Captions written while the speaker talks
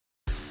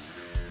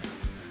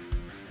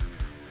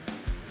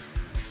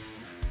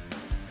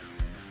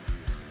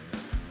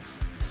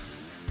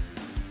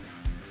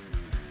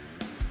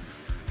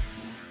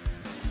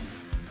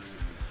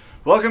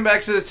Welcome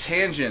back to the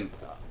Tangent.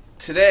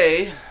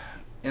 Today,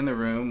 in the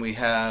room, we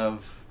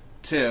have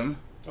Tim.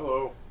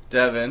 Hello.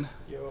 Devin.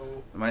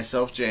 Yo. And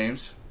myself,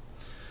 James.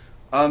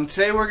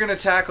 Today we're going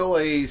to tackle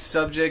a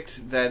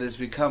subject that has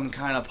become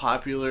kind of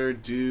popular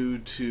due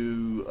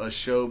to a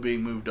show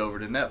being moved over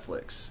to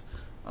Netflix,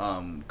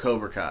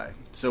 Cobra Kai.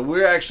 So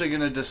we're actually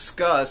going to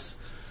discuss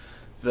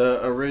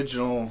the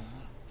original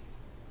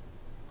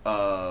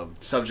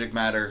subject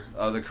matter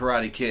of The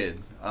Karate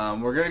Kid.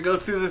 We're going to go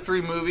through the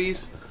 3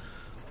 movies.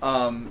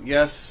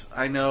 Yes,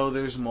 I know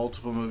there's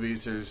multiple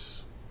movies.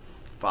 There's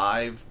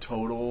 5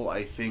 total,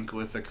 I think,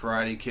 with the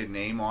Karate Kid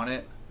name on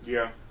it.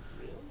 Yeah.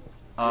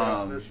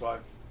 There's 5.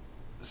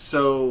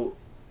 So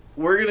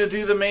we're going to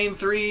do the main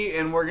 3,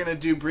 and we're going to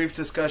do brief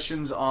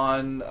discussions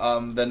on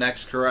the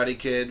next Karate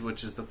Kid,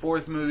 which is the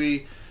 4th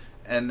movie,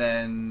 and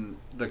then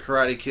the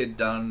Karate Kid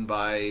done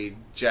by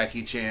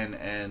Jackie Chan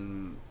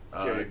and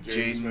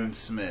Jaden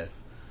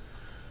Smith.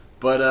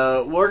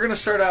 But we're going to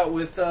start out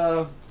with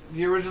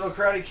the original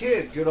Karate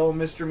Kid, good old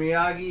Mr.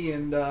 Miyagi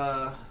and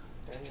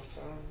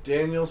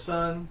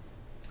Daniel-san.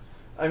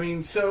 I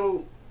mean,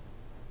 so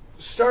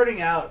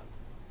starting out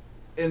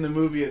in the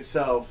movie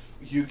itself,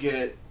 you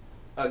get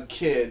a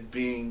kid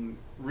being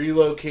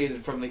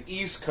relocated from the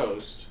East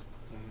Coast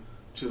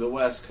to the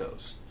West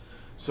Coast.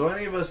 So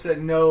any of us that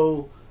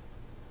know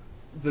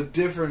the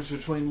difference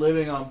between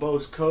living on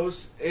both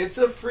coasts, it's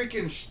a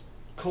freaking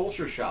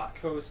culture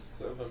shock. Coasts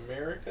of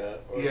America?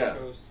 Or Yeah.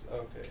 Coasts?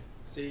 Okay.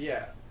 See,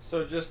 yeah.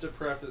 So just to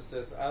preface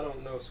this, I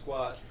don't know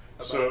squat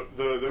about So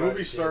the movie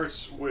Kid.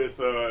 starts with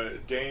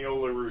Daniel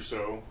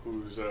LaRusso,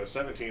 who's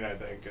 17, I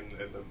think, in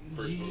the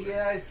first movie.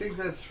 Yeah, I think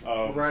that's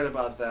right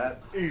about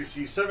that.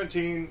 He's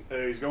 17.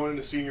 He's going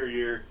into senior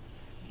year.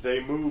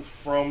 They move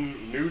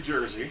from New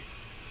Jersey.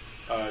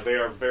 They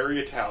are very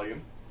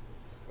Italian.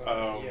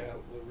 yeah,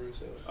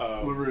 LaRusso.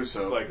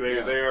 LaRusso. Like they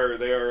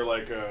are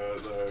like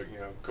the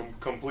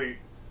complete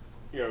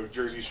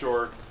Jersey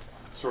Shore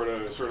sort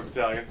of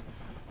Italian.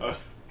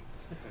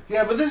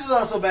 Yeah, but this is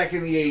also back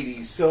in the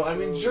 80s. So, I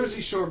mean, Jersey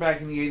Shore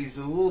back in the 80s is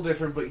a little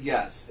different, but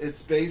yes,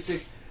 it's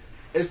basic.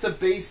 It's the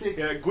basic.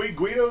 Yeah,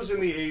 Guidos in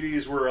the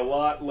 80s were a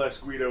lot less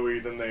Guido-y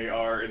than they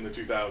are in the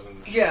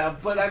 2000s. Yeah,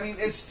 but I mean,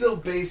 it's still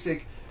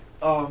basic.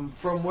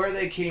 From where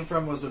they came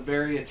from was a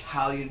very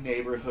Italian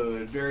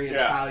neighborhood, very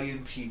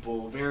Italian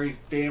people, very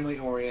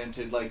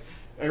family-oriented. Like,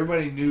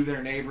 everybody knew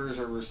their neighbors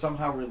or were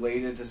somehow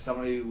related to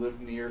somebody who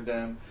lived near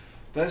them.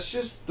 That's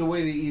just the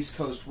way the East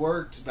Coast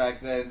worked back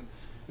then.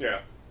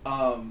 Yeah.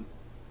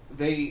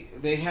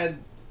 They had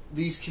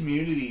these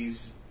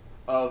communities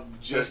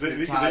of just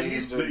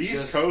Italians. The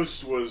East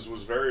Coast was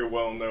very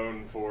well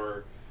known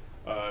for,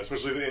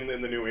 especially in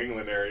the New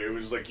England area. It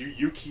was like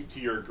you keep to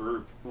your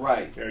group,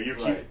 right? You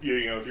keep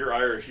if you're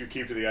Irish, you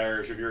keep to the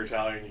Irish. If you're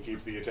Italian, you keep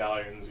to the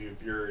Italians.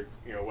 If you're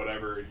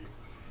whatever,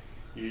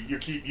 you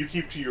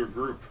keep to your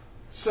group.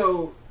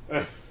 So.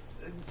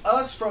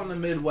 Us from the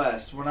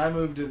Midwest, when I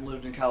moved and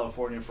lived in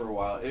California for a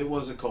while, it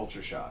was a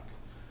culture shock.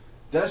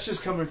 That's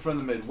just coming from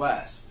the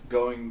Midwest,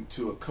 going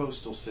to a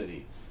coastal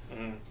city.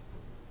 Mm-hmm.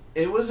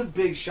 It was a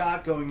big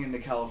shock going into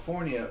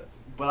California,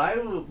 but I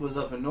was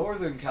up in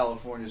Northern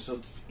California, so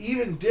it's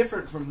even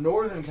different from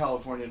Northern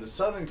California to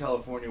Southern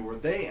California where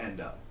they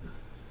end up.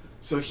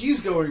 So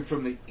he's going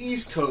from the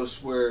East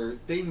Coast where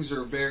things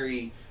are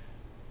very,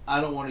 I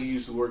don't want to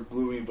use the word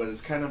gloomy, but it's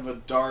kind of a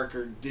dark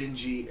or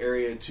dingy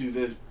area, to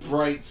this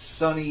bright,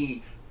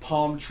 sunny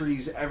palm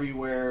trees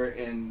everywhere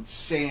and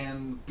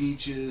sand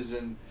beaches,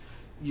 and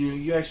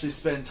you actually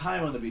spend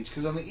time on the beach.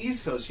 Because on the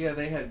East Coast, yeah,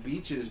 they had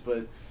beaches,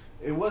 but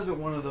it wasn't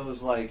one of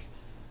those like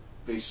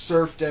they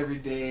surfed every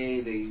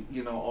day. They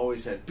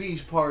always had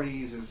beach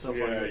parties and stuff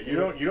like that. You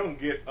don't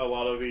get a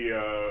lot of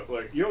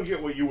the you don't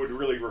get what you would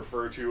really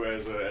refer to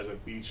as a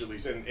beach, at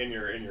least in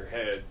your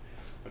head,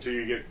 until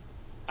you get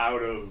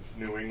out of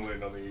New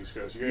England on the East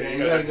Coast. You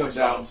gotta go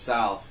down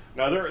south.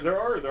 Now there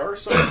are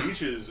some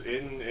beaches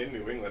in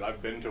New England.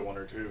 I've been to one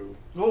or two.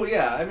 Well,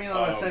 yeah, I mean,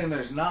 I'm not saying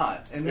there's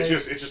not. And it's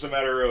just a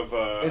matter of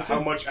how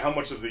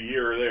much of the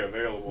year are they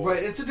available.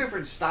 Right, it's a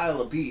different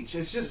style of beach.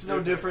 It's just no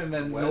different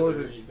than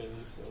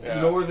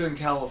Northern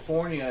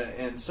California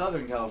and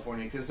Southern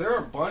California, because there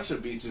are a bunch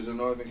of beaches in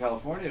Northern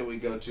California we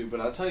go to.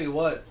 But I'll tell you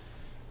what,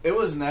 it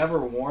was never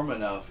warm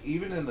enough,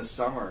 even in the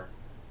summer,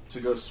 to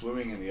go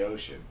swimming in the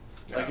ocean.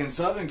 Yeah. Like in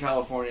Southern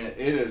California,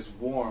 it is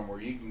warm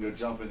where you can go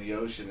jump in the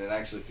ocean. It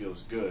actually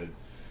feels good.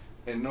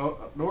 In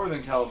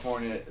Northern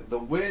California, the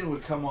wind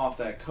would come off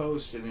that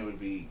coast and it would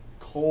be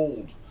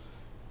cold,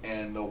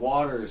 and the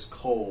water is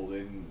cold,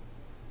 and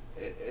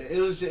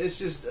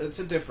it's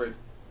a different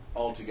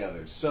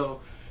altogether.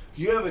 So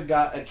you have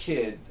a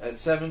kid at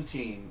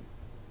 17,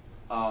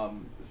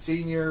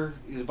 senior.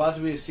 He's about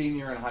to be a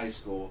senior in high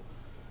school,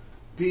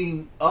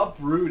 being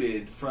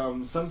uprooted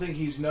from something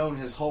he's known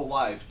his whole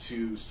life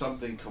to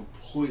something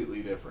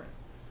completely different.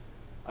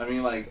 I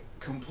mean, like,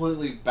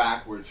 completely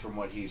backwards from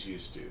what he's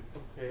used to.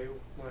 Okay,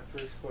 my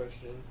first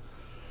question.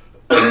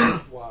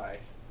 Why?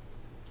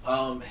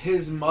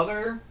 His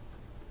mother...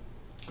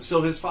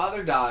 So his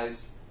father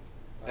dies,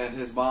 and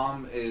his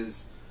mom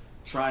is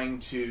trying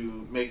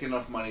to make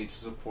enough money to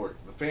support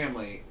the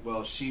family.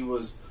 Well, she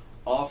was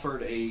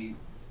offered a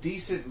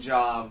decent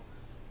job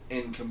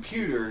in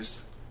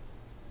computers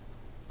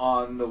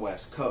on the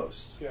West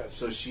Coast. Yes.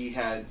 So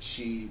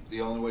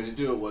the only way to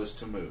do it was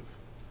to move.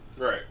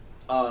 Right.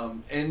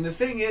 And the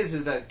thing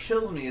is that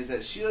killed me is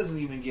that she doesn't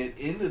even get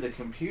into the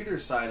computer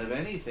side of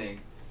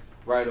anything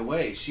right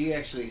away. She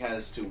actually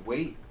has to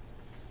wait,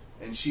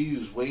 and she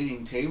was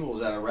waiting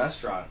tables at a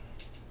restaurant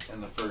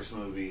in the first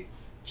movie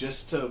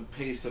just to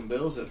pay some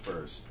bills at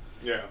first.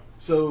 Yeah.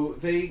 So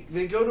they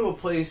go to a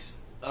place,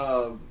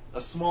 a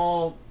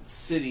small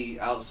city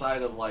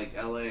outside of like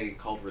LA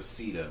called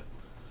Reseda.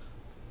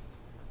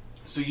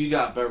 So you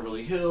got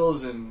Beverly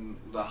Hills and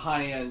the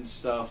high end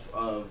stuff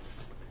of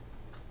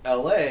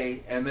LA,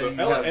 and then So you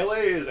have, LA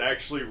is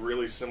actually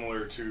really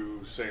similar to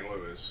St.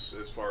 Louis,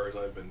 as far as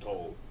I've been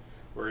told,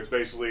 where it's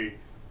basically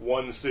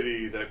one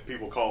city that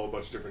people call a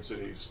bunch of different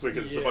cities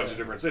because it's a bunch of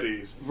different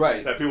cities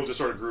right? that people just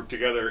sort of group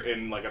together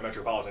in like a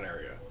metropolitan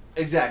area.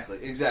 Exactly.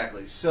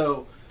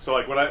 So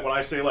like when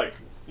I say like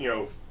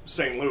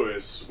St.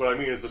 Louis, what I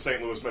mean is the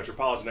St. Louis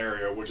metropolitan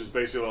area, which is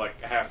basically like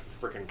half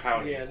the freaking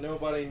county. Yeah,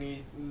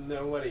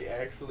 nobody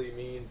actually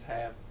means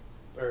half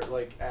or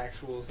like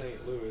actual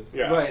St. Louis.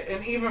 Yeah. right,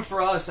 and even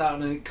for us out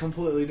in a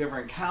completely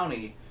different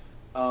county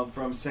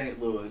from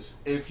St. Louis,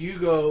 if you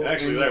go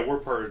Actually, we're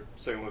part of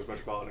St. Louis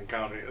metropolitan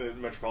county,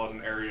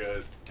 metropolitan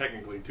area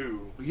technically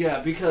too.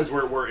 yeah, because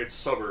We're it's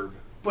suburb.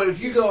 but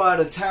if you go out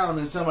of town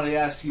and somebody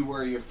asks you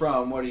where you're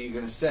from, what are you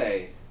going to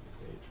say?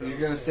 You're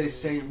going to say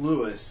St.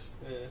 Louis.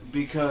 Yeah.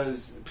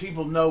 Because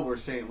people know where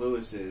St.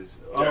 Louis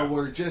is. Yeah. Oh,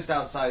 we're just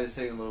outside of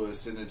St.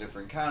 Louis in a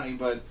different county,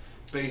 but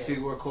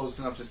basically we're close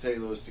enough to St.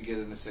 Louis to get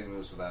into St.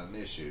 Louis without an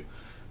issue.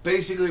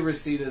 Basically,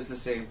 Reseda is the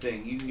same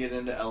thing. You can get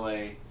into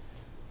LA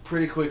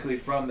pretty quickly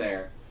from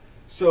there.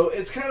 So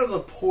it's kind of the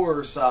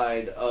poorer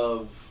side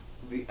of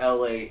the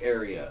LA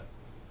area,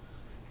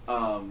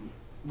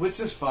 which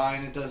is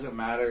fine. It doesn't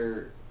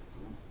matter.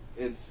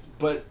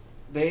 But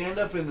they end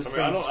up in the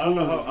same school I don't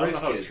know with how,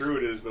 rich kids. true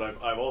it is, but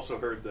I've also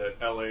heard that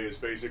LA is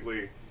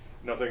basically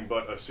nothing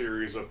but a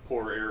series of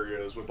poor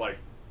areas with like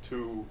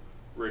two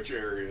rich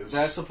areas.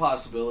 That's a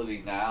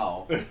possibility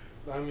now.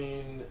 I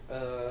mean,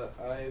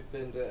 I've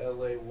been to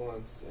LA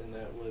once, and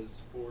that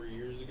was 4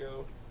 years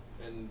ago,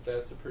 and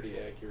that's a pretty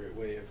accurate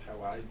way of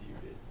how I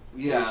viewed it.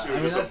 Yeah, It was I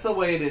mean just that's the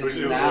way it it was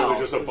is now. really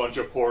just a bunch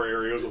of poor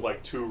areas with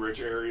like two rich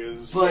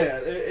areas. But yeah,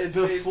 it's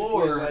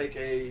before-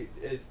 basically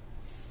like a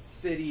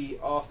city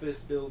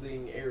office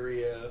building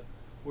area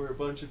where a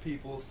bunch of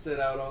people sit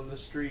out on the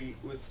street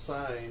with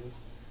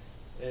signs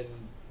and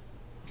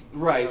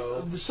Right.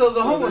 So So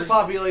the homeless there's-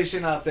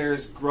 population out there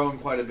has grown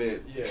quite a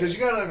bit. Yeah. Because you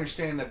got to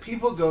understand that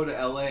people go to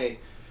LA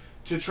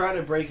to try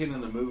to break into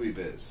the movie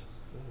biz.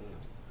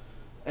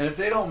 And if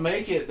they don't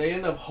make it, they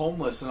end up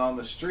homeless and on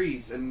the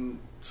streets and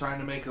trying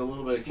to make a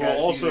little bit of cash.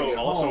 Well, to either get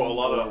also home a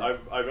lot or-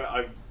 of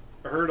I've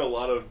heard a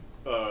lot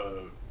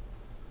of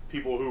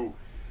people who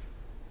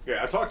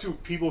I've talked to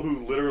people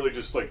who literally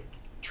just like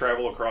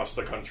travel across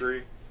the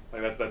country,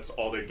 like that's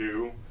all they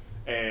do,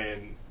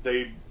 and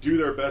they do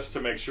their best to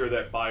make sure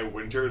that by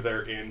winter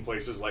they're in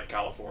places like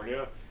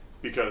California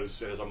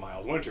because it is a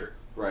mild winter,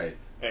 Right.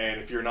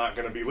 and if you're not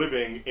going to be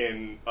living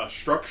in a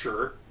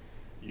structure,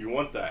 you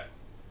want that.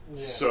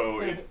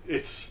 So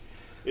it's.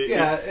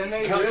 Yeah, and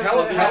they-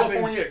 that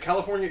happens-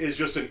 California is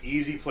just an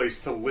easy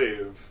place to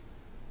live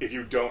if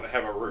you don't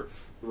have a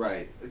roof.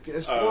 Right.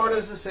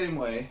 Florida's the same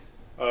way.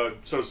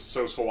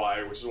 So's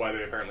Hawaii, which is why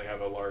they apparently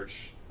have a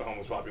large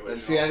homeless population.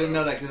 See, I also. didn't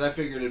know that because I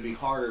figured it'd be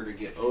harder to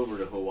get over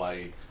to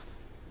Hawaii.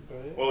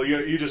 But Well,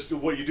 you just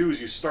what you do is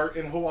you start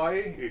in Hawaii.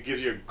 It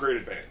gives you a great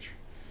advantage.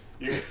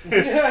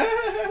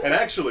 And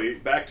actually,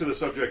 back to the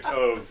subject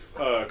of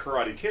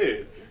Karate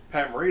Kid,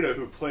 Pat Morita,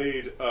 who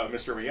played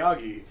Mr.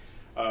 Miyagi,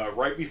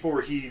 right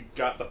before he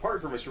got the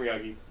part for Mr.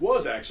 Miyagi,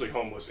 was actually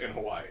homeless in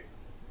Hawaii.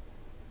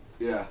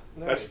 Yeah.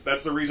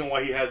 That's the reason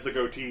why he has the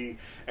goatee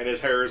and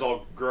his hair is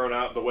all grown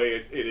out the way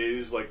it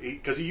is. Like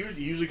because he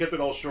usually kept it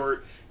all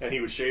short, and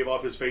he would shave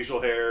off his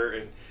facial hair,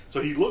 and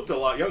so he looked a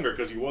lot younger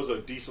because he was a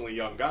decently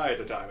young guy at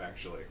the time,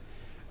 actually.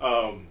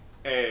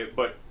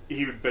 But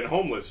he'd been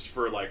homeless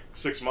for like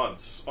 6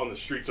 months on the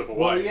streets of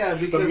Hawaii. Well, yeah,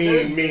 The because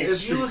mean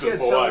if you look streets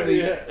at of some of the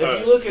Hawaii. if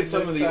you look at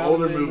some of the found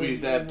older him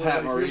movies and that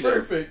Pat you're Morita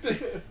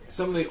perfect.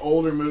 some of the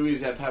older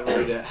movies that Pat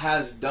Morita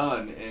has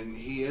done, and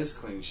he is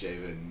clean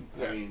shaven.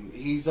 Yeah. I mean,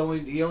 he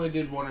only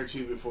did one or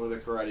two before the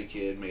Karate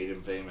Kid made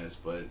him famous,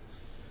 but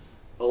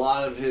a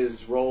lot of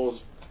his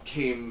roles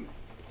came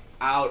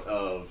out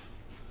of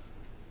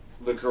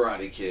the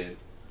Karate Kid.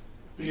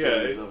 Yeah,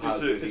 because of how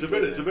good he it's a did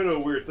bit it. it's a bit of a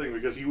weird thing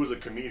because he was a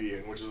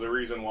comedian, which is the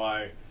reason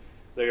why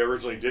they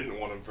originally didn't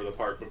want him for the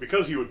part. But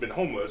because he had been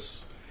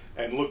homeless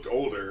and looked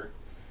older,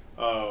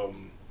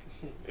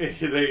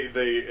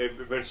 they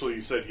eventually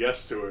said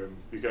yes to him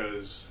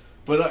because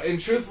But and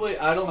truthfully,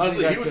 I don't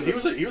honestly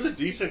think he was a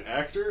decent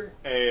actor,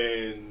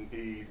 and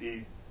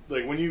he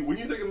like when you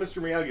think of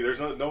Mr. Miyagi, there's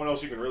no one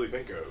else you can really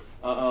think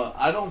of.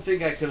 I don't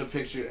think I could have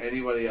pictured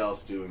anybody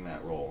else doing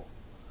that role.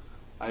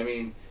 I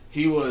mean,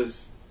 he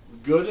was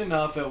good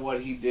enough at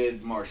what he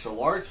did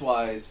martial arts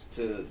wise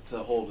to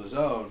hold his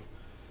own.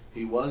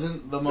 He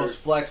wasn't the most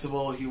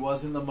flexible. He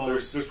wasn't the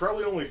most. There's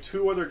probably only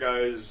two other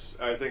guys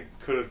I think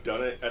could have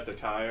done it at the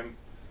time.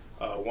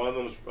 One of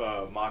them's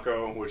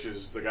Mako, which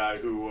is the guy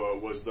who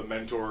was the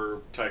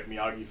mentor type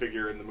Miyagi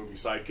figure in the movie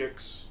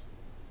Sidekicks.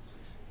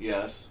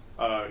 Yes.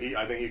 I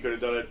think he could have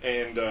done it,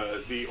 and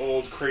the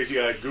old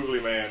crazy-eyed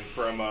googly man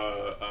from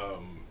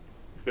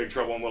Big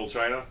Trouble in Little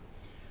China,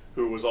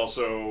 who was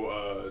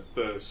also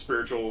the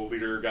spiritual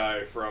leader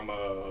guy from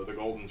The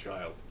Golden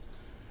Child.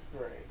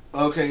 Right.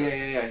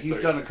 Okay, yeah.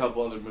 He's done a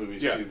couple other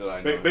movies too that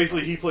I know.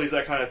 Basically, he plays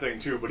that kind of thing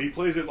too, but he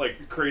plays it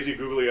like crazy,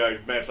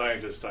 googly-eyed mad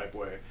scientist type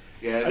way.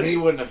 Yeah, and he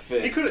wouldn't have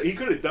fit. He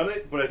could have done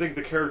it, but I think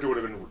the character would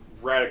have been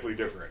radically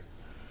different.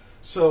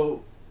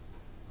 So,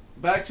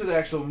 back to the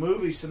actual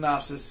movie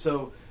synopsis.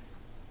 So,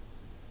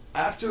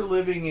 after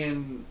living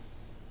in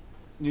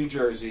New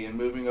Jersey and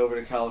moving over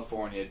to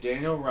California,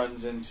 Daniel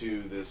runs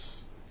into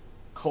this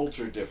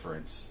culture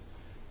difference,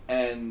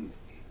 and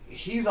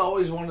he's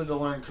always wanted to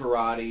learn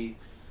karate.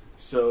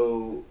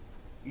 So,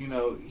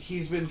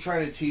 he's been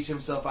trying to teach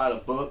himself out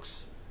of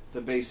books the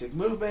basic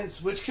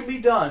movements, which can be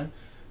done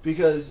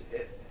because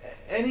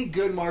any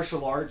good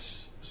martial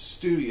arts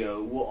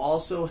studio will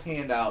also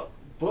hand out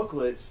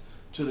booklets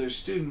to their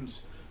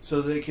students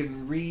so they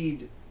can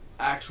read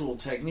actual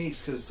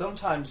techniques, because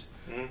sometimes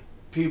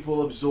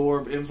people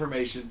absorb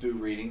information through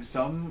reading,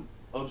 some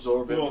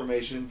absorb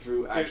information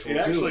through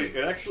actual doing.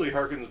 It actually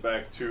harkens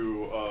back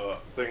to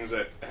things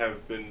that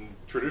have been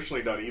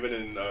traditionally done even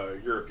in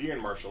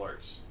European martial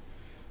arts.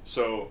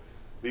 So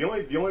the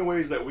only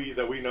ways that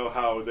we know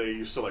how they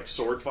used to like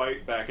sword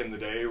fight back in the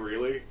day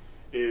really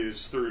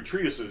is through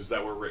treatises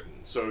that were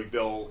written. So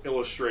they'll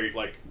illustrate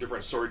like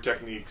different sword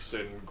techniques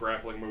and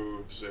grappling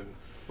moves and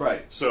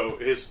right. So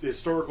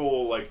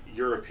historical like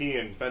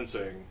European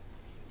fencing,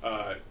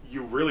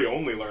 you really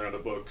only learn out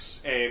of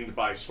books and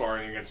by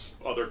sparring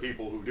against other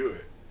people who do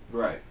it.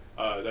 Right.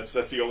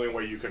 That's the only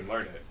way you can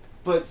learn it.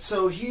 But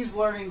so he's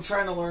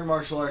trying to learn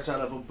martial arts out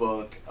of a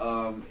book.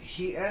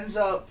 He ends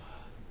up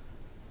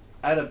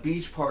at a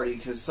beach party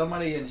because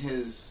somebody in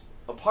his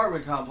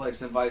apartment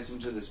complex invites him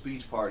to this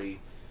beach party,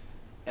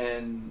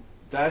 and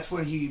that's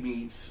when he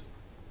meets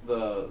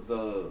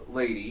the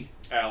lady,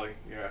 Allie.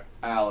 Yeah.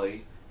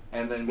 Allie,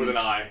 and then with an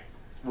eye.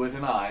 With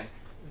an eye.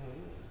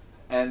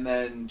 And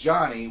then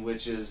Johnny,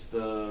 which is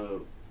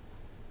we're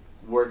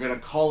going to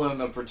call him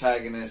the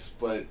protagonist,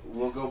 but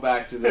we'll go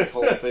back to this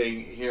whole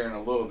thing here in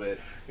a little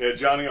bit. Yeah,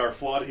 Johnny, our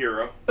flawed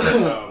hero.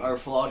 Our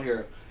flawed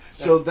hero.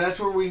 So that's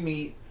where we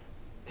meet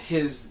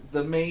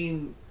the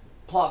main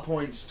plot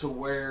points to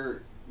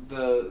where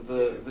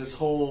this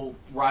whole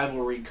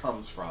rivalry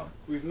comes from.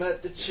 We've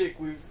met the chick,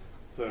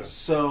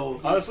 So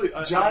honestly,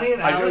 Johnny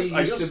and Allie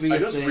used to be I a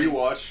just thing.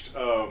 rewatched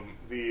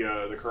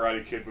the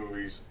Karate Kid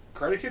movies.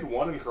 Karate Kid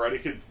 1 and Karate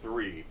Kid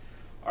 3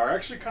 are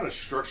actually kind of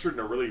structured in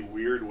a really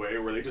weird way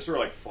where they just sort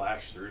of like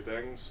flash through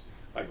things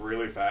like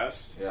really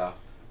fast. Yeah.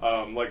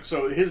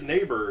 So his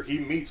neighbor he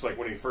meets like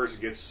when he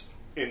first gets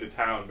into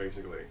town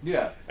basically.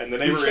 Yeah. And the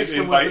neighbor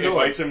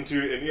invites him to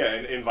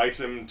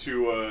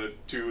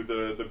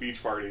the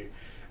beach party.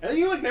 And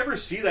you like never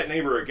see that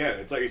neighbor again.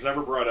 It's like he's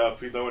never brought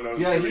up. No one knows.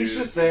 Yeah, who he he's is.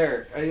 just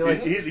there.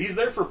 He's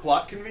there for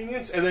plot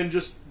convenience, and then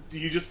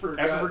you just have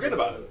to forget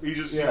about it. He's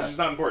just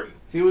not important.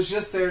 He was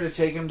just there to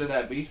take him to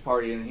that beach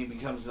party, and he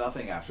becomes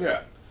nothing after.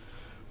 Yeah.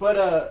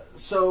 But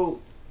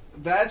so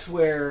that's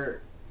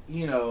where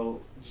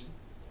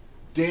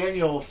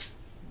Daniel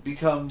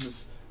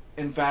becomes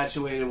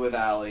infatuated with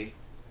Allie,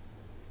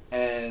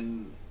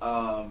 and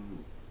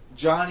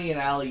Johnny and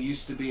Allie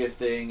used to be a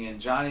thing,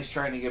 and Johnny's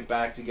trying to get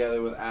back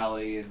together with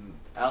Allie, and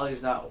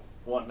Allie's not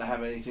wanting to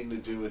have anything to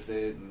do with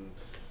it, and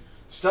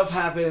stuff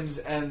happens,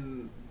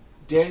 and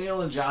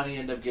Daniel and Johnny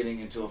end up getting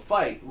into a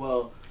fight.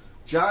 Well,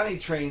 Johnny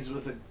trains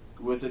with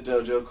a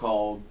dojo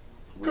called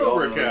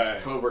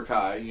Cobra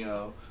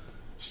Kai.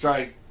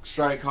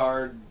 Strike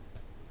hard,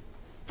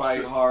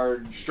 fight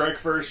hard. Strike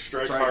first,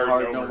 strike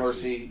hard, no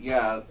mercy.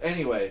 Yeah.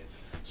 Anyway,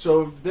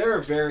 so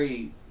they're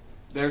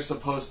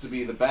supposed to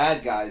be the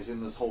bad guys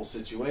in this whole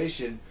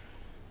situation,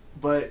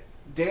 but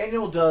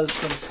Daniel does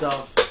some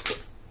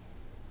stuff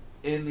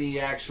in the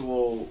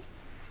actual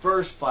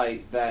first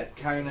fight that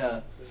kind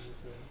of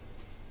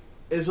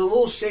is a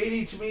little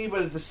shady to me,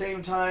 but at the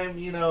same time,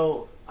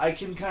 I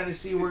can kind of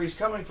see where he's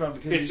coming from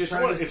because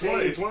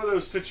it's one of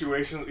those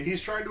situations.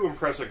 He's trying to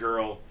impress a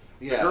girl.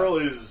 Yeah. The girl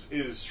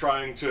is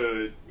trying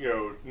to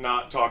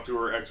not talk to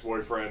her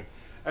ex-boyfriend.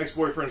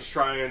 Ex-boyfriend's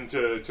trying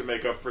to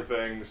make up for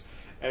things.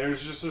 And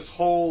there's just this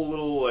whole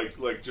little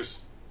like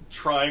just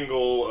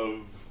triangle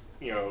of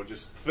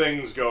just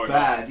things going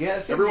bad. on.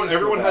 Yeah,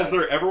 everyone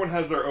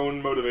has their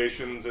own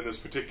motivations in this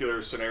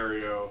particular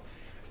scenario,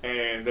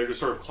 and they're just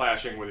sort of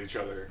clashing with each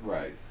other.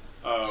 Right.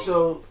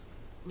 So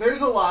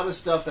there's a lot of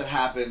stuff that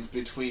happens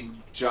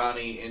between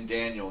Johnny and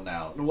Daniel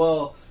now.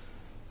 Well,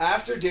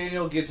 after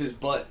Daniel gets his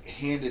butt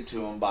handed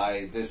to him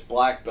by this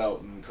black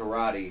belt in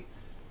karate,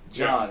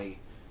 Johnny.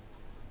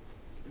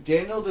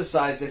 Daniel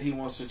decides that he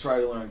wants to try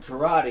to learn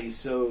karate,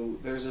 so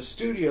there's a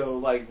studio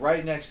like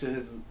right next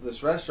to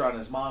this restaurant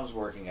his mom's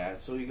working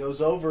at. So he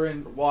goes over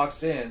and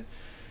walks in,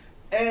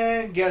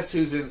 and guess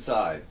who's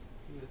inside?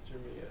 Mr.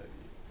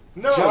 Miyagi.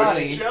 No,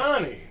 Johnny. it's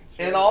Johnny.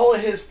 And all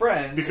of his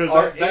friends Because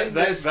are that in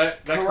this karate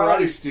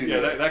karate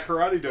studio. Yeah, that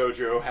karate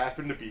dojo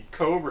happened to be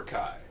Cobra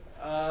Kai.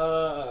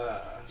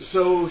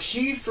 So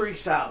he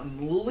freaks out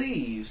and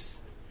leaves,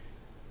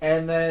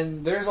 and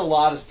then there's a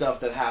lot of stuff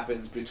that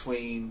happens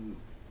between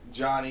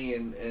Johnny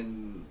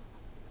and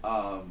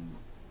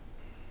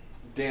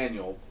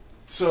Daniel.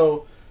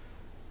 So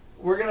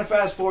we're gonna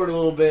fast forward a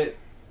little bit,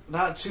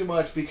 not too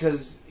much,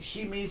 because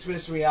he meets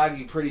Mr.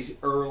 Miyagi pretty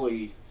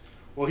early.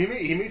 Well, he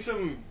meets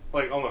him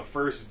like on the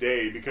first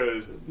day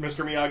because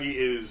Mr. Miyagi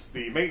is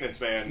the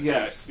maintenance man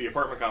Yes. at the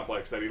apartment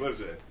complex that he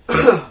lives in,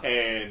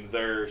 and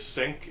their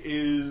sink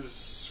is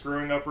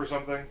screwing up or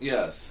something.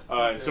 Yes.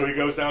 And so he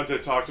goes down to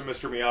talk to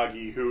Mr.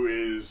 Miyagi, who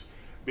is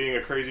being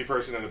a crazy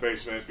person in the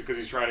basement because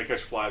he's trying to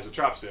catch flies with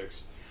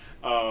chopsticks,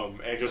 and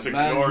just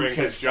ignoring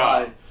his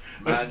job.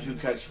 Man who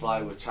catch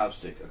fly with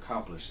chopstick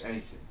accomplish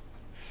anything.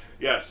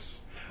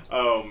 Yes.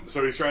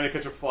 So he's trying to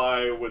catch a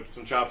fly with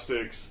some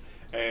chopsticks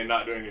and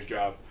not doing his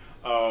job.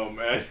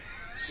 And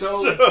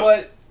So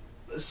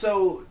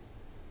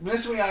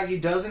Mr.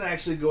 Miyagi doesn't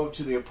actually go up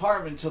to the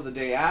apartment until the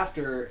day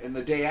after, and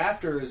the day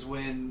after is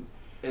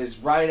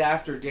right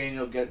after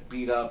Daniel get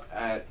beat up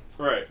at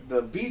right.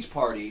 the beach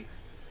party,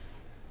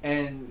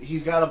 and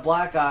he's got a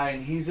black eye,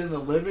 and he's in the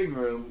living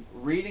room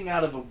reading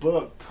out of a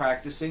book,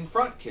 practicing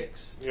front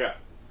kicks. Yeah.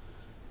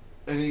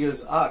 And he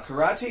goes,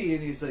 karate?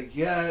 And he's like,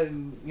 yeah,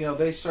 and,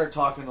 they start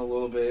talking a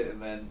little bit,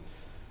 and then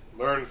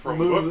Learn from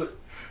the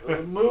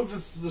book. move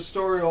the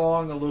story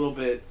along a little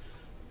bit.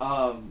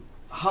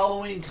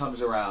 Halloween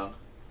comes around.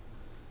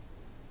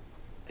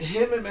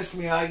 Him and Mr.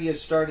 Miyagi had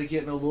started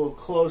getting a little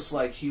close,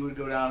 like he would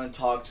go down and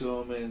talk to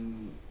him,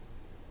 and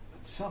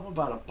something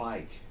about a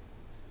bike.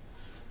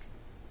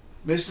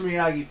 Mr.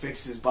 Miyagi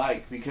fixed his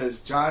bike because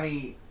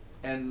Johnny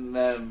and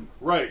them...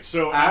 Right,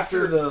 so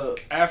after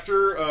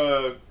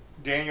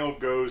Daniel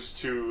goes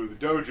to the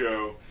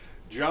dojo,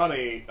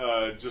 Johnny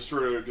just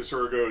sort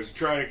of goes,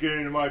 trying to get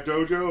into my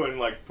dojo, and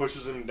like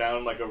pushes him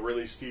down like a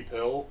really steep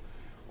hill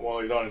while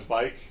he's on his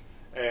bike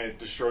and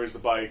destroys the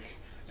bike.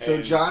 So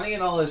And- Johnny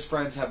and all his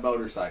friends have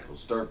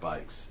motorcycles, dirt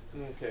bikes.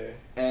 Okay.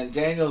 And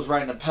Daniel's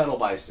riding a pedal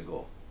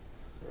bicycle.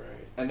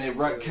 Right. And they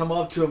come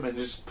up to him and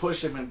just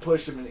push him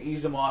and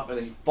ease him off, and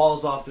then he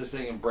falls off this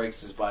thing and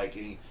breaks his bike.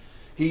 And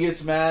he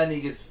gets mad,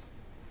 and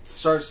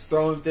starts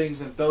throwing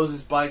things and throws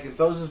his bike in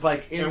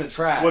and the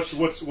trash.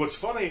 What's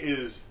funny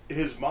is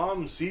his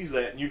mom sees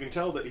that, and you can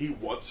tell that he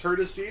wants her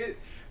to see it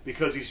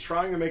because he's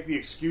trying to make the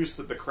excuse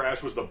that the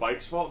crash was the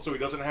bike's fault, so he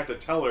doesn't have to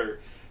tell her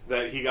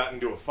that he got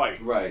into a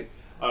fight. Right.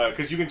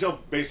 Because you can tell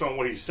based on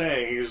what he's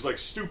saying, he's like,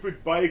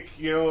 "Stupid bike,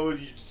 you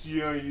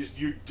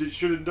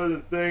should have done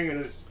the thing,"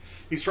 and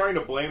he's trying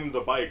to blame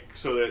the bike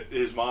so that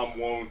his mom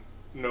won't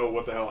know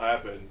what the hell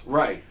happened.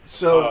 Right.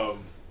 So,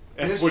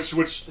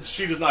 which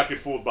she does not get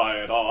fooled by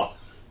at all.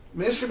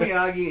 Mr.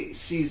 Miyagi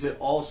sees it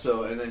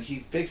also, and then he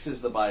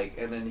fixes the bike,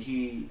 and then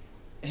him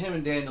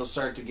and Daniel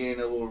start to gain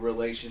a little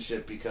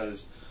relationship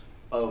because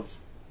of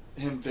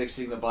him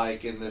fixing the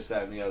bike and this,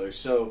 that, and the other.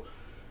 So,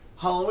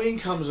 Halloween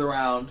comes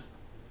around,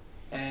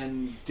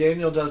 and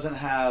Daniel doesn't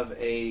have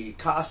a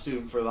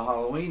costume for the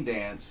Halloween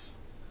dance.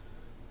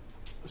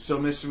 So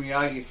Mr.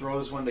 Miyagi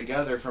throws one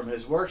together from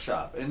his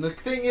workshop. And the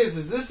thing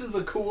is this is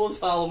the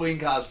coolest Halloween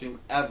costume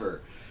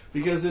ever.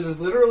 Because it is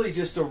literally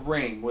just a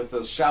ring with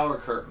a shower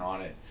curtain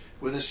on it.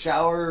 With a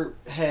shower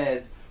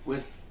head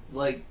with,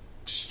 like,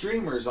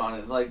 streamers on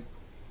it. Like,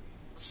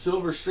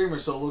 silver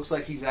streamers, so it looks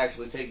like he's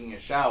actually taking a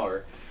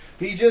shower.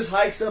 He just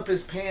hikes up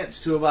his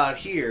pants to about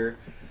here.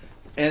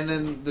 And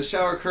then the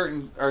shower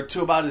curtain, or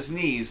to about his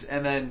knees,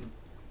 and then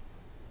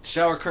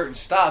shower curtain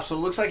stops, so it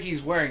looks like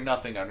he's wearing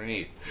nothing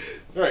underneath.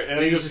 Right,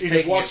 and He's he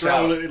just walks taking a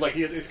around shower. with it, like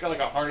it's got like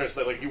a harness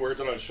that like he wears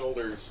it on his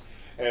shoulders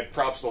and it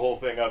props the whole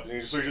thing up,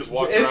 and so he just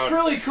walks It's around.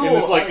 really cool. In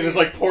this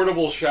like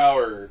portable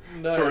shower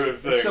sort of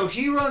thing. So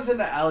he runs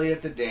into Allie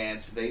at the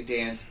dance. They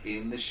dance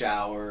in the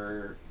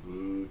shower.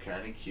 Ooh,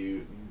 kind of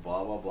cute, and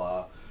blah blah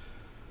blah.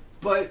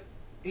 But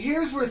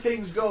here's where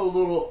things go a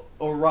little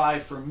awry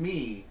for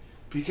me.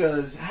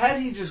 Because had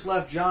he just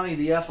left Johnny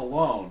the F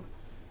alone,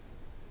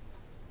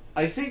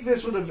 I think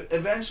this would have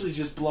eventually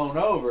just blown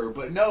over.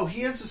 But no,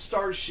 he has to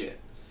start shit.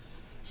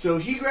 So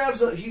he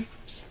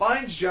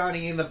finds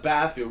Johnny in the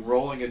bathroom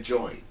rolling a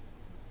joint.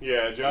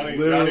 Yeah, Johnny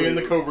Literally. and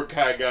the Cobra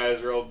Kai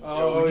guys are all.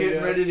 We're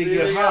getting ready to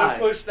get they high. gotta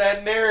push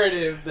that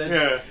narrative that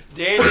Yeah.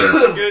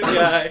 Daniel's a good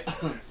guy.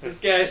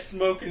 This guy's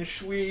smoking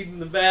weed in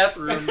the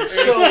bathroom.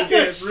 So-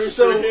 Root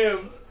so- for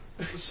him.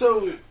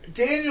 So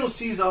Daniel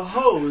sees a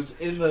hose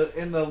in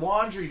the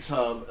laundry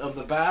tub of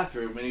the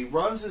bathroom, and he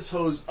runs his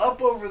hose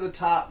up over the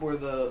top where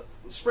the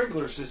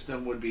sprinkler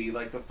system would be,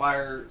 like the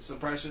fire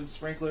suppression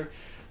sprinkler.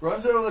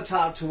 Runs it over the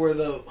top to where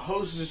the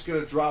hose is just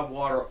going to drop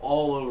water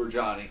all over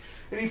Johnny,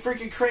 and he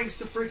freaking cranks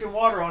the freaking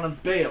water on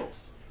and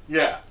bails.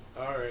 Yeah,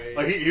 Alright.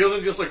 Like he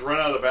doesn't just like run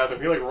out of the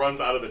bathroom. He like runs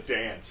out of the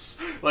dance.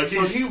 Like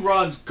So he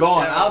runs,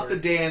 gone, out the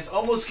dance,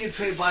 almost gets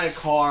hit by a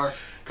car,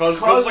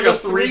 causes like a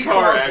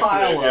 3-car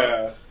accident. pileup.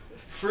 Yeah.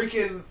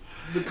 Freaking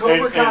the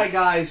Cobra Kai and-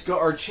 guys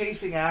are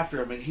chasing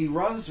after him, and he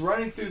runs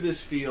running through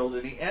this field,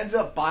 and he ends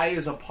up by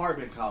his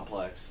apartment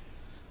complex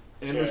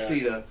in Yeah.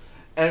 Reseda.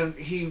 And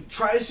he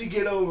tries to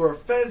get over a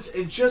fence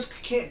and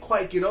just can't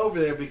quite get over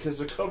there because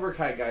the Cobra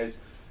Kai guys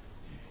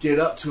get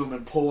up to him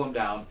and pull him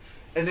down.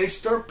 And they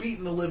start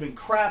beating the living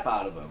crap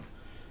out of him.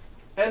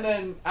 And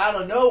then, out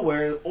of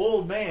nowhere, the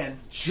old man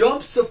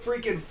jumps the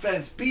freaking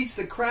fence, beats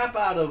the crap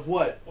out of,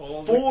 what,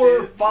 All the 4 or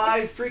kids.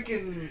 5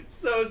 freaking...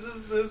 So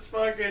just this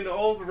fucking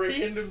old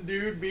random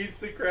dude beats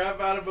the crap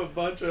out of a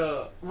bunch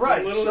of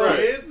Right, little so-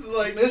 kids?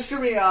 Like, Mr.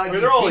 Miyagi... I mean,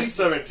 they're all like beats-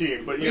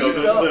 17, but you know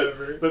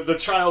beats the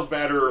child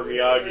batterer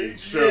Miyagi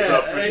shows yeah,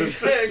 up for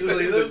just to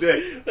exactly. save the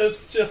day.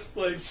 That's just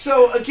like...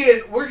 So,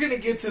 again, we're going to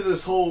get to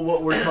this whole,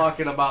 what we're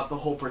talking about, the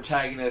whole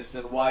protagonist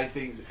and why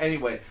things...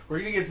 Anyway, we're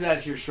going to get to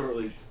that here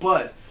shortly.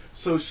 But,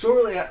 so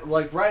shortly,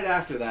 like right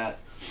after that,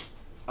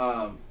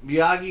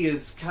 Miyagi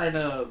is kind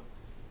of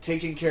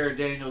taking care of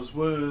Daniel's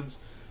wounds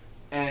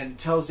and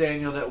tells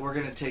Daniel that we're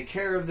going to take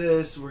care of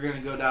this, we're going to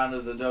go down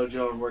to the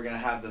dojo and we're going to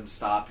have them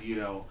stop, you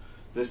know,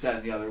 this, that,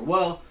 and the other.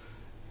 Well,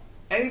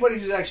 anybody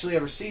who's actually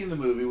ever seen the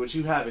movie, which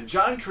you haven't,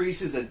 John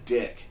Kreese is a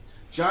dick.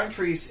 John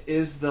Kreese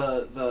is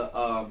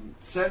the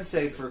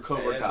sensei for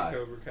Cobra At Kai. the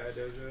Cobra Kai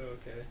dojo,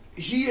 okay.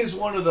 He is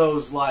one of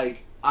those,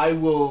 like, I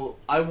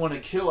want to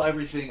kill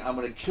everything, I'm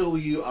going to kill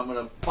you, I'm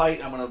going to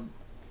fight, I'm going to,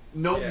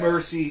 no Yeah.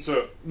 mercy,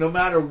 So no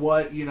matter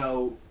what, you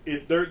know,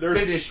 there's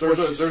Finish what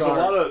you a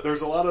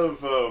start. lot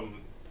of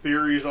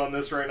theories on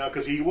this right now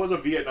because he was a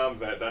Vietnam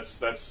vet.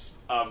 That's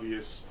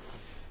obvious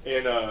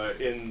in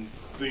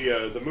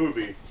the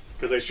movie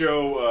because they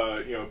show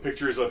you know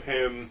pictures of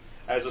him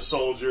as a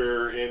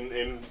soldier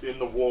in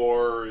the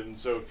war, and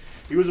so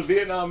he was a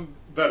Vietnam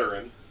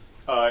veteran.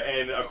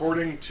 And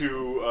according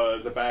to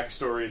the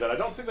backstory that I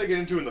don't think they get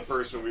into in the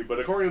first movie, but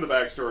according to the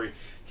backstory,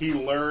 he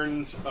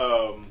learned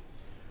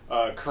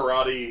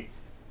karate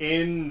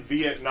in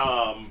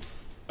Vietnam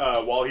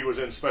while he was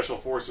in Special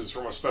Forces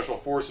from a Special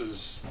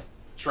Forces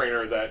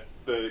trainer that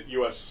the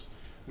U.S.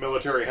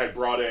 military had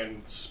brought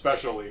in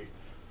specially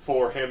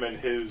for him and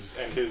his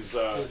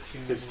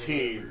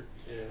team.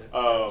 Yeah,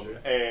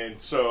 gotcha. And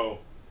so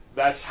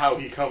that's how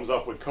he comes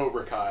up with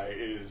Cobra Kai.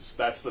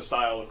 That's the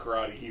style of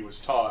karate he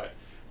was taught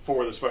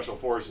for the Special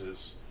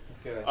Forces.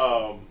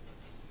 Gotcha.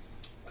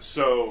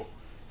 So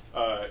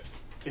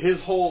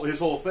his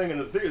whole thing, and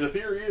the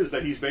theory is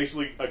that he's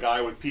basically a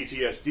guy with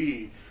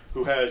PTSD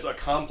who has a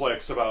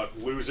complex about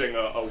losing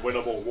a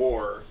winnable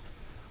war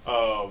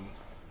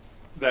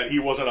that he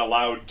wasn't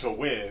allowed to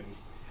win,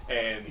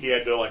 and he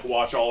had to like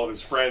watch all of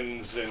his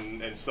friends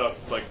and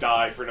stuff like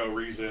die for no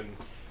reason,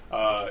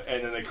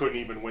 and then they couldn't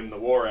even win the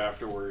war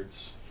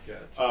afterwards.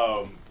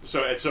 Gotcha.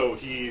 So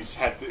he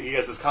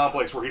has this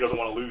complex where he doesn't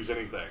want to lose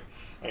anything,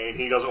 and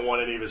he doesn't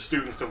want any of his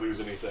students to lose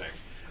anything,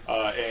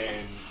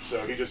 and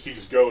so he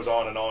just goes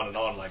on and on and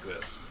on like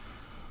this.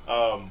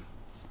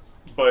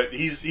 But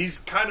he's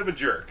kind of a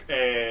jerk,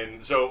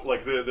 and so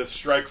like the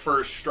strike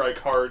first, strike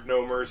hard,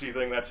 no mercy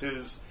thing. That's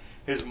his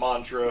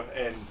mantra,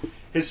 and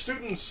his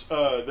students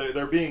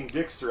they're being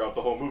dicks throughout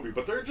the whole movie,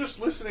 but they're just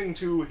listening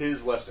to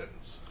his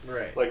lessons.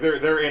 Right. Like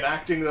they're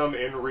enacting them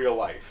in real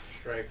life.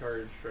 Strike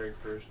hard, strike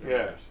first, no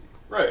Yeah. mercy.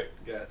 Right.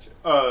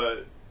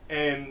 Gotcha.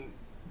 And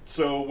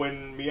so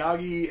when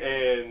Miyagi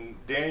and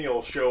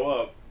Daniel show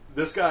up,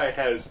 this guy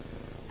has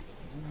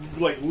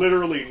like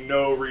literally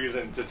no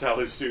reason to tell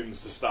his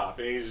students to stop,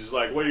 and he's just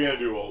like, "What are you gonna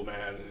do, old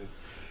man?" And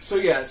So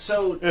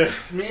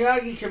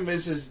Miyagi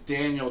convinces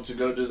Daniel to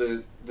go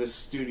to the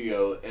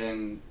studio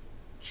and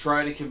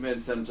try to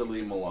convince them to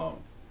leave him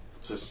alone,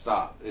 to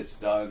stop. It's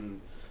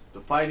done.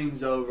 The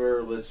fighting's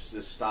over. Let's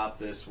just stop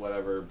this.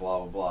 Whatever.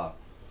 Blah blah blah.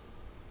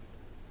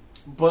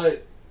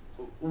 But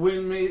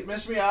when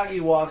Miss Miyagi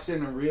walks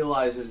in and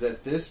realizes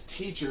that this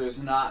teacher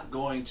is not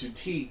going to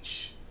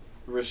teach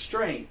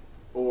restraint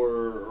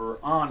or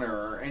honor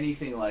or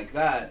anything like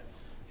that,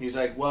 he's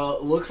like, "Well,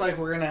 it looks like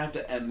we're going to have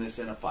to end this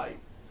in a fight.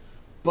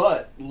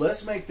 But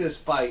let's make this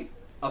fight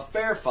a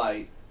fair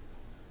fight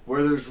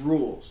where there's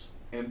rules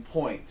and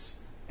points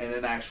and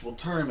an actual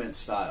tournament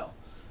style."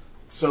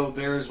 So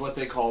there's what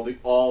they call the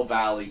All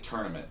Valley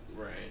Tournament.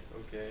 Right.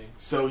 Okay.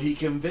 So he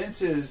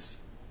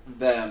convinces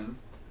them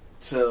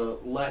to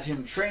let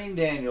him train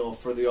Daniel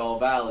for the All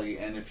Valley,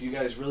 and if you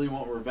guys really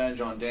want revenge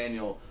on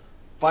Daniel,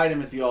 fight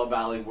him at the All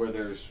Valley where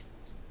there's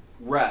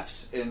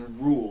refs and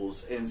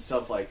rules and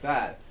stuff like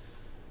that.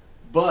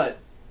 But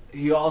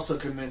he also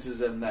convinces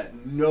them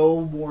that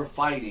no more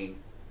fighting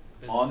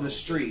on the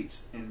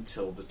streets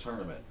until the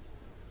tournament.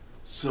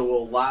 So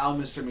allow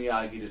Mr.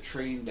 Miyagi to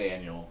train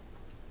Daniel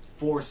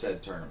for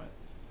said tournament.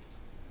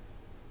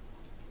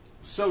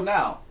 So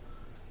now,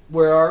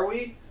 where are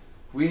we?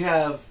 We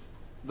have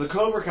the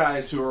Cobra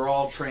Kais who are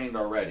all trained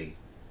already.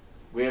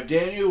 We have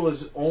Daniel who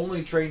was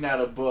only trained out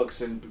of books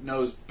and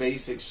knows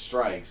basic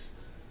strikes.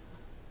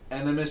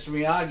 And then Mr.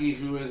 Miyagi,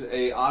 who is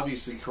a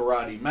obviously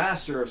karate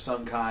master of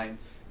some kind,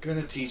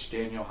 gonna teach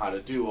Daniel how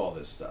to do all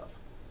this stuff.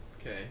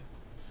 Okay.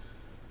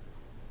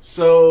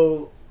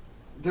 So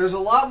there's a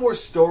lot more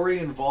story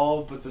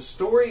involved, but the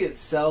story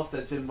itself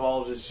that's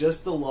involved is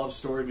just the love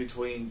story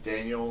between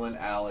Daniel and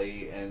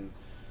Allie and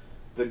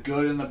the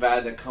good and the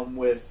bad that come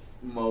with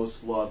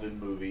most love in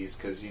movies,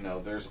 because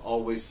there's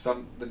always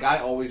the guy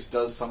always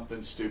does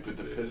something stupid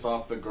to piss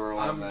off the girl.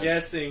 I'm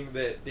guessing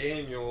that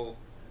Daniel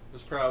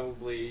was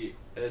probably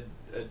a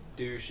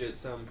douche at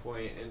some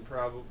point and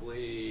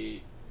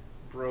probably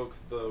broke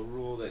the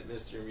rule that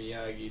Mr.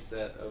 Miyagi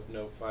set of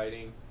no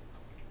fighting.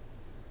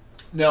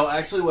 No,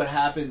 actually what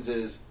happens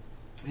is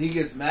he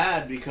gets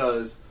mad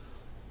because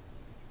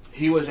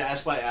he was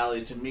asked by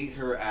Allie to meet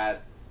her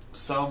at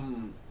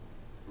some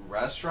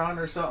restaurant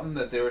or something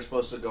that they were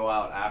supposed to go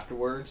out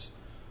afterwards,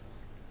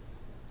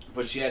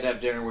 but she had to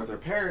have dinner with her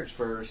parents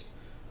first.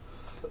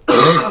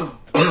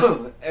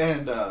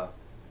 And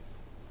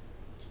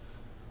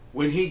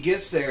when he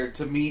gets there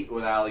to meet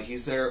with Allie,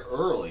 he's there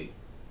early.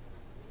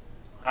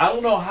 I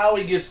don't know how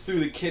he gets through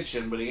the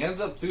kitchen, but he ends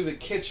up through the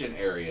kitchen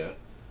area,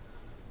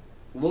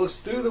 looks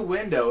through the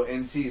window,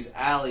 and sees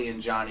Allie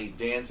and Johnny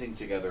dancing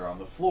together on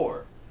the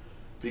floor.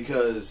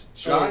 Because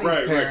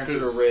Johnny's parents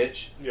are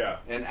rich,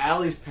 and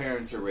Allie's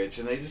parents are rich,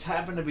 and they just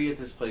happen to be at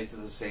this place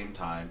at the same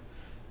time.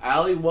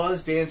 Allie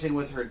was dancing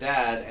with her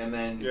dad, and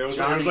then it was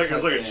Johnny like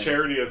cuts a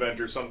charity event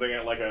or something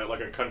at like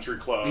a country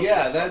club.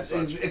 Yeah, that's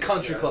a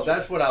country club.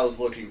 That's what I was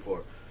looking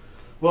for.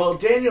 Well,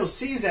 Daniel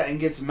sees that and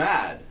gets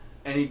mad,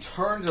 and he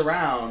turns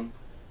around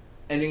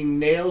and he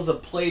nails a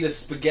plate of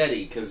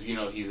spaghetti because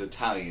he's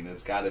Italian.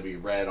 It's got to be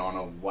red on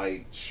a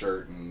white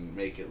shirt and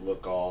make it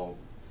look all.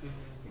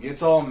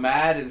 Gets all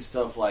mad and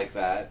stuff like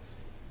that,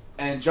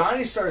 and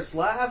Johnny starts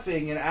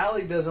laughing, and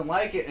Allie doesn't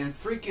like it, and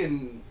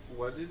freaking.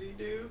 What did he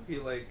do? He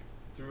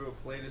threw a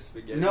plate of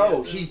spaghetti.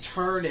 No, he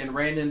turned and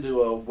ran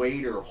into a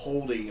waiter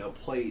holding a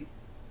plate,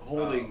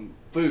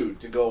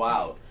 food to go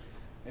out,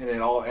 and it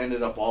all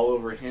ended up all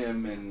over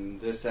him and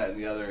this, that,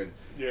 and the other. And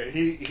yeah,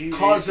 he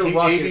caused a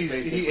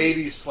ruckus. He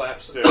 80s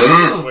slapstick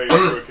his way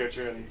through a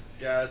kitchen.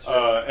 Gotcha.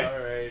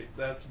 Alright,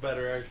 that's a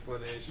better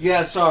explanation.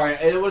 Yeah, sorry.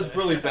 It was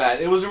really bad.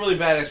 It was a really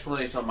bad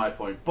explanation on my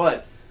point.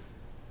 But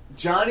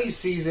Johnny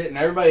sees it and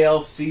everybody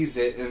else sees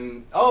it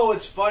and,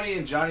 it's funny,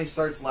 and Johnny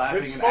starts laughing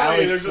it's and funny.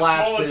 Allie There's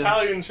slaps a small him.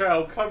 Italian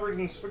child covered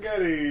in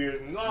spaghetti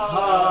and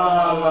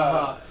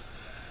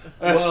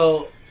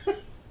Well,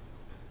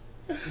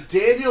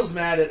 Daniel's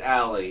mad at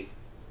Allie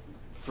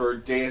for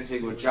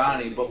dancing with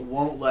Johnny, but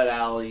won't let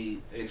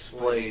Allie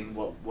explain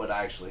what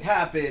actually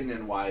happened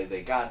and why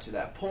they got to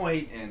that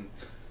point and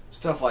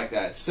stuff like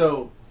that.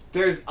 So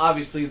there's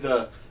obviously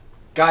the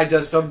guy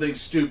does something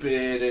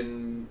stupid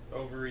and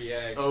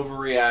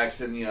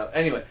overreacts and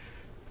anyway,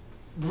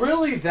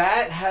 really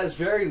that has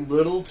very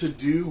little to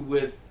do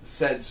with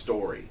said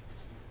story.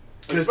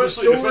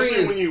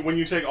 Especially when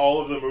you take all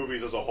of the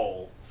movies as a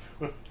whole.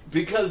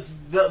 Because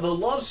the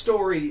love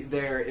story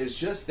there is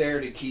just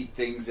there to keep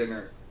things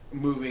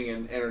moving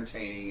and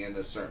entertaining in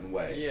a certain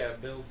way. Yeah,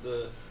 build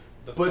the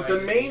but the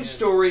main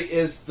story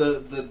is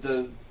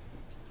the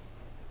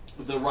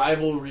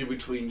rivalry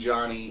between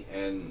Johnny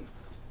and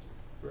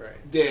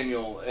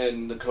Daniel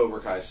and the Cobra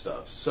Kai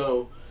stuff.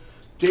 So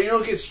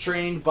Daniel gets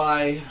trained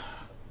by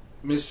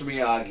Mr.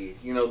 Miyagi.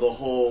 The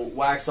whole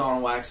wax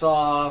on, wax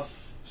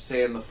off,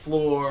 sand the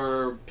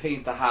floor,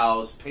 paint the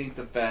house, paint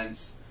the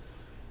fence.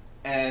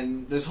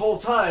 And this whole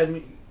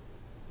time,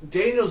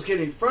 Daniel's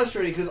getting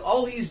frustrated because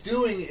all he's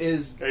doing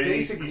is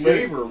basic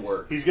labor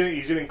work. He's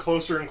getting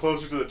closer and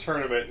closer to the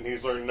tournament, and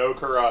he's learned no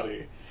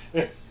karate.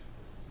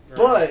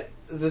 But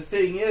the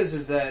thing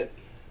is that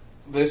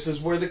this is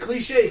where the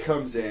cliche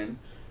comes in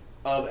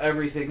of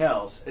everything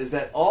else, is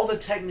that all the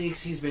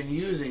techniques he's been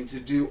using to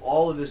do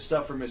all of this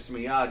stuff for Mr.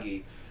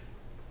 Miyagi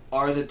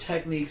are the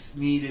techniques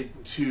needed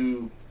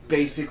to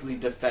basically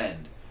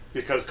defend.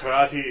 Because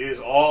karate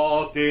is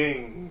all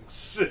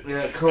things.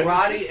 Yeah,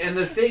 karate, and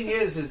the thing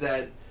is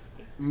that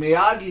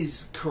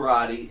Miyagi's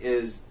karate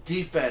is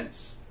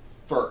defense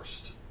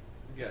first.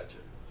 Gotcha.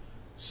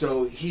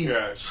 So he's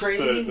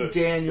training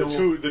Daniel.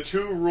 The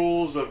two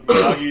rules of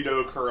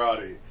Miyagi-Do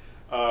karate.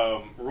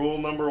 Rule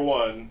number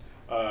 1,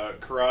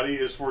 karate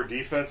is for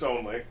defense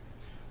only.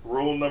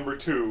 Rule number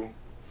 2,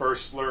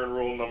 first learn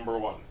rule number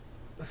 1.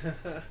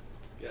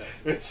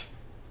 Yes.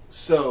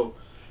 So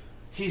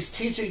he's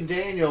teaching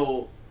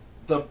Daniel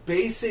the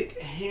basic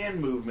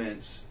hand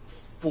movements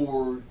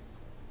for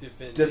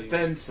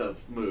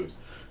defensive moves.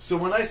 So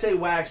when I say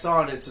wax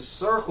on, it's a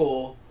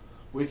circle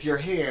with your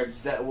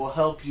hands that will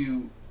help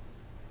you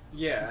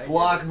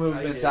block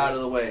movements out of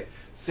the way.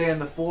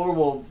 Sand the floor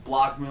will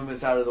block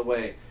movements out of the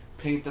way.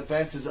 Paint the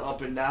fences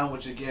up and down,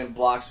 which again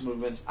blocks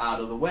movements out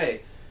of the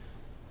way.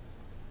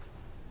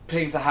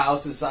 Paint the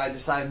house is side to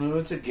side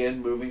movements,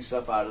 again moving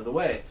stuff out of the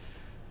way.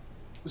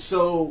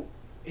 So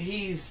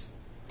he's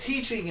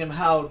teaching him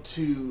how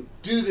to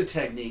do the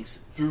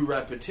techniques through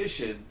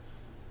repetition.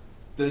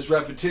 This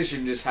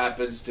repetition just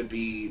happens to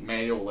be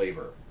manual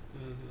labor.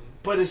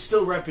 but it's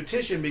still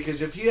repetition,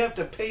 because if you have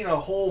to paint a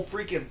whole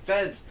freaking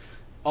fence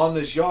on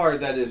this yard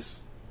that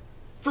is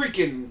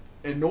freaking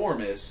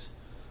enormous,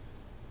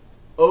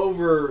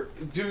 over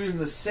doing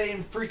the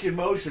same freaking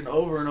motion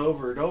over and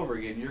over and over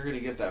again, you're going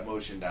to get that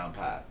motion down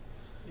pat.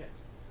 Yeah.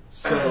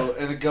 So,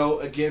 and it go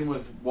again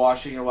with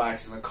washing and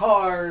waxing the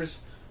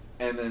cars,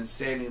 and then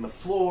sanding the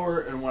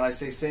floor. And when I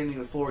say sanding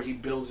the floor, he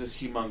builds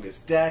this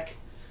humongous deck,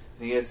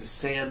 and he has to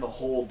sand the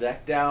whole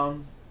deck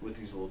down with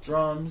these little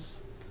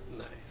drums.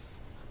 Nice.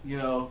 You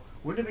know,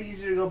 wouldn't it be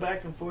easier to go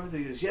back and forth?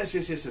 He goes,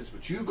 yes,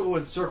 but you go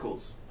in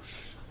circles.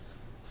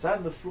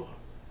 Sand the floor.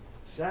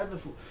 Sand the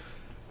floor.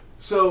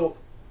 So,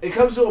 it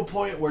comes to a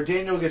point where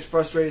Daniel gets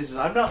frustrated and says,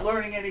 I'm not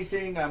learning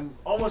anything. I'm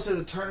almost at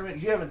the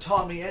tournament. You haven't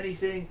taught me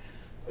anything.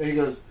 And he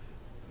goes,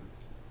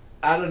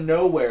 out of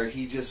nowhere,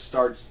 he just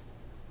starts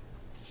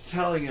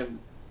telling him,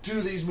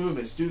 do these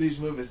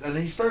movements. And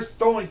he starts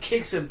throwing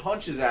kicks and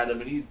punches at him.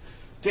 And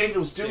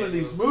Daniel's doing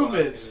these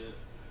movements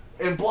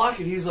and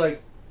blocking. He's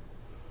like,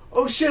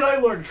 oh shit, I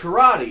learned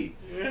karate.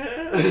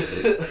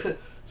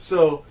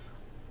 So,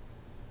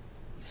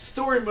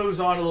 story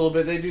moves on a little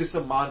bit. They do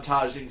some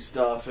montaging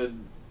stuff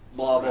and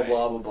blah, blah,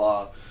 blah, blah,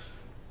 blah.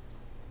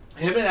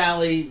 Him and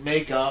Allie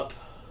make up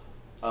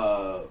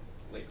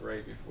like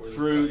right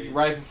before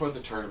right before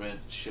the tournament.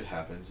 Shit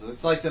happens.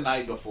 It's like the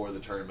night before the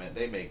tournament.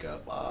 They make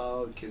up.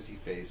 Oh, kissy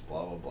face,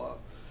 blah, blah, blah.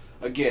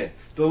 Again,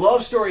 the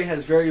love story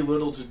has very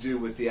little to do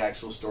with the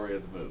actual story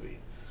of the movie.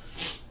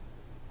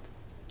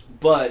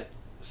 But,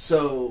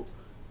 so,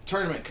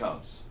 tournament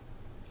comes.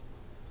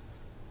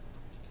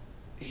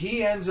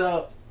 He ends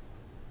up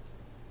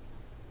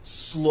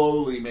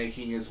slowly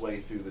making his way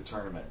through the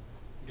tournament.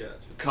 Gotcha.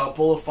 A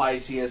couple of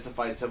fights, he has to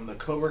fight some of the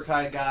Cobra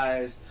Kai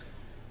guys.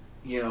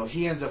 You know,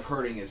 he ends up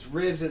hurting his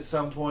ribs at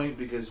some point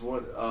because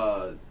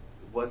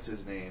what's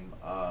his name?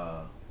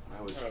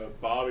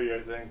 Bobby, I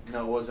think.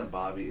 No, it wasn't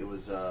Bobby. It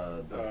was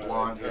the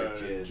blonde-haired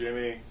kid.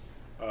 Jimmy.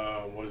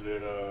 Was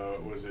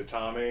it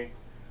Tommy?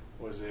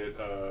 Was it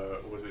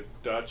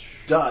Dutch?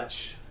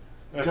 Dutch.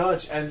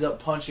 Dutch ends up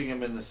punching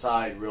him in the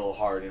side real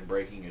hard and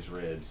breaking his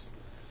ribs.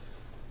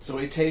 So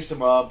he tapes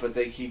him up, but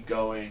they keep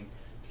going.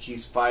 He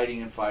keeps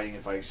fighting and fighting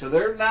and fighting. So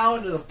they're now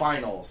into the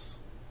finals.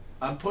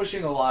 I'm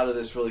pushing a lot of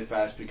this really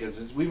fast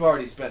because we've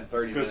already spent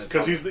 30 minutes.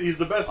 Because he's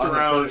the best on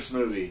around. The first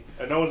movie,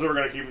 and no one's ever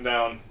going to keep him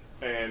down.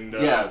 And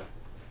yeah,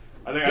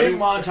 I think big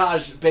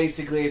montage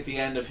basically at the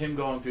end of him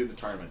going through the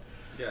tournament.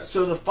 Yeah.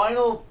 So the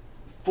final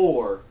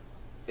four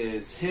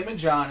is him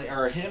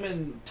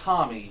and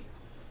Tommy.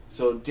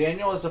 So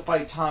Daniel has to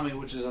fight Tommy,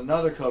 which is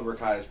another Cobra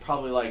Kai. Is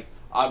probably like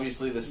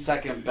obviously the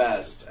second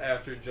best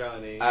after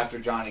Johnny.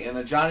 And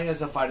then Johnny has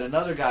to fight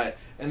another guy,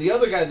 and the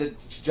other guy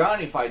that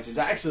Johnny fights is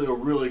actually a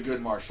really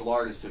good martial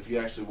artist. If you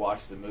actually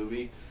watch the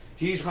movie,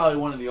 he's probably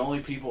one of the only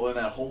people in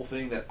that whole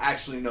thing that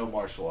actually know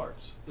martial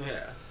arts.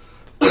 Yeah.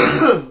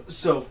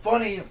 So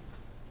funny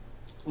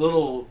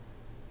little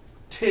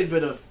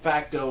tidbit of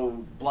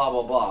facto blah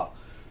blah blah.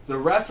 The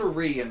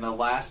referee in the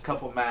last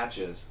couple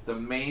matches, the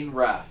main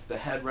ref, the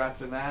head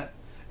ref in that,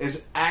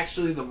 is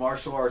actually the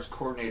martial arts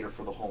coordinator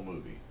for the whole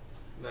movie.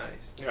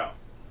 Nice. Yeah.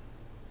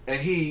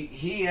 And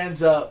he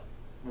ends up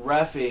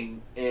reffing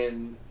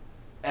in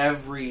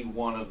every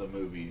one of the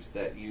movies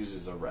that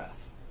uses a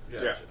ref.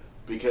 Gotcha. Yeah.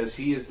 Because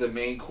he is the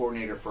main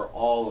coordinator for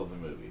all of the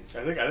movies.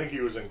 I think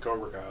he was in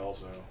Cobra Kai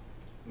also.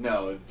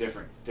 No,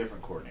 different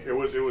coordinator. It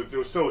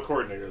was still a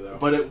coordinator though.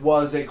 But it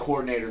was a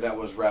coordinator that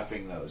was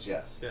reffing those,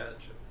 yes.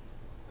 Gotcha.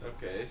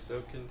 Okay,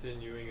 so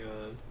continuing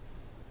on.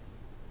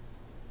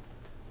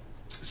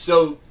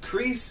 So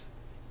Kreese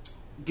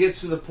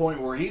gets to the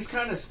point where he's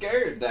kind of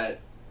scared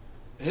that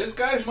his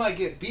guys might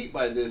get beat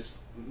by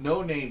this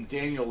no-name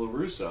Daniel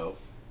LaRusso.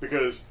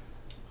 Because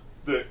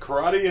the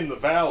karate in the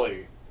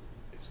Valley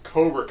is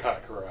Cobra Kai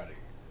karate.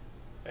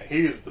 And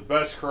he is the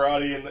best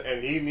karate,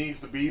 and he needs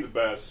to be the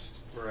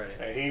best. Right.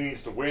 And he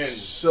needs to win.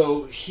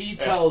 So he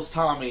tells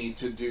Tommy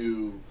to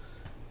do...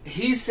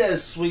 He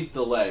says sweep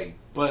the leg,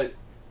 but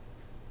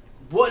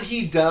what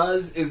he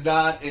does is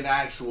not an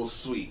actual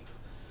sweep.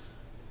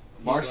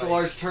 Martial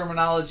arts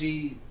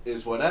terminology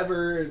is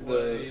whatever.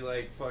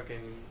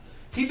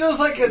 He does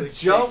like a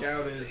jump.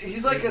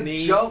 He's like a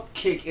jump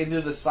kick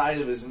into the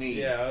side of his knee.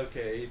 Yeah,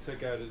 okay. He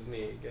took out his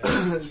knee.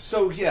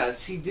 So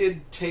yes, he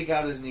did take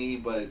out his knee,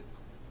 but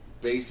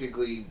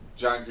basically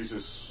John Kreese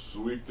says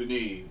sweep the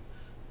knee.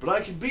 But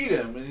I can beat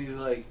him, and he's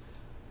like,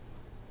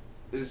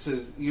 it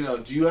says, do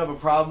you have a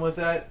problem with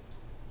that?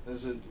 And I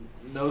said,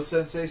 no,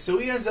 sensei. So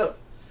he ends up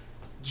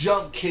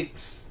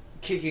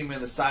kicking him in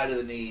the side of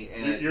the knee,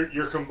 and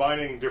you're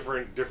combining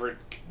different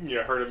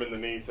hurt him in the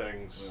knee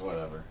things.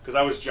 Whatever. Because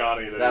that was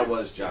Johnny. That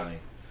was Johnny.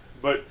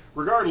 But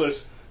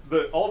regardless,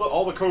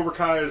 all the Cobra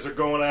Kais are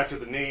going after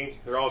the knee.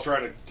 They're all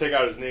trying to take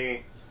out his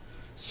knee.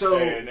 So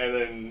and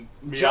then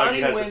Miyagi Johnny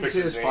has wins to fix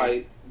his knee.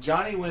 fight.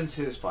 Johnny wins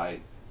his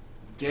fight.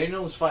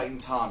 Daniel's fighting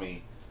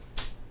Tommy,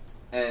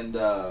 and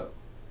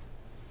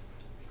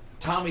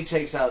Tommy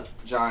takes out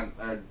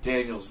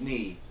Daniel's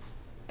knee,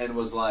 and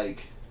was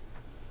like,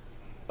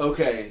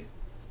 okay,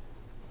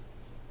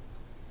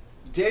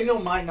 Daniel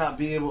might not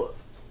be able...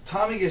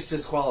 Tommy gets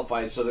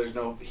disqualified,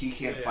 so he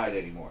can't fight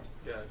anymore.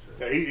 Gotcha.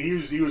 Yeah,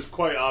 he was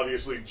quite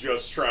obviously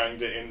just trying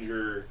to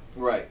injure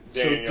Right.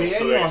 Daniel, so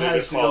Daniel they had to has to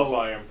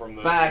disqualify go him from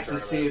the back to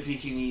tournament. see if he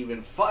can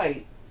even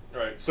fight.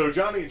 Right. So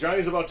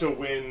Johnny's about to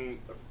win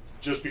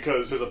just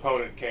because his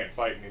opponent can't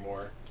fight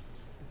anymore.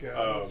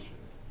 Gotcha.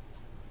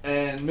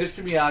 And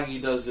Mr.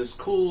 Miyagi does this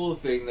cool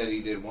thing that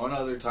he did one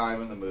other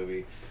time in the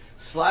movie.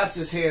 Slaps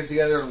his hands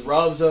together and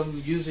rubs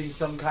them using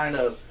some kind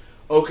of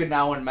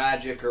Okinawan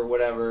magic or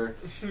whatever.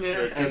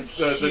 And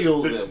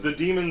heals him. The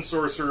demon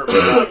sorcerer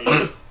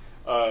Miyagi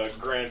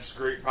grants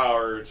great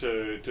power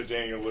to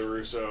Daniel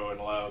LaRusso and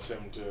allows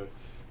him to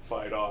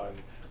fight on.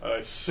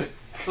 So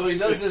he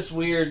does this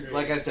weird,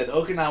 like I said,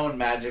 Okinawan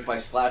magic by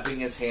slapping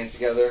his hands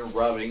together and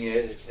rubbing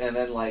it, and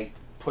then like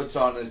puts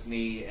on his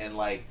knee and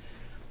like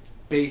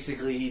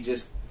basically he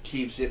just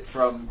keeps it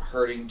from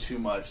hurting too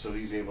much, so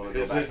he's able to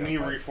go back. His and knee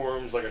fight.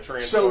 reforms like a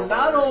transformer. So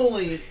not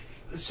only,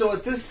 so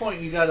at this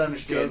point you got to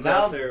understand Goes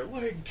now. out there,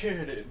 leg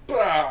cannon,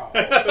 bow.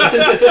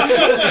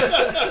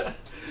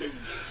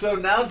 So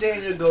now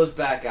Daniel goes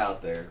back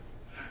out there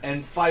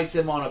and fights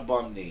him on a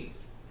bum knee.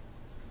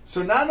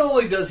 So not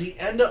only does he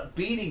end up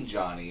beating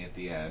Johnny at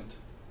the end,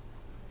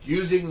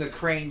 using the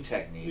crane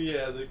technique.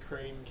 Yeah, the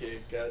crane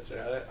kick.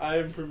 Gotcha. I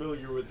am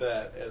familiar with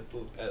that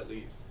at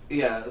least.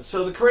 Yeah,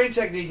 so the crane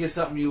technique is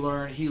something you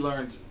learn. He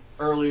learned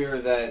earlier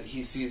that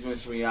he sees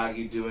Mr.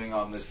 Miyagi doing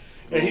on this.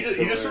 And he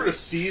just sort of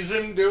sees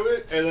him do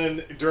it, and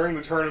then during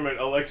the tournament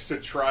elects to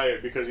try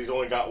it because he's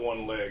only got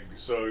one leg.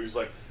 So he's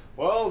like,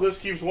 well, this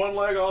keeps one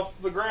leg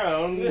off the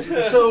ground.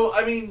 So,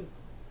 I mean,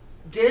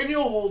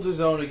 Daniel holds his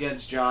own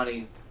against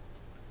Johnny,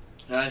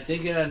 and I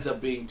think it ends up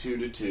being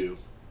 2-2.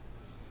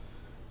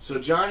 So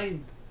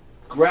Johnny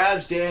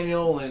grabs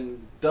Daniel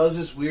and does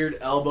this weird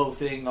elbow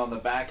thing on the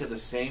back of the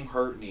same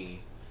hurt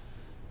knee.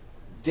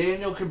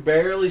 Daniel can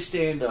barely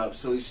stand up,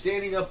 so he's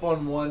standing up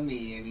on one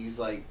knee, and he's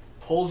like,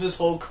 pulls his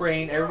whole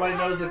crane. Everybody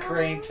knows the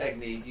crane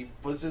technique. He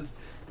puts his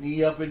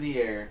knee up in the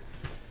air,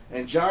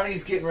 and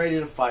Johnny's getting ready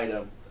to fight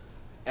him,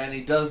 and he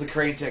does the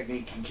crane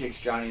technique and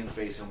kicks Johnny in the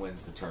face and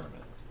wins the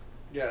tournament.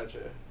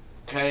 Gotcha.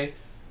 Okay?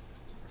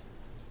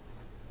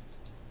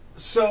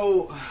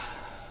 So,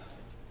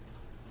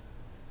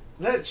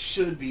 that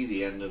should be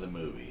the end of the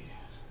movie.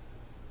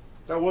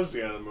 That was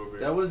the end of the movie.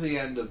 That was the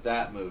end of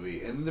that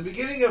movie. And in the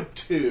beginning of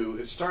 2,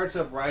 it starts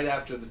up right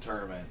after the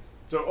tournament.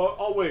 So,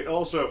 oh wait,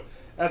 also,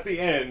 at the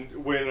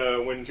end,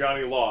 when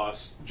Johnny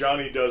lost,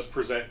 Johnny does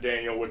present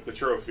Daniel with the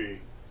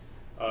trophy.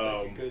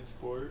 Like a good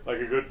sport. Like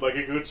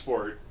a good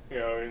sport. You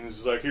know, and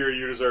he's like, here,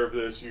 you deserve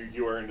this,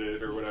 you earned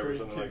it, or whatever,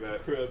 something like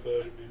that. Crap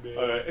out of me,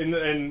 man.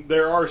 And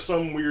there are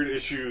some weird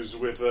issues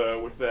with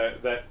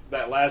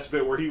that last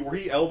bit where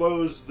he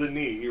elbows the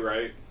knee,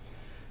 right?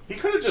 He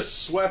could have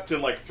just swept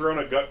and like thrown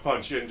a gut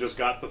punch and just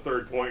got the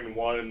 3rd point and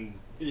won.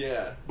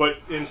 Yeah. But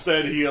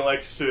instead he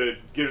elects to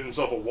give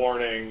himself a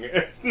warning.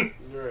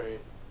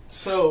 Right.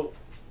 So,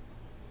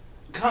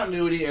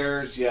 continuity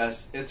errors,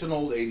 yes. It's an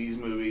old 80s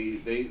movie.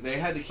 They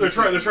had to keep... They're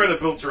trying to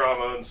build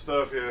drama and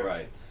stuff, yeah.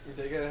 Right.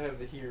 They gotta have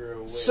the hero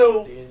win.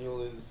 So,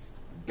 Daniel is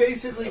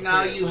basically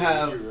now you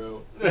have... the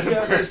hero. You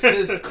have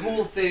this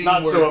cool thing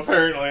Not where... so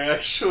apparently,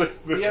 actually.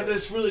 You have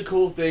this really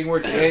cool thing where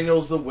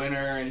Daniel's the winner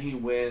and he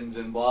wins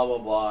and blah, blah,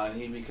 blah, and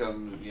he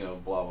becomes,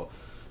 blah, blah.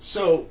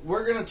 So,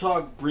 we're going to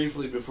talk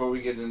briefly before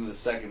we get into the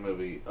second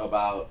movie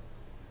about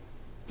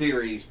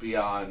theories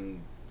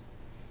beyond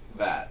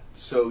that.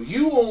 So,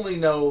 you only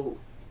know,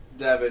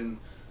 Devin,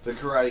 the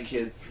Karate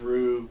Kid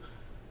through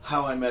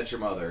How I Met Your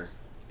Mother.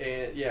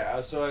 And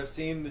yeah, so I've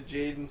seen the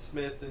Jaden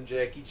Smith and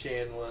Jackie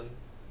Chan one,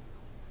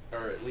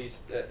 or at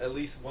least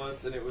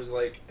once, and it was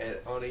like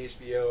on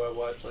HBO. I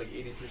watched like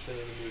 80%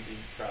 of the movie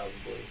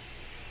probably,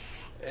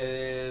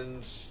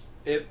 and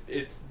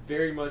it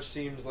very much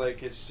seems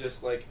like it's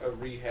just like a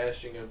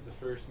rehashing of the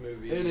first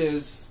movie. It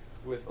is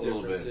with a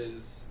little bit.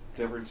 differences.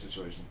 Different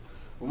situation.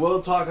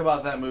 We'll talk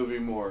about that movie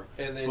more.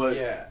 And then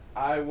but,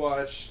 I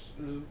watched.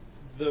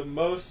 The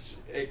most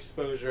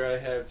exposure I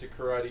have to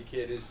Karate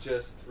Kid is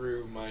just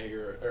through My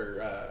Hero,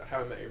 or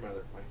How I Met Your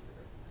Mother.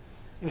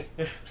 My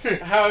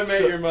Hero. How I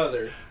Met Your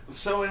Mother.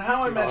 So in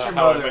How I Met Your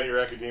How Mother, I Met Your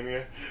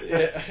Academia.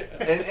 Yeah.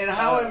 and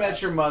How I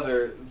Met Your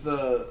Mother,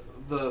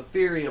 the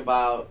theory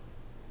about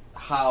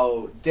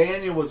how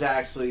Daniel was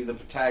actually the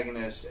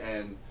protagonist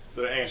and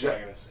The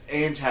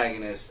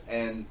antagonist,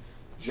 and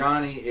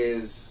Johnny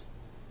is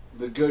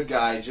the good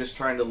guy just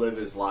trying to live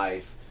his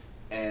life.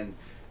 And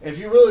if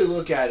you really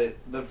look at it,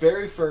 the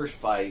very first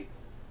fight,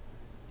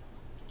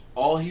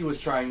 all he was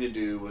trying to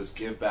do was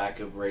give back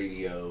a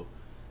radio.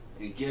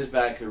 And he gives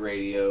back the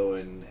radio,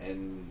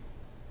 and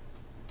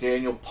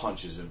Daniel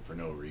punches him for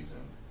no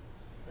reason.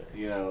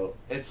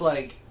 It's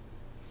like,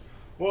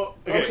 well,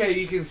 okay,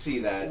 you can see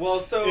that. Well,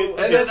 so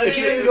and then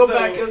again,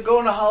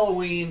 going to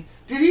Halloween.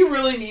 Did he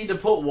really need to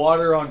put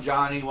water on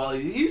Johnny while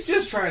he's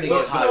just trying to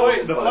get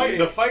high?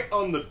 The fight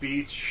on the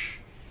beach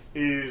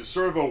is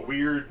sort of a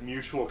weird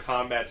mutual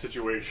combat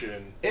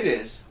situation. It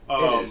is.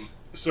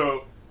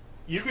 So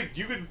you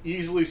could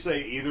easily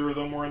say either of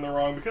them were in the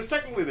wrong because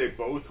technically they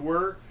both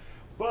were,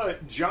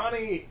 but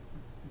Johnny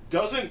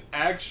doesn't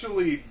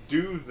actually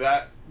do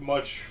that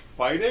much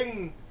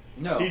fighting.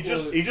 No, He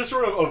just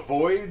sort of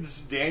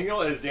avoids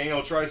Daniel as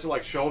Daniel tries to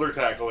like shoulder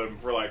tackle him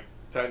for like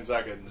 10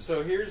 seconds.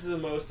 So here's the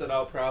most that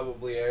I'll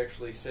probably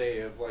actually say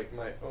of like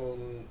my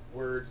own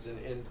words and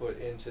input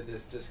into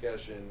this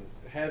discussion.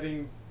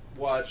 Having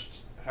watched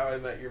How I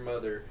Met Your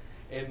Mother,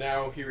 and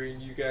now hearing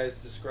you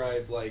guys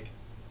describe like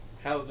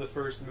how the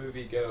first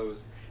movie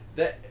goes,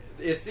 that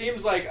it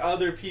seems like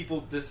other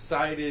people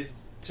decided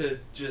to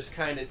just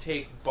kind of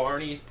take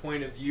Barney's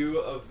point of view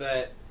of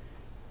that.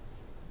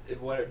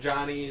 What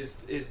Johnny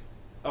is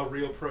a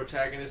real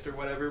protagonist or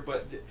whatever,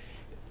 but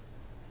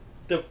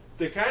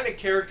the kind of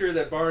character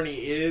that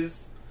Barney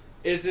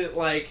isn't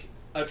like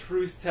a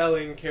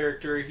truth-telling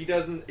character. He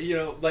doesn't,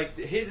 like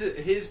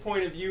his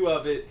point of view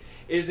of it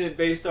isn't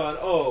based on,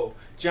 oh,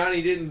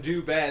 Johnny didn't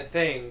do bad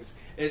things.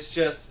 It's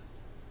just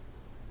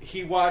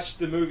he watched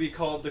the movie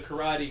called The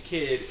Karate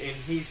Kid and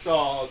he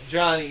saw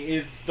Johnny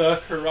is the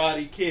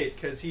Karate Kid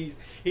because he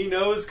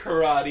knows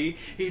karate.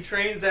 He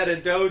trains at a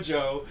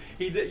dojo.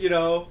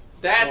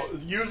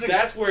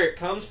 That's where it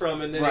comes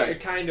from, and then it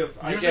kind of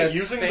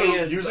using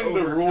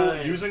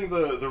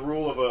the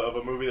rule of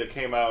a movie that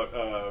came out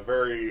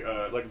very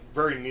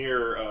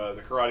near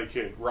the Karate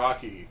Kid,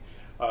 Rocky.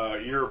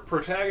 Your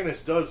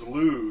protagonist does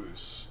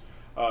lose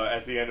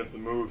at the end of the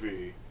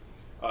movie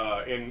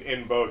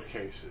in both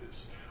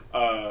cases.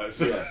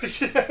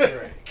 Yes.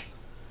 Right.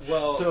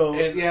 Well,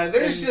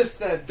 there's just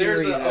that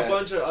theory. There's a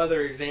bunch of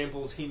other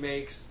examples he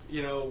makes,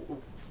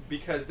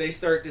 because they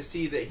start to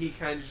see that he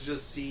kind of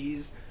just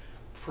sees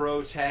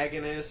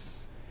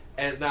protagonists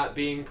as not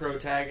being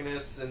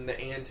protagonists, and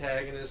the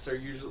antagonists are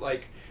usually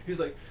like, he's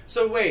like,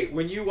 so wait,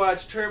 when you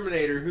watch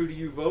Terminator, who do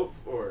you vote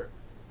for?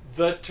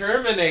 The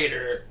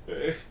Terminator.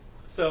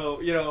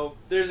 So,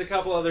 there's a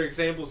couple other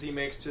examples he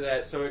makes to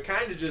that, so it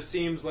kind of just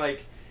seems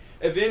like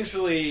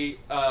eventually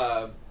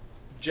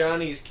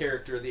Johnny's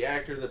character, the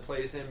actor that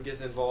plays him,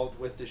 gets involved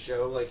with the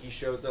show. Like, he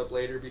shows up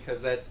later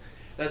because that's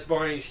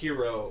Barney's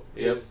hero.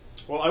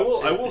 Well,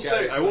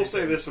 I will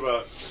say this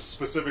about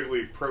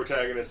specifically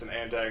protagonist and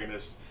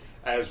antagonist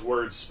as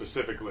words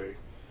specifically.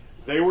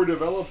 They were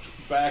developed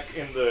back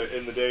in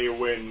the day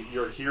when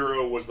your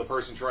hero was the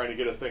person trying to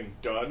get a thing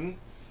done,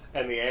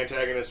 and the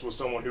antagonist was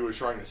someone who was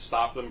trying to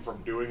stop them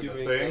from doing the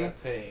thing. That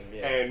thing,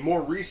 yeah. And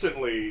more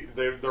recently,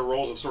 their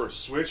roles have sort of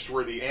switched,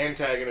 where the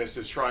antagonist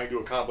is trying to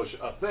accomplish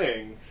a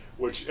thing,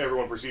 which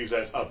everyone perceives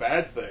as a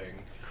bad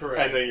thing. Correct.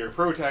 And then your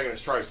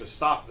protagonist tries to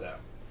stop them.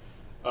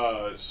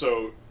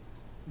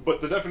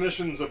 But the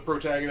definitions of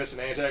protagonist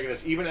and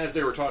antagonist, even as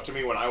they were taught to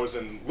me when I was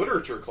in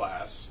literature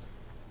class,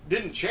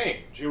 didn't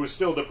change. It was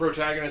still the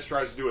protagonist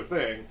tries to do a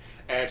thing,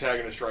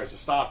 antagonist tries to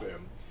stop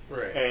him.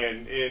 Right.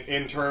 And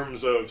in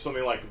terms of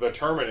something like the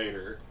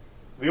Terminator,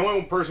 the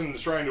only person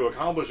who's trying to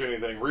accomplish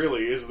anything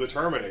really is the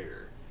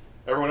Terminator.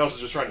 Everyone else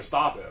is just trying to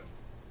stop him.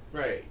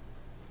 Right.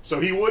 So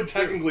he would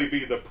technically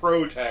be the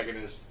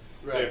protagonist.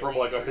 Right. From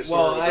like a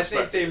historical perspective.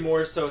 I think they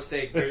more so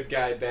say good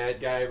guy,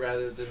 bad guy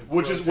rather than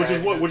which is what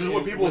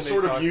people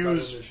sort of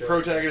use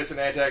protagonist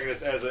and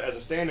antagonist as a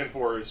stand-in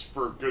for, is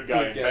for good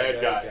guy and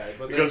bad guy.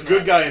 Because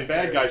good guy and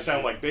bad guy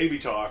sound like baby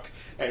talk,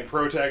 and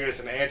protagonist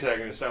and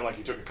antagonist sound like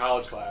you took a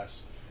college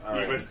class. All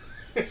right.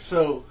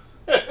 So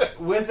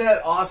with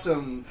that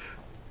awesome,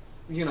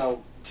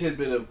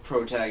 tidbit of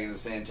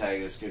protagonist,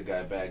 antagonist, good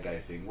guy, bad guy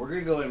thing, we're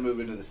gonna go ahead and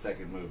move into the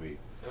second movie.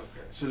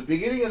 Okay. So the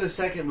beginning of the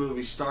second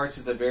movie starts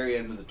at the very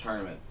end of the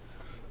tournament.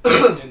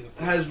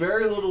 Has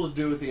very little to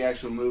do with the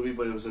actual movie,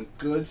 but it was a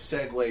good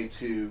segue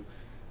to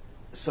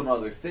some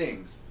other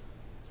things.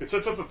 It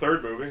sets up the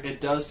third movie.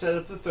 It does set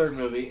up the third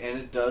movie, and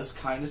it does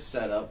kind of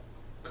set up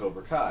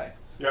Cobra Kai.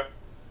 Yep.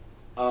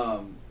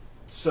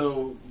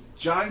 So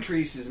John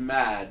Kreese is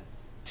mad,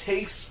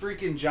 takes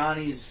freaking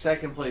Johnny's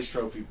second place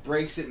trophy,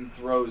 breaks it and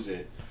throws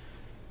it,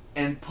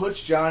 and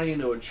puts Johnny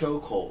into a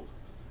chokehold.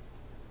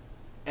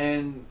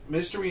 And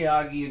Mr.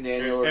 Miyagi and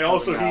Daniel and are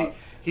also out.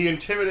 he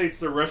intimidates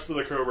the rest of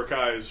the Cobra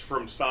Kais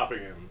from stopping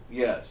him.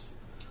 Yes.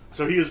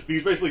 So he's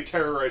basically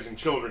terrorizing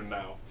children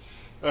now.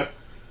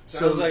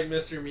 Sounds like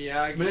Mr.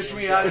 Miyagi. Mr.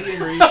 Miyagi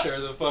and Reach are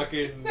the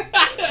fucking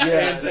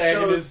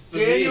antagonists. So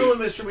Daniel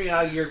and Mr.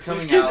 Miyagi are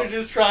coming out. These kids are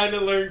just trying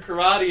to learn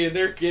karate and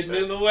they're getting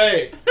in the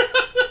way.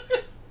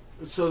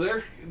 So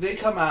they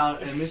come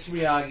out and Mr.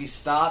 Miyagi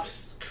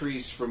stops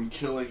Kreese from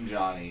killing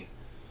Johnny.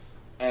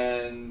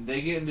 And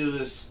they get into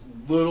this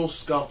little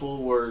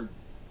scuffle where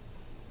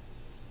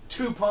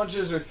two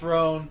punches are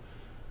thrown.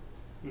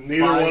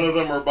 Neither one of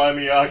them are by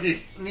Miyagi.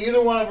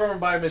 Neither one of them are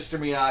by Mr.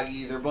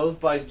 Miyagi. They're both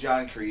by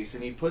John Kreese,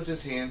 and he puts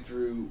his hand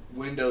through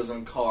windows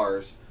on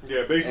cars.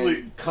 Yeah,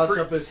 basically and cuts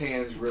up his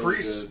hands really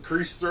good.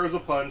 Kreese throws a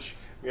punch.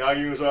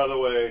 Miyagi moves out of the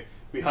way.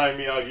 Behind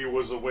Miyagi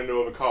was the window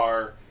of a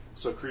car,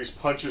 so Kreese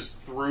punches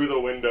through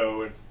the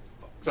window and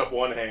fucks up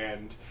one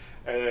hand.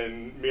 And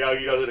then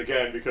Miyagi does it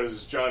again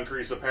because John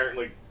Kreese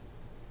apparently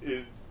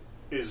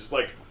is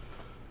like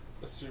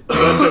less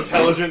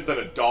intelligent than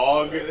a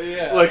dog.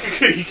 Yeah. Like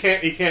he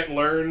can't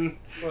learn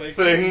things.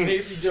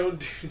 Maybe don't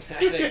do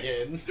that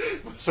again.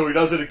 So he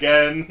does it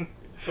again.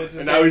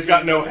 and now he's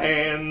got no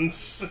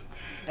hands.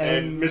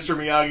 And Mr.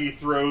 Miyagi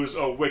throws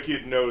a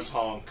wicked nose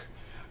honk.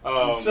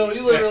 So he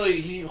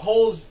literally he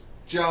holds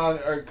John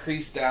or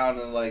Kreese down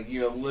and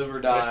live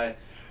or die.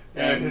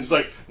 And he's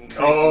like,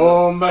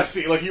 "Oh,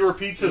 messy!" Like he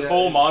repeats his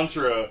whole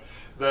mantra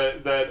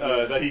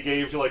that he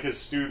gave to his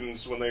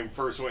students when they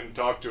first went and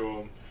talked to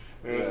him.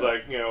 And it was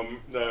like,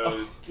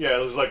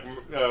 it was like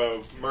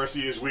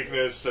mercy is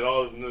weakness, and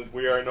all.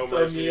 We are no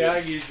mercy. So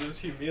Miyagi's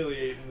just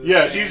humiliating.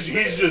 Yes, he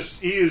is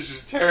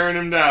just tearing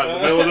him down in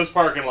the middle of this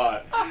parking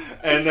lot,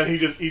 and then he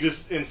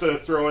just instead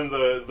of throwing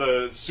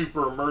the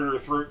super murder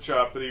throat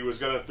chop that he was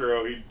gonna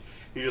throw, he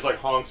just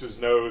honks his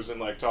nose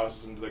and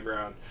tosses him to the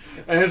ground,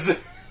 and it's.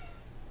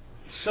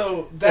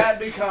 So that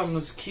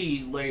becomes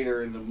key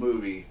later in the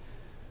movie.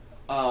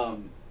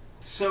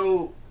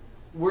 So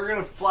we're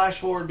going to flash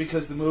forward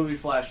because the movie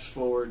flashes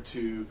forward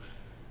to...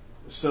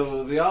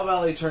 So the All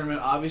Valley tournament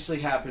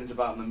obviously happens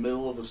about in the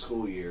middle of a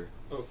school year.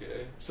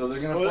 Okay. So they're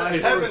going to flash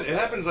forward... It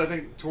happens, I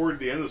think, toward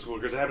the end of the school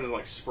because it happens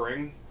in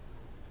spring.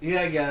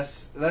 Yeah, I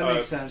guess. That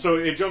makes sense. So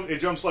it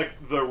jumps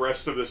the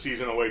rest of the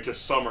season away to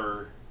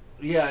summer.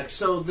 Yeah,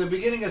 so the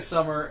beginning of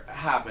summer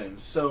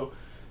happens. So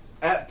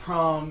at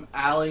prom,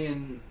 Allie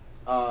and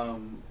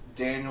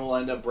Daniel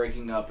end up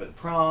breaking up at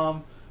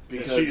prom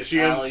because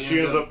she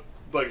ends up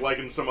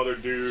liking some other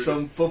dude,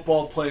 some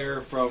football player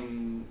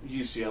from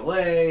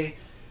UCLA,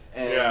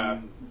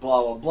 and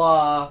blah blah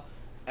blah,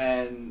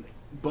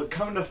 but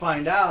come to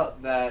find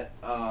out that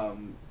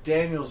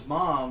Daniel's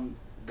mom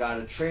got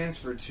a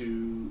transfer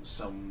to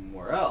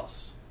somewhere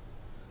else,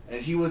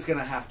 and he was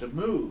gonna have to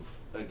move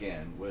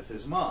again with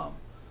his mom.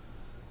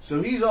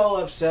 So he's all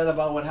upset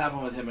about what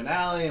happened with him and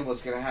Allie and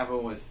what's gonna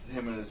happen with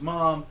him and his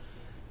mom.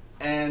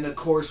 And of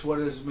course, what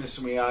does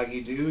Mr.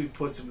 Miyagi do? He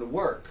puts him to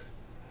work.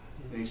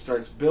 And he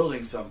starts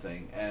building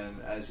something.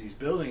 And as he's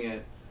building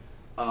it,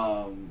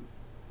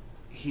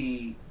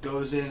 he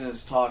goes in and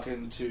is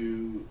talking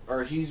to...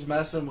 Or he's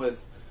messing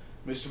with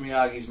Mr.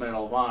 Miyagi's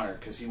Medal of Honor.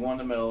 Because he won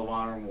the Medal of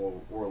Honor in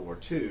World War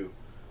II.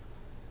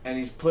 And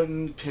he's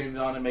putting pins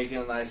on it, making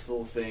a nice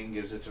little thing,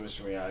 gives it to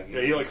Mr. Miyagi.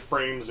 Yeah, he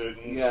frames it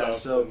and stuff. Yeah,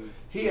 so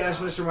he asked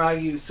Mr.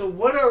 Miyagi, so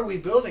what are we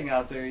building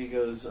out there? He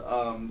goes,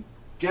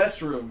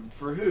 guest room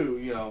for who?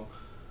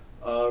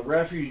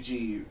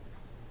 Refugee.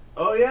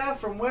 Oh yeah,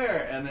 from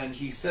where? And then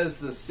he says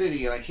the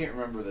city, and I can't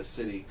remember the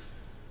city,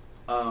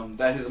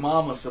 that his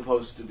mom was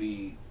supposed to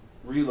be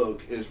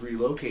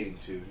relocating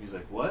to. He's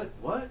like, what?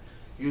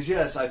 He goes,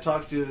 yes, I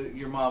talked to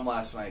your mom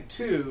last night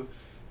too,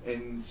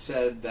 and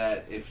said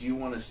that if you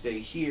want to stay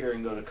here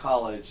and go to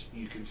college,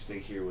 you can stay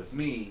here with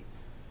me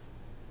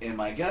in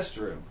my guest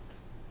room.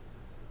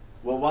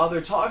 Well, while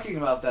they're talking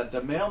about that,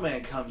 the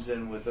mailman comes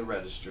in with a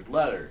registered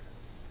letter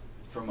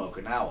from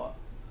Okinawa.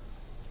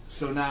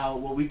 So now,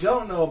 what we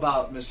don't know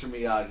about Mr.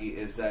 Miyagi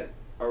is that,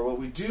 or what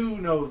we do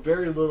know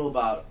very little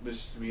about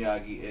Mr.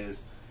 Miyagi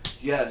is,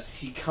 yes,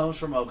 he comes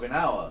from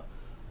Okinawa,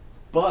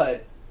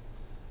 but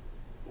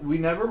we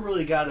never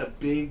really got a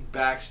big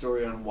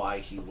backstory on why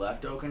he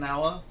left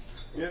Okinawa.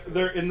 Yeah,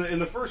 in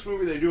the first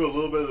movie they do a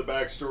little bit of the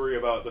backstory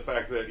about the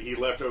fact that he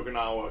left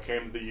Okinawa,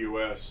 came to the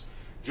U.S.,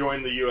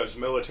 joined the U.S.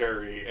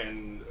 military,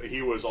 and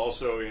he was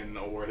also in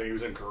a war. I think he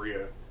was in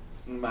Korea.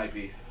 Might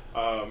be.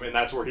 And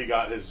that's where he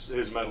got his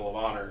Medal of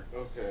Honor.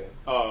 Okay.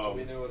 So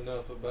we know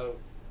enough about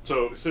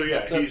so yeah,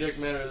 the subject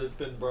matter that's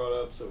been brought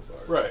up so far.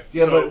 Right.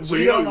 Yeah, so, but so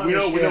we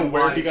know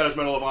where he got his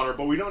Medal of Honor,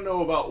 but we don't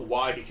know about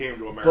why he came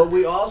to America. But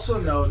we also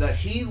know that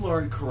he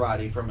learned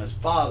karate from his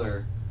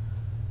father,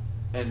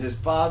 and his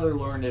father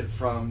learned it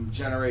from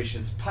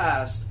generations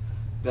past.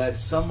 That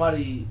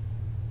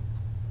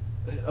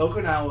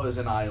Okinawa is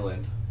an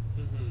island,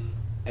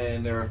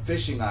 and they're a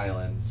fishing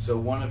island. So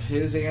one of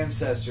his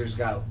ancestors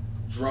got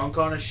drunk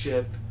on a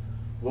ship,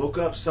 woke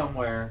up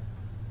somewhere,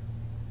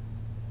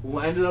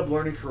 ended up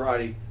learning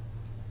karate,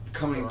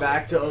 coming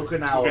back to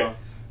Okinawa,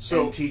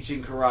 and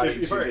teaching karate to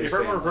his family. If I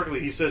remember correctly,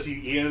 he says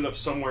he ended up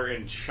somewhere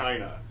in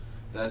China.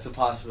 That's a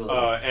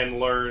possibility. And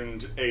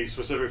learned a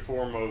specific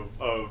form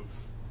of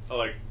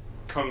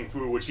kung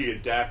fu, which he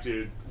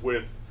adapted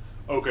with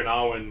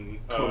Okinawan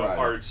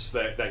arts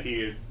that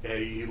he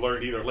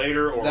learned either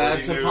later or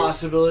that's a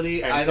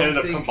possibility. And I don't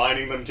ended think, up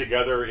combining them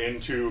together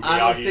into Miyagi-Do I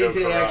don't think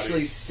they karate.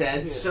 actually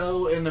said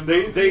so in the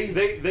movie.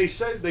 They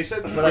said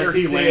where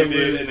he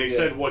landed and they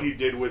said what he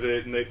did with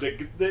it, and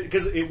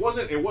because it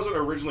wasn't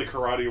originally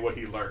karate what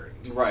he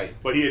learned, right?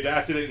 But he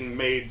adapted it and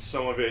made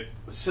some of it.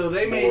 So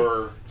they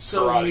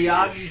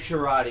Miyagi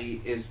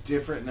karate is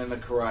different than the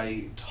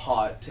karate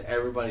taught to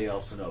everybody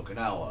else in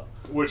Okinawa.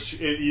 Which,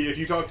 if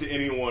you talk to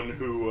anyone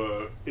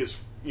who is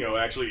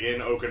actually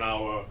in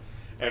Okinawa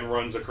and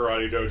runs a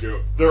karate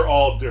dojo, they're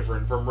all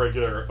different from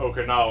regular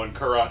Okinawan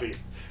karate.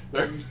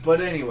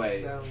 But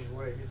anyway, sounds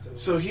like it.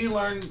 So he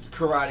learned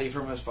karate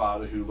from his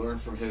father, who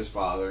learned from his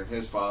father,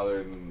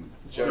 and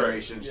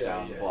generations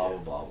down. Blah blah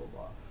blah blah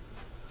blah.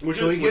 Which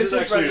he gets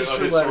this actually a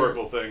registered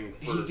historical letter. thing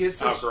for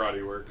how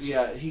karate works.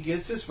 Yeah, he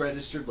gets this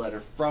registered letter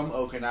from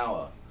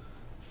Okinawa,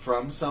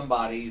 from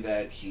somebody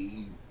that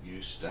he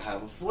used to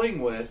have a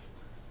fling with.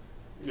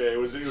 Yeah, it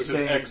was his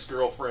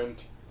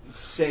ex-girlfriend.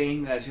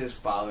 saying that his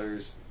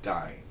father's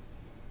dying.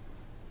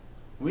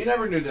 We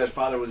never knew that his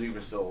father was even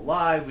still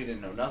alive. We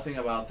didn't know nothing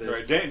about this.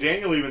 Right.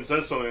 Daniel even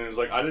says something. It's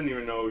like, I didn't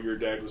even know your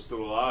dad was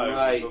still alive.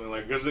 Right. Or something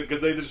like, because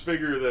they just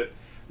figure that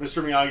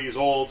Mr. Miyagi's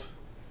old,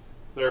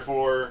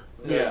 therefore.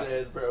 Yeah.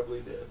 Dad's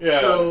probably dead. Yeah.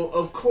 So,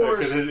 of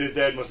course... Because his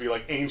dad must be,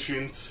 like,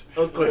 ancient.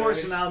 Of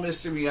course, now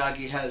Mr.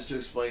 Miyagi has to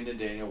explain to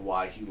Daniel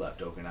why he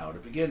left Okinawa to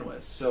begin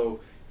with. So,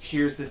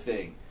 here's the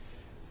thing.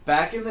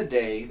 Back in the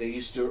day, they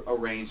used to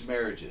arrange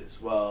marriages.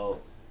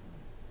 Well,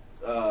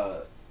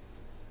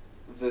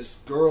 this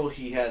girl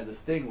he had this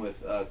thing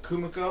with,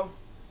 Kumiko.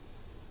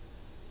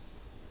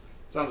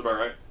 Sounds about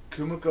right.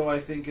 Kumiko, I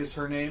think, is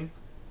her name.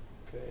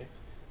 Okay.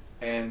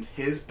 And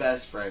his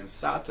best friend,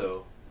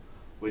 Sato,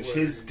 which Word.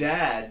 his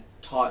dad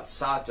taught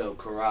Sato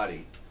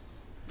karate.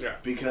 Yeah.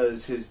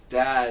 Because his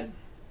dad,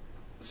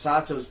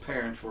 Sato's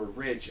parents were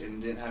rich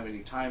and didn't have any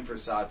time for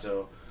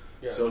Sato.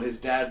 Yeah. So his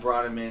dad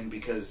brought him in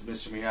because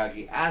Mr.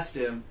 Miyagi asked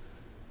him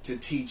to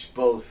teach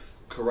both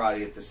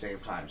karate at the same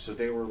time. So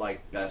they were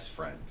like best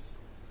friends.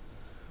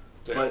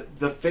 Yeah. But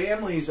the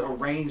families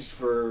arranged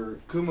for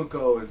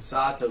Kumiko and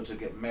Sato to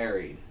get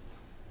married.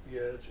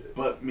 Gotcha.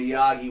 But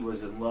Miyagi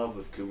was in love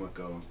with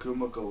Kumiko, and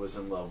Kumiko was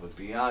in love with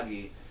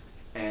Miyagi.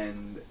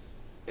 And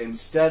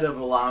instead of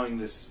allowing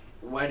this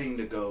wedding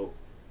to go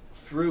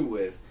through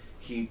with,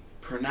 he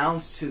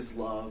pronounced his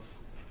love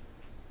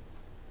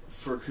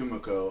for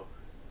Kumiko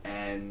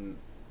and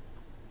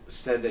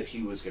said that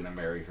he was going to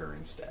marry her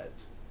instead.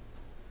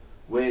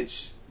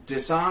 Which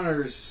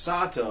dishonors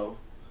Sato,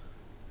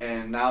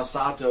 and now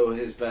Sato,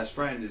 his best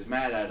friend, is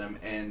mad at him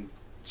and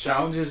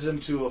challenges him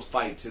to a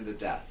fight to the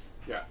death.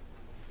 Yeah.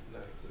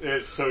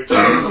 Nice. So he takes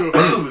to a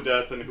fight to the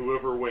death, and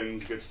whoever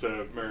wins gets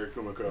to marry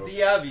Kumiko.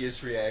 The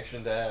obvious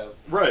reaction to have.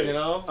 Right. You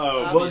know?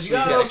 Well, Obviously, you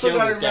gotta gotta also kill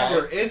gotta this guy.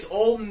 remember, it's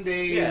olden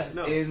days.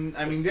 Yeah, no.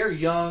 I mean, they're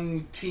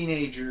young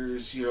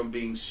teenagers,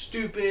 being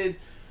stupid.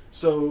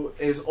 So,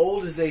 as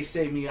old as they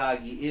say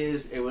Miyagi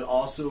is, it would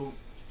also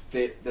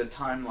fit the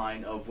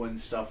timeline of when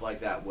stuff like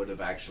that would have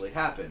actually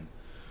happened.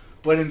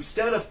 But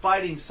instead of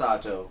fighting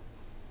Sato,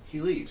 he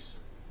leaves.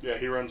 Yeah,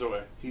 he runs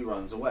away. He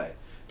runs away.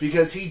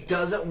 Because he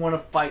doesn't want to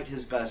fight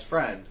his best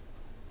friend,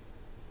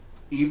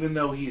 even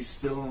though he's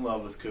still in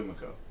love with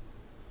Kumiko.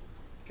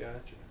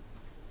 Gotcha.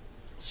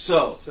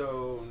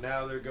 So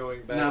now they're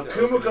going back. now to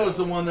Kumiko's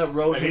the Okinawa. one that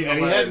wrote And him he, the and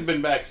he letter. hadn't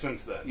been back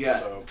since then. Yeah,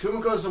 So.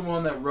 Kumiko's the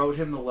one that wrote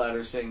him the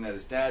letter saying that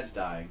his dad's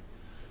dying.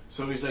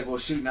 So he's like, well,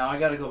 shoot, now I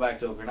got to go back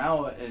to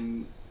Okinawa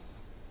and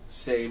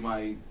say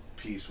my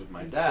piece with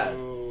my dad.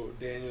 So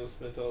Daniel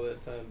spent all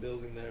that time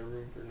building that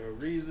room for no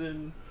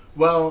reason.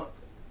 Well,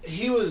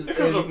 he was... It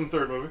comes up in the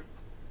third movie.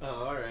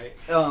 Oh, alright.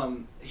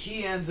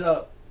 He ends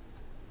up...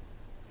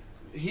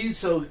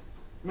 So,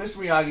 Mr.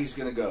 Miyagi's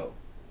going to go.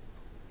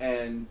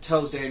 And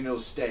tells Daniel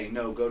to stay.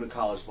 No, go to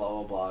college, blah,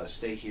 blah, blah.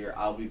 Stay here.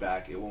 I'll be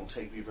back. It won't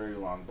take me very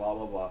long, blah,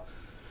 blah, blah.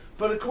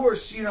 But, of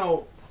course,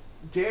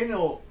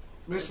 Daniel...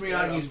 Mr.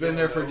 Miyagi's been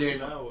there for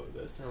Daniel. Okinawa.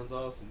 That sounds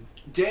awesome.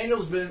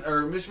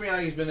 Mr.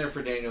 Miyagi's been there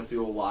for Daniel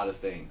through a lot of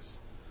things.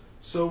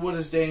 So what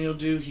does Daniel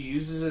do? He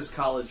uses his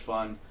college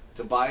fund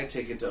to buy a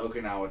ticket to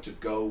Okinawa to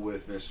go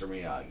with Mr.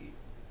 Miyagi.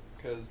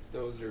 Because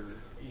those are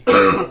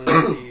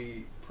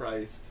equally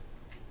priced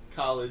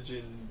college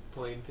and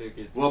plane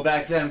tickets. Well,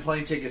 back then,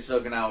 plane tickets to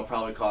Okinawa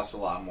probably cost a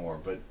lot more,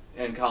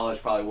 and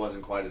college probably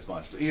wasn't quite as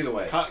much. But either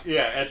way. You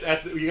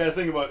got to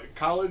think about it.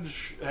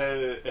 College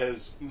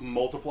has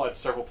multiplied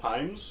several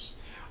times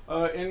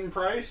in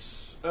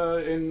price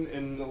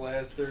in the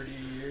last 30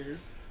 years.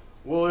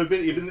 Well,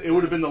 it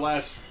would have been the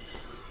last,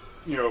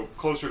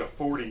 closer to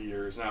 40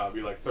 years now. It'd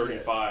be like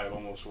 35,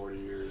 almost 40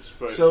 years.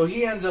 But So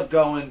he ends up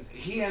convincing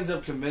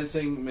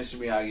Mr.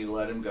 Miyagi to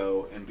let him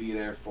go and be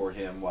there for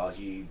him while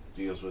he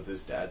deals with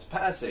his dad's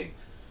passing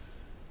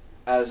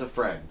as a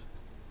friend.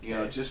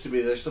 Just to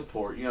be their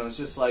support. It's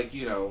just like,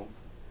 you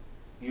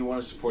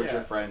want to support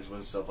your friends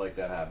when stuff like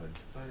that happens.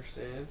 I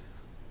understand.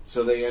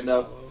 So they end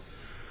up Oh.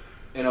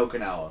 in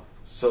Okinawa.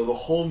 So the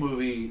whole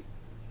movie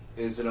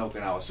is in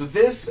Okinawa. So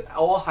this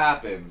all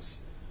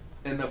happens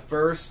in the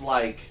first,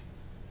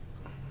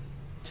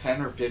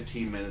 10 or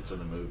 15 minutes of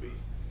the movie.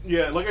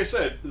 yeah, like I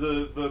said,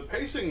 the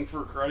pacing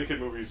for Karate Kid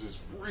movies is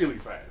really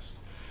fast.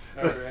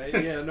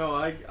 Alright, yeah, no,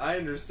 I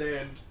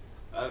understand.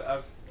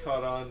 I've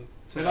caught on.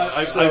 And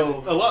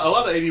So- a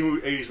lot of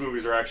 80s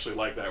movies are actually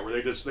like that, where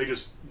they just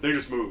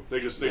move. They're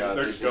just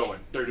going.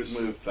 They're just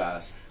move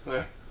fast.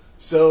 Yeah.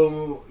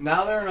 So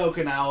now they're in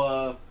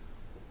Okinawa.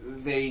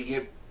 They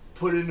get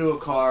put into a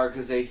car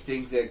because they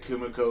think that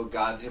Kumiko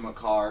got him a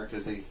car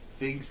because they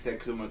thinks that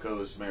Kumiko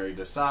is married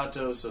to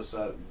Sato,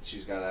 so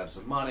she's got to have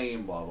some money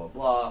and blah blah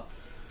blah.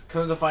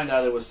 Comes to find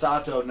out it was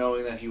Sato,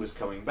 knowing that he was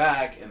coming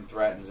back, and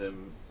threatens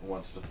him,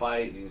 wants to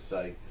fight, and he's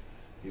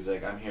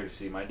like, I'm here to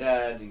see my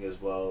dad. And he goes,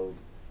 well,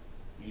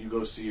 you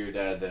go see your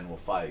dad, then we'll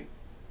fight.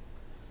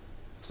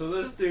 So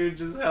this dude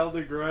just held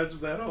a grudge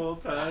that whole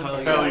time.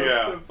 Hell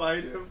yeah. To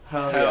fight him.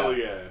 Hell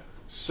yeah.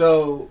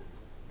 So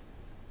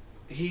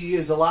he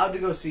is allowed to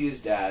go see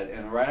his dad,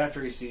 and right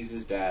after he sees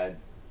his dad,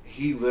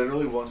 he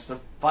literally wants to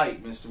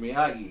fight Mr.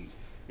 Miyagi.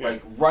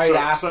 like right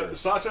after.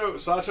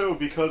 Sato,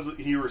 because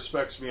he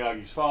respects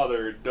Miyagi's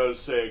father, does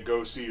say,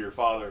 "Go see your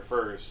father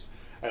first,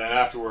 and then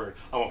afterward,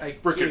 I'm gonna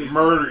freaking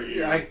murder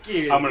you.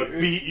 I'm gonna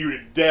beat you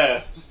to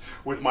death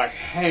with my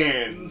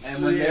hands."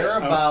 And when they're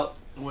about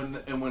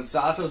when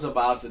Sato's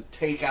about to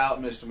take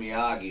out Mr.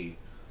 Miyagi,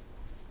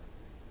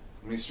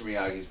 Mr.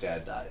 Miyagi's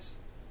dad dies.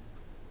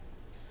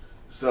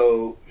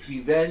 So he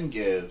then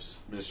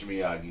gives Mr.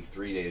 Miyagi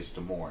 3 days to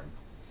mourn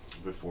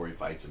before he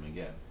fights him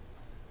again.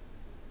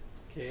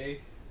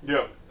 Okay.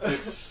 Yep.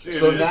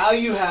 So now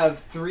you have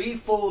 3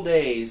 full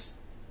days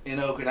in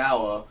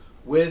Okinawa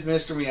with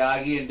Mr.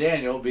 Miyagi and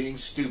Daniel being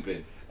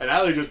stupid. And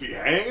now they just be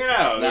hanging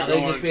out. Now they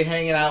just be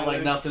hanging out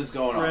like nothing's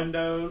going on.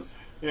 Friendos.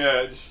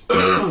 Yeah. Just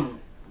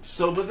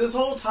So, but this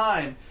whole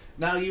time,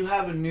 now you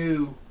have a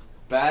new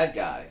bad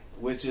guy,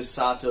 which is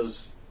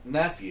Sato's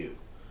nephew.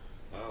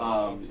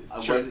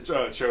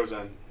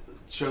 Chozen.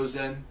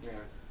 Chozen. Yeah.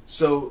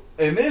 So,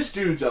 and this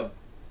dude's a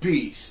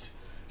beast.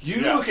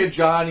 You look at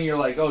Johnny, you're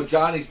like, oh,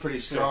 Johnny's pretty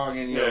strong,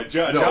 and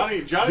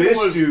Johnny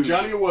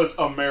was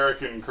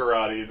American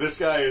karate. This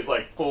guy is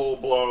like full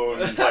blown,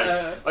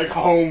 like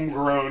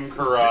homegrown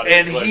karate,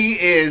 and he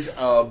is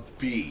a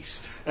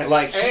beast.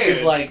 Like he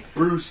is like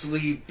Bruce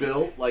Lee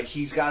built. Like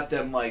he's got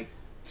them like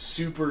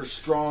super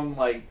strong.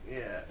 Like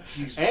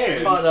he's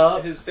cut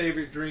up. His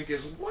favorite drink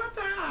is water.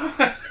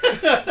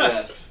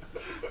 Yes.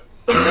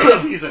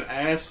 And he's an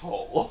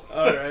asshole.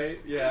 Alright,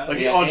 yeah.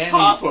 Like on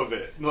top of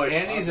it. Like,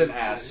 and he's an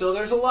ass. So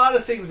there's a lot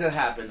of things that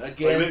happen.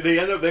 Again, like they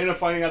end up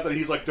finding out that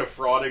he's like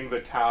defrauding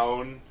the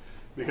town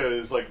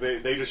because like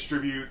they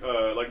distribute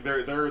like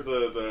they're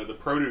the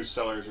produce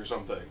sellers or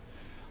something.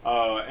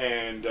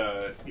 And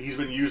he's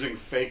been using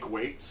fake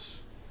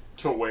weights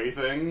to weigh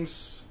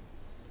things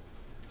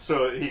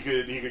so that he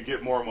could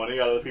get more money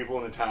out of the people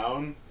in the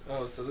town.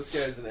 Oh, so this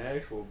guy's an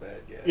actual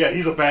bad guy. Yeah,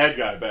 he's a bad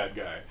guy.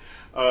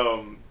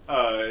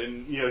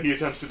 And he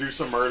attempts to do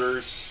some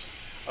murders,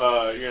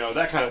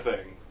 that kind of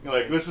thing.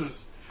 Like this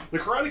is the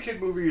Karate Kid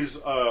movies.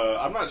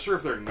 I'm not sure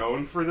if they're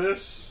known for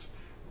this,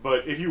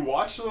 but if you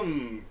watch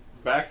them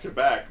back to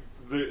back,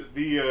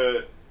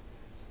 the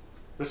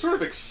sort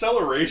of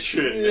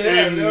acceleration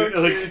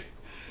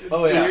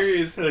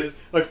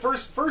like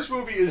first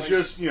movie is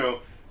just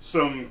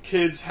some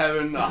kids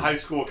having a high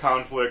school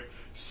conflict.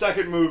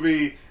 Second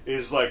movie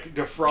is like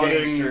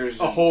defrauding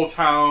a whole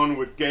town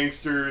with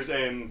gangsters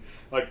and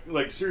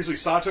like seriously,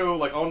 Sato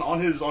like on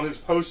his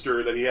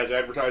poster that he has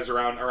advertised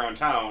around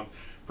town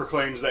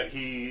proclaims that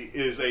he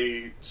is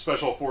a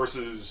special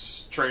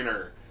forces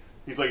trainer.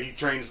 He's like he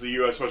trains the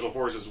U.S. Special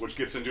Forces, which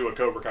gets into a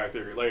Cobra Kai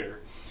theory later,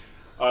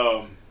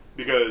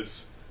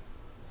 because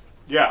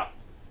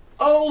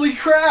holy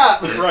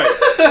crap! Right.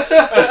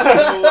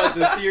 So what,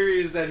 the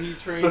theory is that he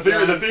trained.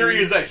 The theory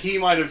is that he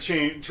might have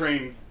trained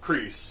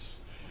Kreese.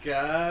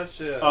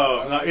 Gotcha.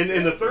 Now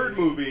in the third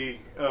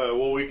movie,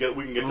 we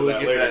can get to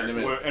that later, in a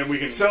minute. And we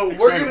can. So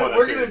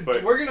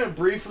we're gonna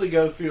briefly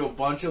go through a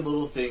bunch of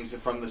little things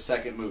from the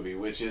second movie,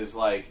 which is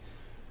like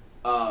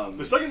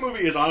the second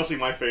movie is honestly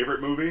my favorite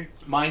movie.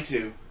 Mine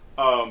too.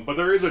 But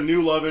there is a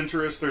new love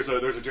interest. There's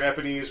a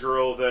Japanese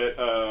girl that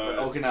the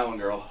Okinawan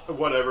girl.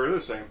 Whatever, they're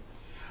the same.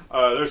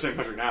 They're the same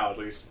country now, at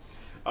least.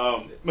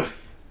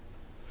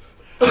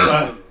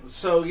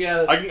 So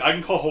yeah, I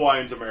can call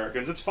Hawaiians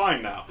Americans. It's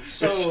fine now.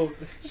 So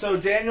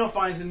Daniel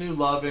finds a new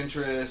love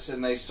interest,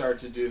 and they start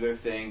to do their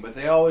thing, but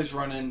they always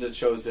run into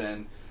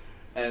Chozen,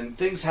 and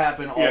things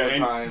happen all the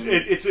time.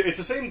 It's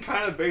the same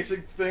kind of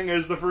basic thing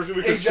as the first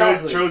movie because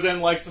Exactly.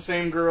 Chozen likes the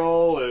same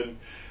girl,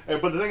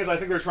 but the thing is, I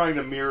think they're trying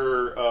to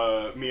mirror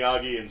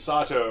Miyagi and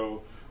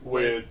Sato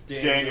with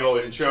Daniel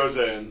and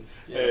Chozen.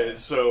 Yeah.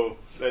 So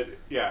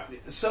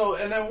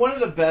and then one of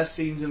the best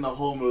scenes in the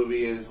whole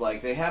movie is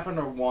like they happen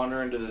to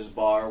wander into this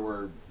bar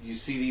where you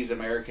see these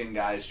American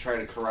guys try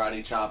to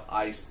karate chop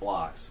ice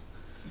blocks.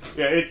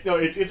 Yeah,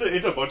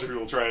 it's a bunch of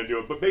people trying to do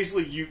it, but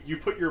basically you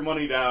put your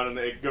money down and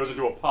it goes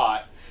into a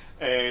pot,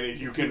 and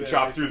if you can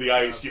chop through the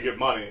ice, you get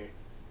money.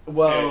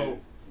 Well,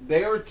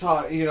 they were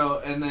taught,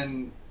 and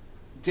then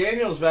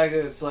Daniel's back.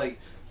 It's like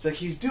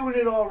he's doing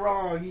it all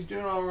wrong. He's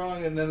doing it all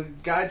wrong, and then the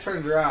guy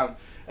turns around.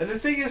 And the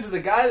thing is,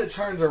 the guy that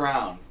turns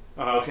around.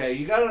 Okay,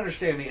 you got to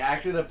understand the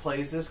actor that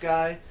plays this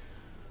guy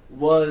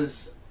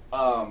was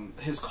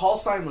his call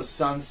sign was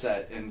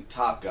Sunset in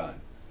Top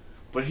Gun,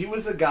 but he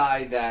was the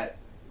guy that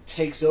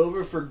takes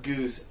over for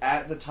Goose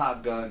at the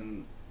Top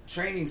Gun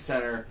training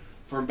center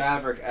for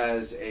Maverick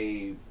as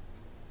a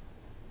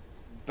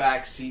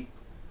backseat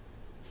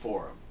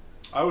for him.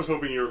 I was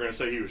hoping you were going to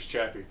say he was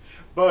Chappie,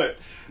 but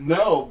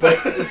no, but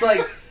it's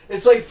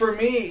like for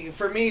me,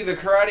 the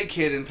Karate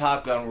Kid and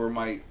Top Gun were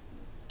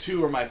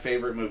two of my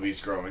favorite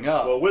movies growing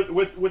up. Well,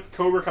 with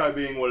Cobra Kai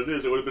being what it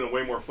is, it would have been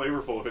way more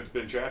flavorful if it had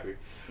been Chappie.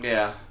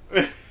 Yeah.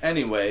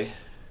 Anyway.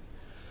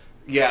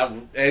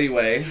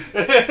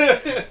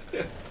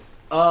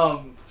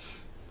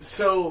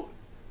 So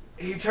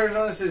he turns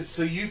around and says,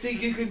 "So you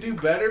think you can do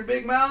better,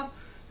 Big Mouth?"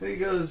 And he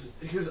goes,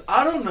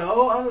 I don't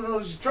know.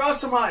 Just drop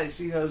some ice.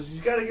 He goes,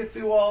 "He's got to get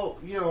through all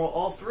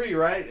 3,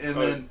 right?" And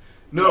then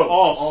no,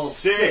 all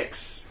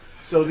 6.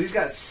 So he's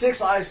got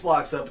 6 ice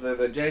blocks up there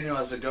that Daniel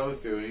has to go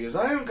through. And he goes,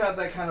 I don't got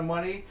that kind of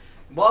money.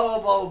 Blah, blah,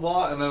 blah, blah,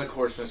 blah. And then, of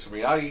course, Mr.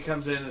 Miyagi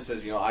comes in and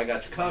says, I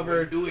got you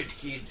covered. Do it,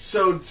 kid.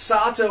 So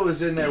Sato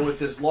is in there with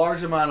this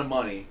large amount of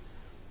money.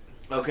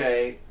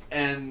 Okay.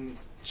 And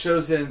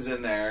Chozen's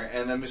in there.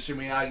 And then Mr.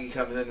 Miyagi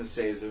comes in and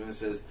saves him and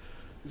says,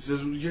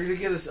 you're going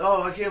to get us...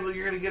 Oh, I can't believe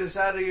you're going to get us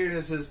out of here.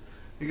 And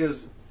he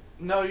goes...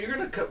 No, you're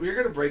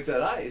gonna break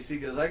that ice. He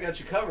goes, I got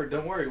you covered.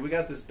 Don't worry, we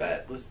got this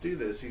bet. Let's do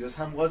this. He goes,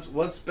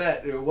 what's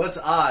bet or what's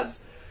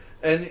odds?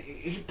 And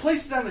he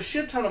places down a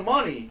shit ton of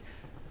money,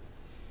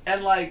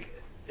 and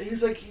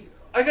he's like,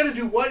 I gotta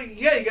do what?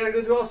 Yeah, you gotta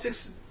go through all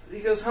 6.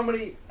 He goes, how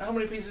many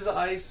pieces of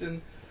ice?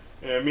 And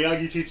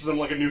Miyagi teaches him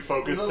like a new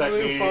focus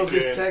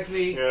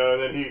technique. Yeah,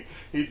 and then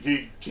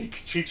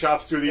he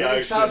chops through the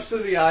ice. He chops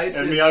through the ice,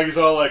 and Miyagi's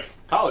all like,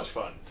 college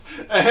fund.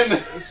 And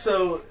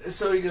so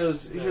he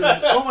goes,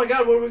 oh my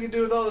god, what are we gonna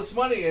do with all this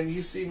money? And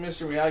you see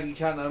Mr. Miyagi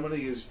counting out money.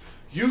 He goes,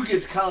 you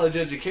get college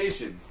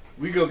education,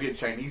 we go get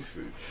Chinese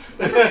food.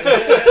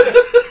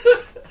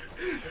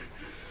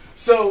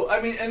 So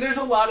I mean, and there's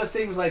a lot of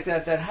things like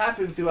that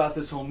happen throughout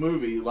this whole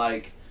movie.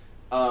 Like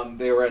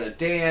they were at a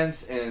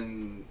dance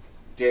and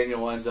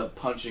Daniel ends up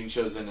punching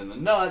Chozen in the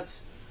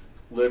nuts,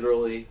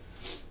 literally.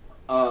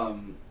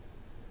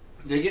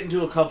 They get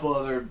into a couple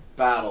other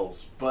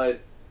battles,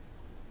 but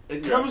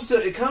it comes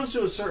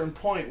to a certain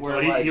point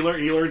where he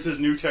learns his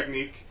new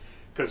technique,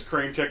 because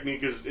crane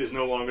technique is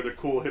no longer the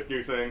cool hip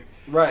new thing.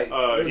 Right.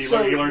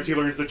 He learns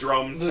the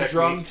drum technique. The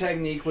drum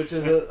technique, which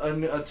is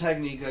a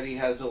technique that he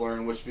has to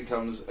learn, which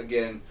becomes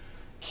again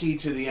key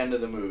to the end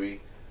of the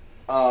movie.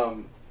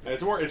 And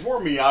it's more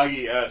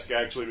Miyagi-esque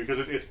actually, because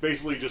it's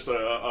basically just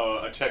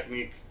a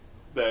technique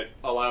that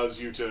allows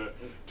you to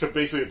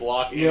basically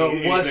block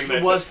anything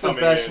what's the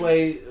best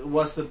way?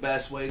 What's the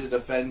best way to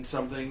defend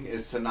something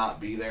is to not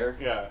be there.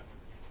 Yeah.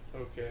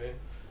 Okay.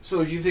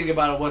 So you think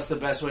about it. What's the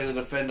best way to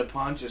defend a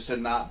punch is to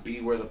not be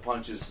where the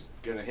punch is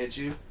gonna hit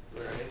you.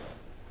 Right.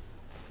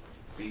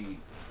 Be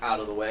out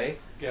of the way.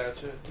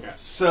 Gotcha. Yeah.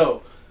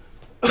 So,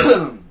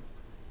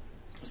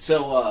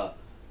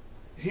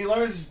 he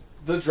learns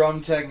the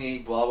drum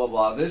technique, blah, blah,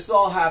 blah. This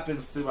all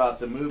happens throughout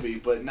the movie,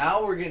 but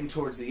now we're getting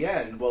towards the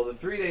end. Well, the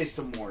 3 days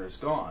to mourn is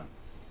gone.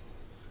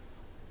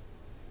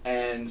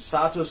 And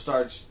Sato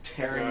starts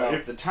tearing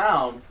up the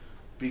town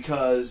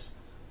because...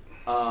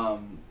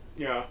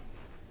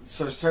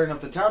 starts tearing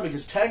up the town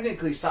because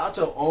technically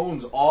Sato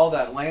owns all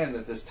that land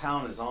that this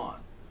town is on.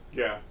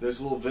 Yeah. This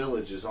little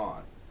village is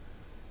on.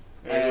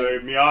 And he's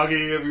like,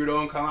 Miyagi, if you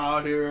don't come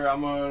out here,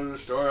 I'm going to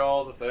destroy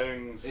all the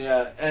things.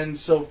 Yeah, and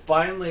so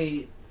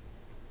finally...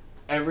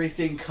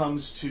 everything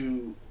comes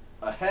to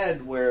a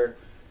head where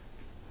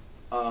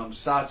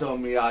Sato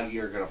and Miyagi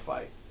are going to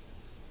fight.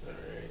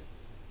 Alright.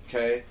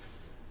 Okay?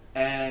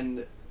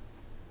 And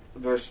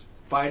there's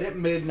fight at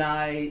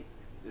midnight.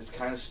 It's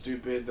kind of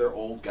stupid. They're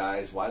old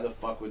guys. Why the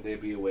fuck would they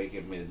be awake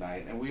at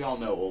midnight? And we all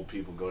know old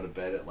people go to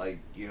bed at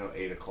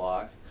 8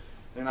 o'clock.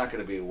 They're not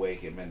going to be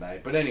awake at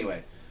midnight. But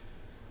anyway.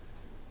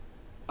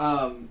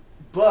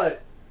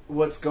 But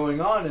what's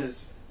going on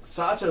is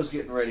Sato's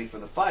getting ready for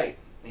the fight.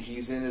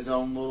 He's in his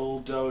own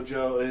little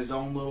dojo, his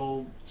own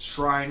little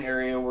shrine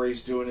area where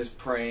he's doing his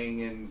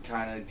praying and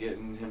kind of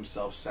getting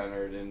himself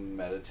centered and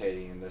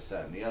meditating and this,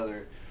 that, and the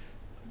other.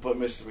 But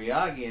Mr.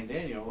 Miyagi and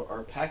Daniel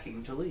are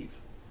packing to leave.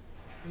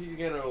 He's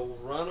gonna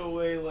run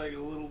away like a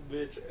little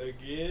bitch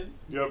again?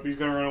 Yep, he's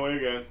gonna run away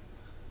again.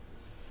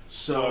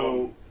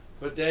 So...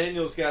 but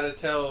Daniel's gotta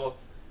tell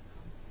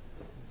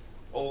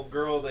old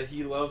girl that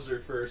he loves her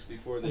first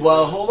before they.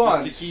 Well, hold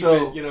on.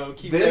 So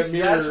keep this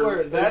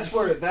that's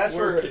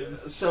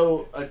where.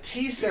 So a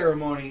tea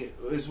ceremony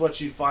is what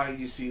you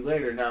see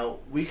later. Now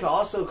we can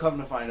also come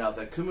to find out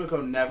that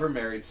Kumiko never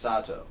married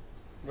Sato.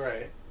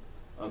 Right.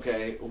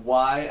 Okay.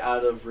 Why?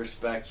 Out of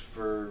respect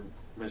for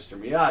Mr.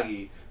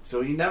 Miyagi.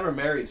 So he never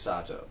married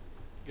Sato.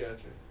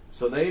 Gotcha.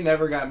 So they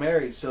never got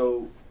married.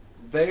 So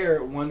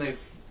when they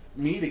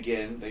meet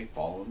again, they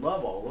fall in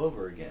love all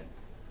over again.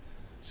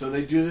 So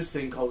they do this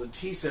thing called a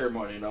tea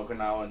ceremony in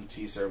Okinawan.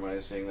 Tea ceremony,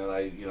 saying that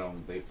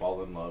they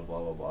fall in love, blah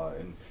blah blah,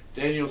 and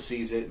Daniel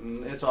sees it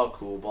and it's all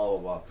cool, blah blah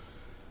blah.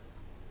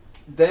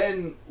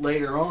 Then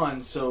later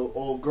on, so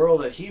old girl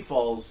that he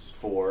falls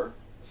for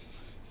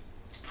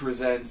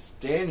presents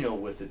Daniel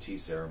with the tea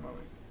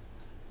ceremony.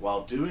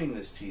 While doing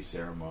this tea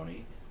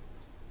ceremony,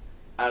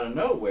 out of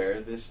nowhere,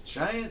 this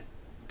giant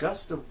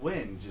gust of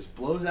wind just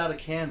blows out a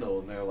candle,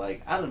 and they're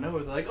like, I don't know,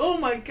 they're like, oh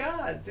my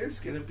god,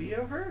 there's gonna be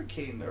a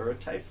hurricane or a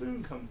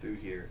typhoon come through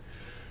here.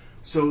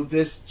 So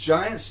this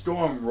giant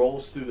storm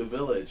rolls through the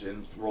village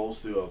and rolls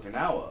through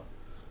Okinawa.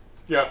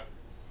 Yeah.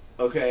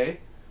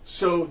 Okay,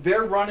 so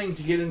they're running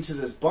to get into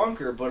this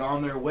bunker, but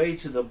on their way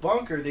to the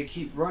bunker, they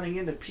keep running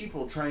into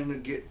people trying to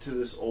get to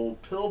this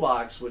old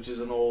pillbox, which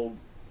is an old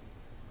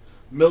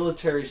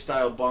military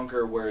style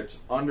bunker where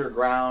it's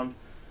underground.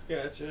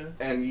 Gotcha.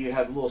 And you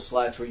have little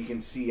slats where you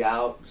can see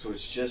out, so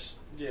it's just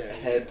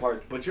head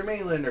part. But you're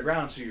mainly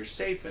underground, so you're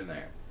safe in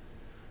there.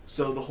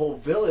 So the whole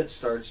village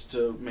starts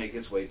to make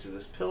its way to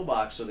this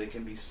pillbox so they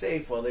can be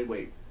safe while they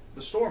wait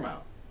the storm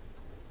out.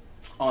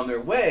 On their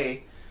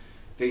way,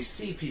 they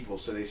see people,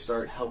 so they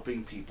start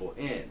helping people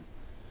in.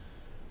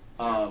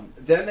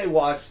 Then they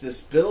watch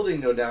this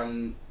building go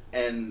down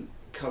and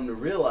come to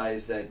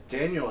realize that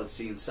Daniel had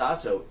seen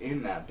Sato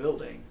in that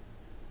building.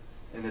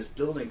 And this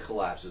building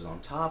collapses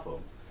on top of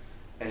him.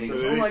 And he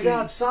goes, oh my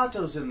god,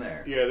 Sato's in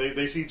there. Yeah,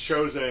 they see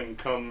Chozen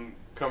come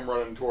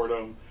running toward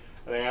him.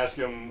 And they ask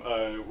him,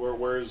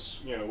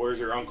 where's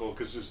your uncle?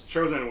 Because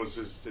Chozen was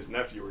his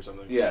nephew or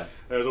something. Yeah.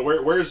 And I was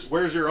like,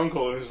 where's your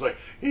uncle? And he's like,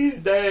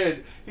 he's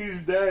dead.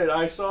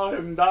 I saw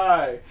him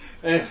die.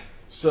 And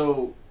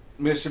so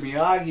Mr.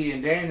 Miyagi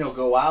and Daniel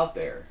go out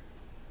there,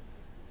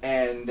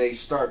 and they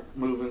start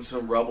moving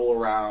some rubble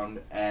around,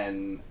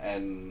 and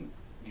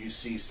you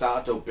see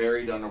Sato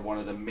buried under one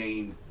of the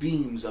main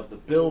beams of the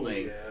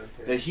building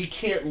that he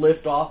can't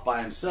lift off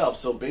by himself.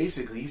 So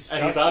basically, he's stuck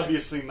and he's there.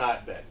 obviously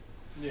not dead.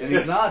 And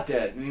he's not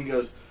dead. And he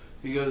goes,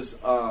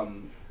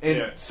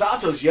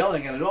 Sato's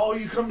yelling at him, oh,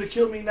 you come to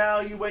kill me now,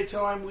 you wait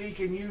till I'm weak,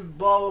 and you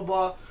blah, blah,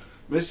 blah.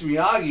 Mr.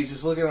 Miyagi's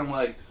just looking at him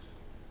like,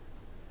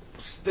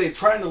 they're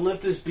trying to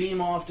lift this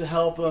beam off to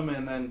help him,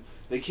 and then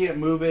they can't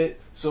move it.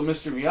 So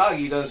Mr.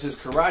 Miyagi does his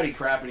karate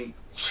crap, and he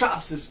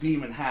chops this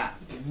beam in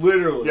half.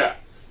 Literally. Yeah.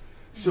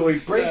 So he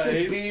breaks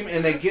this beam,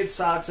 and they get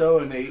Sato,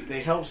 and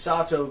they help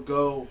Sato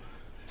go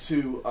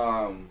to...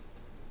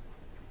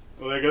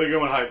 Well, they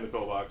go and hide in the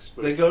pillbox.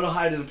 They go to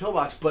hide in the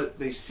pillbox, but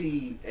they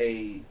see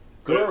a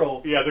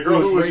girl. Yeah, the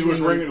girl who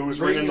was ringing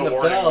the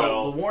warning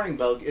bell. The warning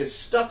bell is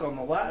stuck on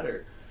the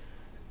ladder,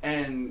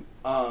 and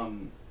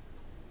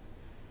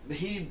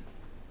he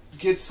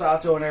gets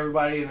Sato and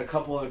everybody and a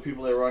couple other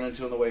people they run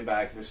into on the way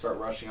back. They start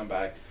rushing him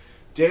back.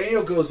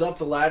 Daniel goes up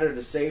the ladder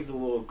to save the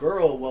little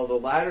girl. Well, the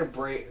ladder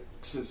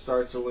breaks. It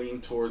starts to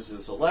lean towards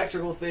this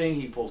electrical thing.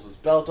 He pulls his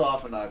belt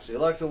off and knocks the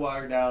electrical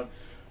wire down,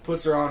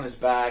 puts her on his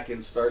back,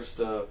 and starts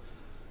to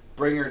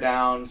bring her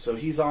down. So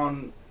he's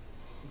on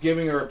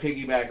giving her a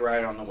piggyback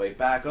ride on the way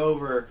back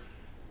over,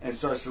 and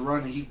starts to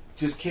run. He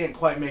just can't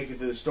quite make it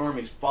through the storm.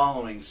 He's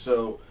following.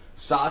 So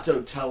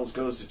Sato goes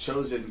to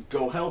Chozen,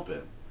 go help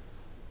him.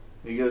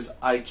 He goes,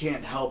 I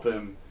can't help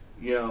him.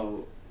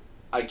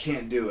 I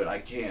can't do it. I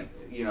can't.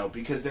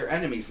 Because they're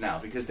enemies now.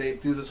 Because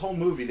through this whole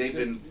movie they've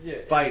been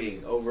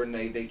fighting over, and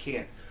they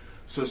can't.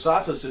 So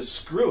Sato says,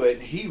 screw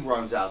it. He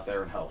runs out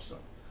there and helps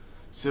them.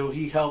 So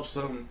he helps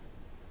them.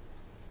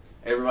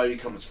 Everybody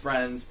becomes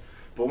friends.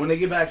 But when they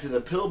get back to the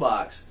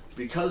pillbox,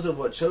 because of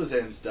what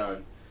Chozen's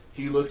done,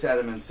 he looks at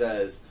him and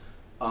says,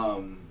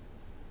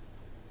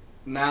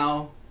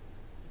 now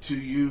to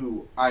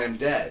you I am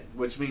dead.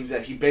 Which means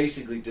that he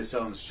basically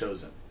disowns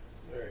Chozen.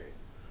 Right.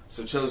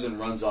 So Chozen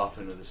runs off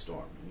into the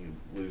storm. And you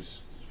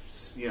lose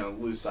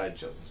sight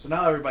of Chozen. So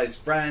now everybody's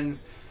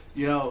friends.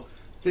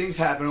 Things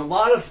happen. A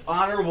lot of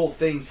honorable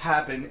things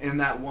happen in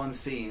that one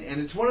scene. And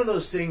it's one of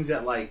those things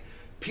that, like,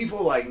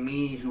 people like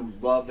me who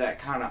love that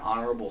kind of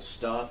honorable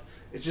stuff,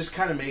 it just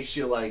kind of makes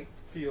you, like...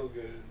 Feel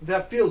good.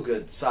 That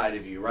feel-good side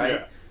of you, right?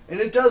 Yeah. And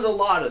it does a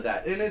lot of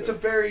that. And it's a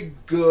very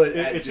good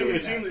at doing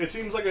that. It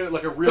seems like a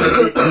really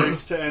good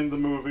place to end the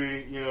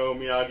movie.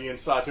 Miyagi and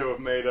Sato have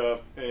made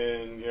up,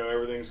 and,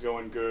 everything's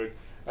going good.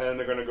 And then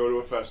they're going to go to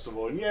a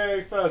festival. And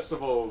yay,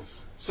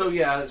 festivals! So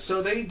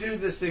they do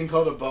this thing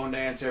called a bone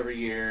dance every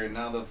year, and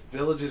now the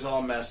village is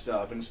all messed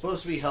up. And it's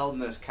supposed to be held in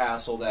this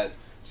castle that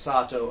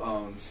Sato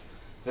owns,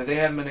 that they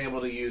haven't been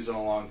able to use in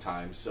a long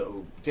time.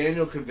 So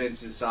Daniel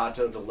convinces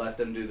Sato to let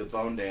them do the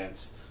bone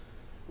dance,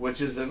 which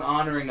is an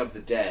honoring of the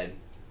dead.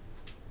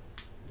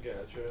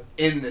 Gotcha.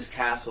 In this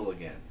castle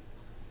again.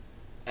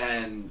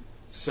 And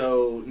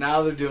so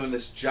now they're doing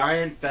this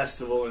giant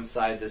festival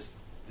inside this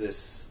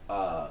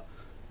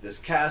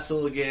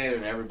castle again,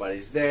 and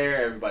everybody's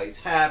there, everybody's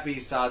happy.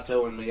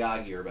 Sato and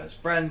Miyagi are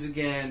best friends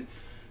again,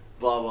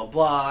 blah blah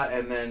blah.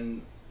 And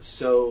then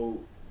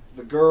so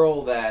the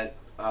girl that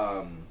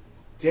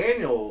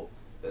Daniel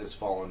has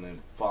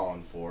fallen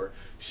for,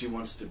 she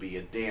wants to be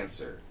a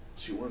dancer.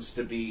 She wants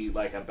to be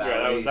like a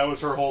ballet. Yeah, that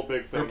was her whole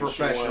big thing. Her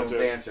professional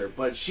dancer.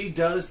 But she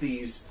does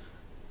these,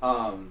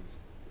 the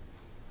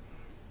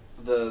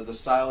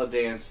style of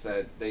dance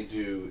that they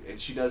do, and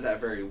she does that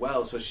very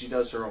well, so she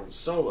does her own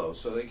solo.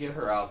 So they get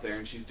her out there,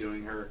 and she's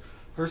doing her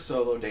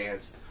solo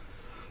dance.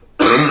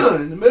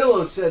 In the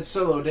middle of said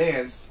solo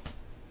dance,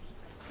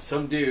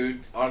 some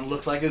dude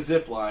looks like a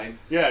zip line.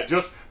 Yeah,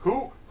 just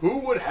who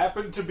would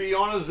happen to be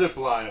on a zip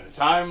line at a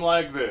time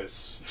like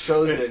this?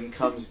 Chozen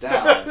comes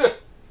down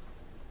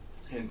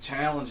and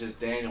challenges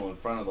Daniel in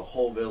front of the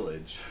whole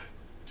village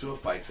to a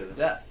fight to the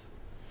death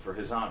for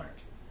his honor.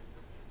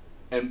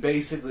 And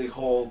basically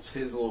holds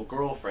his little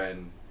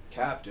girlfriend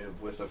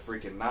captive with a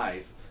freaking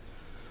knife.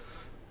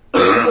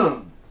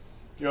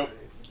 Yep.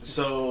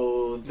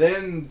 So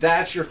then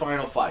that's your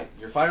final fight.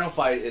 Your final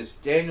fight is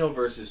Daniel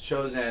versus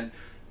Chozen.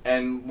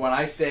 And when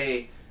I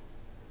say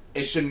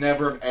it should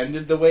never have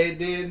ended the way it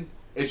did,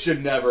 it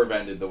should never have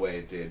ended the way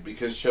it did,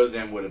 because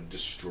Chozen would have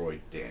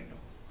destroyed Daniel.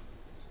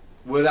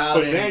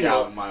 Without any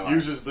doubt in my mind.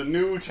 Uses the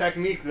new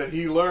technique that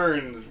he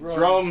learned,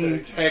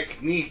 drum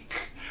technique.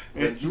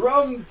 The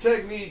drum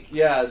technique,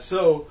 yeah.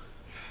 So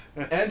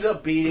ends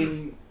up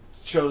beating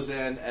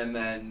chosen, and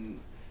then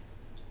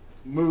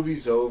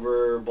movie's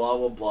over, blah,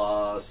 blah,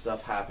 blah,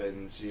 stuff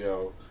happens, you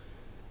know.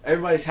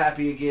 Everybody's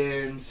happy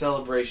again,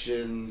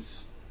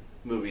 celebrations,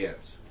 movie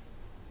ends.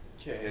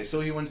 Okay,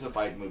 so he wins the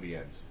fight, movie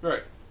ends.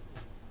 Right.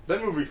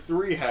 Then movie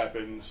 3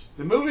 happens.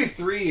 The movie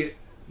 3...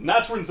 And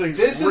that's when things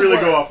really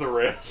go off the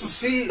rails.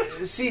 See,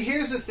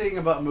 here's the thing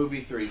about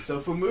movie 3.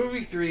 So for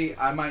movie 3,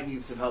 I might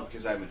need some help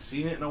because I haven't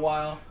seen it in a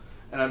while.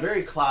 And I'm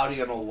very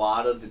cloudy on a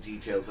lot of the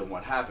details and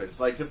what happens.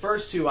 Like the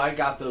first 2, I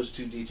got those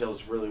 2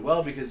 details really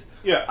well because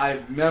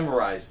I've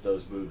memorized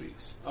those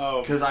movies.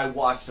 Because I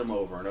watched them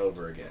over and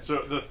over again.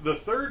 So the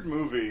third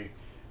movie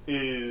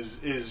is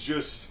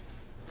just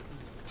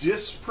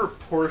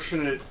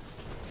disproportionate,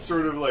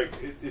 sort of like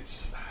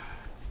it's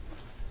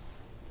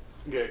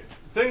okay.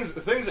 Things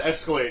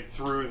escalate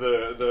through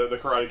the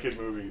Karate Kid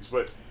movies,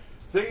 but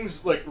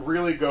things like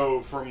really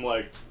go from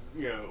like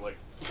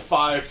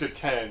 5 to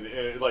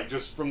 10, like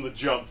just from the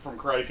jump from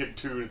Karate Kid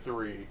 2 to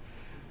 3,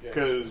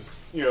 because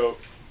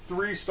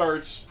 3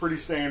 starts pretty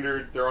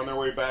standard. They're on their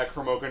way back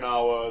from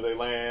Okinawa. They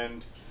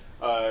land.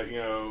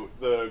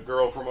 The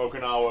girl from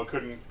Okinawa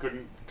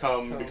couldn't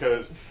come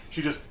because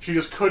she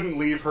just couldn't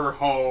leave her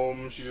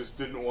home. She just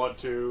didn't want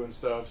to and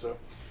stuff.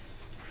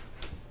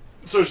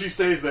 So she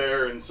stays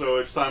there, and so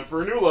it's time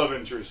for a new love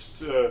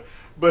interest.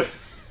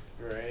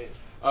 Right.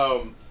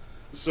 Well,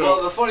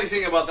 the funny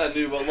thing about that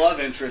new love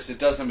interest, it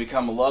doesn't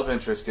become a love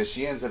interest because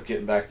she ends up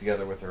getting back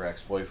together with her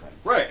ex-boyfriend.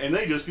 Right, and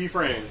they just be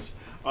friends.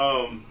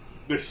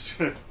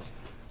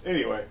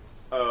 Anyway,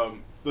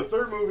 the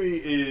third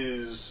movie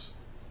is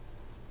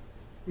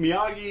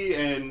Miyagi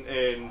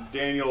and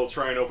Daniel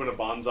try and open a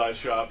bonsai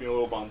shop,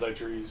 little bonsai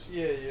trees.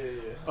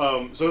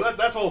 Yeah. So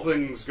that's all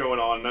things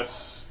going on.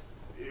 That's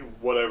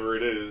whatever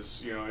it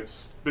is,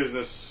 it's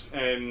business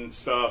and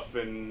stuff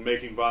and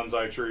making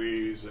bonsai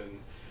trees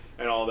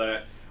and all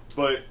that.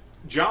 But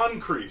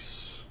John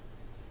Kreese,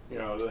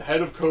 the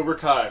head of Cobra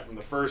Kai from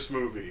the first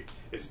movie,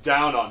 is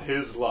down on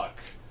his luck.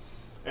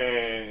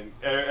 And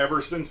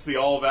ever since the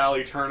All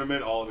Valley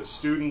tournament, all of his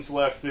students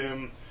left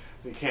him.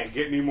 He can't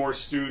get any more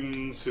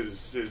students.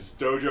 His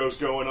dojo's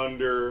going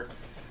under.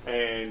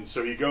 And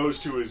so he goes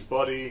to his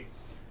buddy,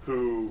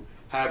 who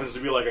happens to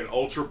be like an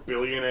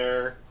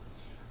ultra-billionaire.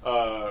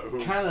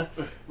 Who kind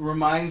of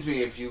reminds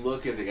me, if you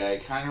look at the guy,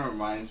 it kind of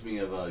reminds me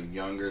of a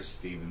younger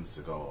Steven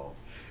Seagal.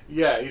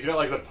 Yeah, he's got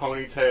like the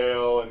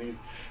ponytail, and he's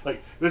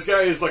like, this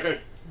guy is like a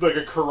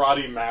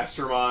karate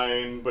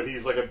mastermind, but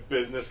he's like a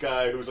business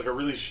guy who's like a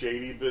really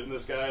shady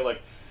business guy.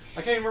 Like,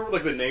 I can't remember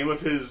like the name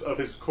of his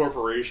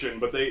corporation,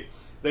 but they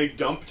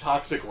dump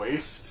toxic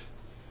waste.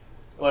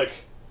 Like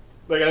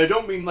and I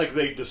don't mean like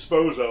they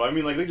dispose of. I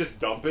mean like they just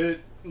dump it.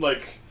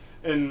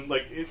 And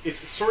like it's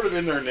sort of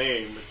in their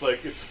name. It's like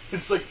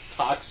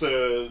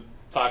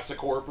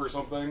Toxicorp or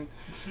something.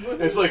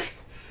 It's like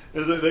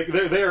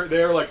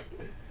they're like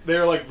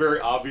very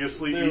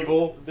obviously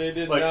evil. They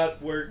did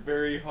not work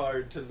very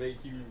hard to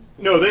make you.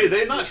 No,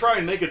 they not try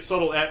and make it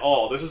subtle at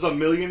all. This is a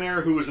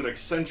millionaire who is an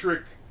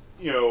eccentric,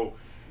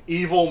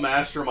 evil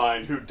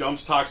mastermind who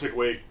dumps toxic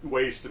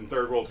waste in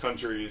third world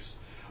countries,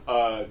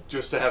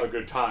 just to have a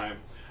good time,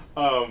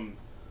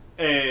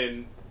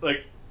 and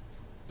like.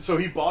 So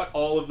he bought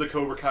all of the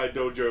Cobra Kai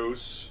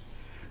dojos,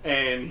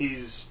 and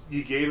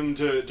he gave them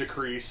to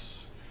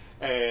Kreese,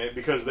 and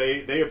because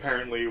they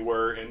apparently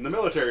were in the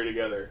military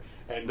together,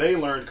 and they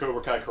learned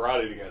Cobra Kai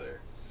karate together.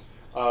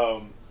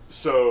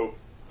 So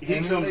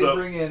he comes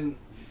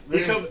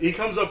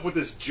up with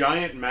this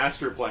giant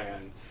master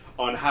plan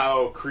on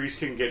how Kreese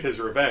can get his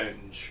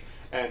revenge,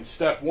 and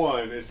step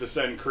 1 is to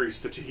send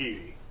Kreese to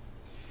Tahiti.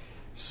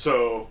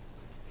 So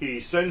he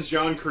sends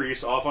John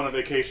Kreese off on a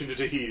vacation to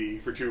Tahiti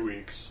for 2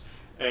 weeks.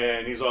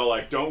 And he's all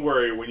like, "Don't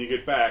worry, when you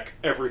get back,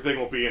 everything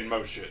will be in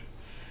motion."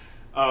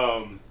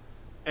 And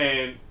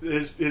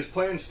his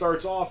plan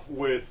starts off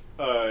with,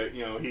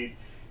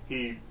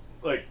 he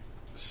like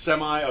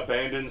semi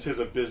abandons his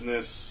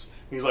business.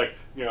 He's like,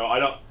 I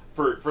don't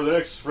for the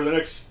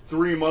next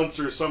 3 months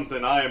or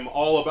something. I am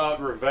all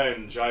about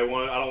revenge. I don't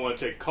want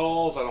to take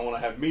calls. I don't want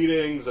to have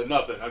meetings and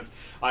nothing.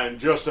 I am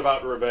just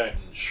about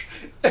revenge.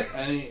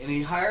 and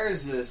he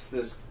hires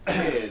this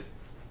kid.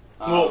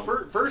 Well,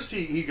 first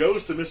he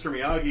goes to Mr.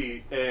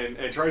 Miyagi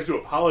and tries to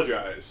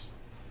apologize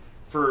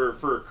for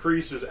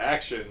Kreese's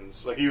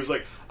actions. Like, he was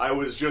like, I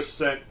was just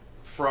sent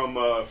from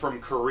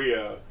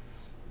Korea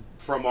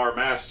from our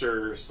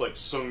masters, like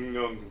Sung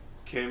Young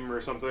Kim or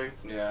something.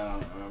 Yeah, I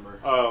don't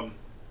remember.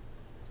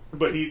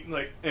 But he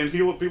and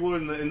people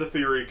in the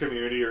theory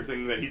community are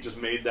thinking that he just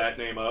made that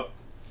name up.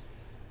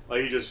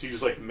 Like he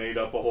just like made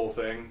up a whole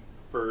thing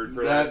for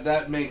that.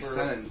 That makes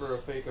sense for a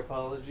fake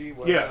apology.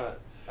 Why yeah. not?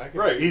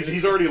 Right,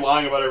 he's already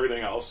lying about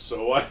everything else,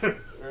 so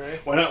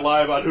why not lie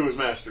about who his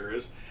master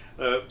is?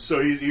 So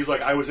he's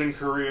like, I was in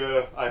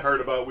Korea.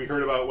 We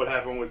heard about what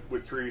happened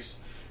with Kreese.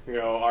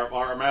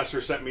 Our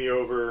master sent me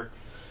over.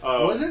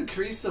 Wasn't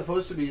Kreese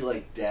supposed to be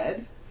like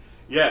dead?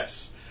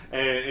 Yes,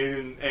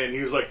 and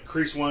he was like,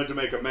 Kreese wanted to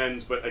make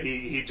amends, but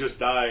he just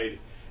died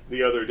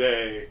the other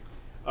day.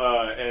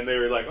 and they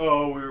were like,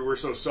 "Oh, we're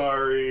so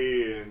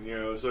sorry,"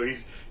 and so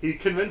he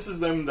convinces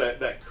them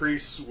that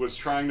Kreese was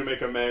trying to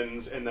make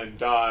amends and then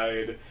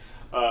died,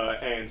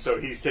 and so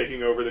he's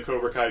taking over the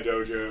Cobra Kai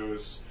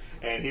dojos,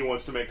 and he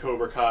wants to make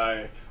Cobra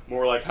Kai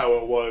more like how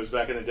it was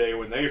back in the day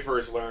when they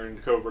first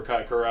learned Cobra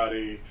Kai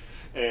karate.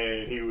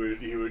 And he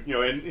would,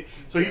 and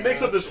so he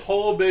makes up this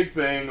whole big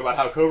thing about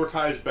how Cobra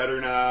Kai is better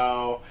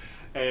now,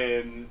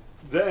 and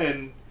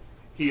then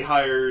he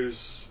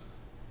hires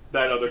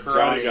that other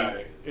karate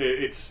guy.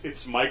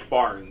 It's Mike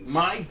Barnes.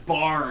 Mike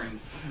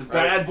Barnes, the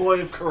bad boy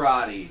of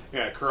karate.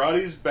 Yeah,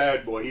 karate's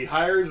bad boy. He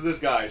hires this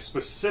guy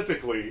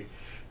specifically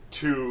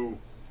to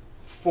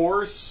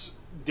force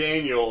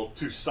Daniel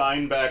to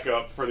sign back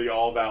up for the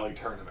All Valley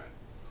tournament.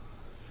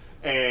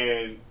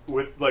 And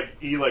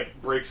he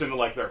breaks into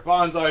their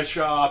bonsai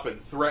shop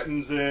and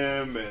threatens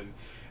him, and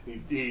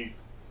he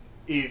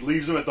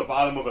leaves him at the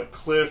bottom of a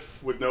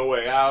cliff with no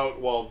way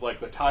out while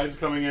the tide's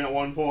coming in at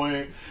one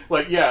point.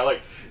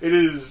 It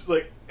is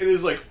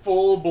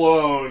full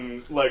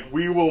blown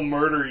we will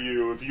murder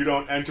you if you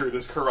don't enter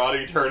this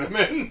karate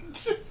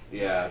tournament.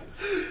 Yeah,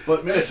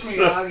 but Mr.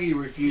 Miyagi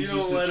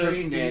refuses to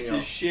train Daniel. Beat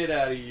the shit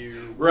out of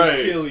you, right?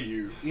 We'll kill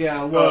you.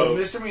 Yeah, well,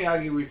 Mr.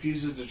 Miyagi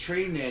refuses to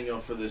train Daniel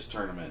for this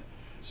tournament.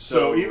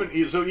 So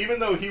even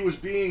though he was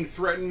being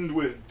threatened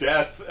with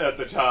death at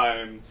the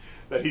time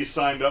that he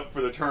signed up for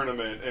the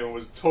tournament and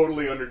was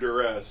totally under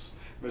duress,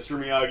 Mr.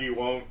 Miyagi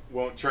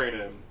won't train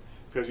him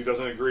because he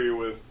doesn't agree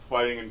with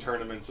fighting in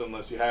tournaments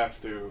unless you have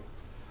to,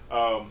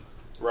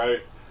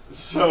 right?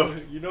 So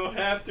you don't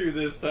have to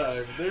this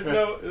time. There's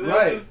no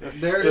right.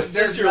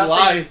 There's your nothing,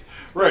 life.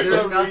 Right.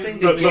 There's nothing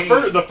to gain.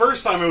 The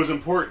first time it was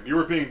important. You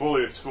were being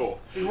bullied at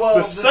school. Well,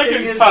 the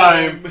second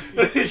time,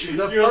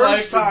 your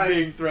life was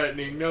being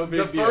threatening. No big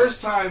deal. The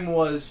first time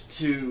was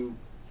to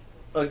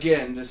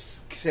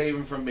save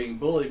him from being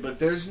bullied. But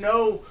to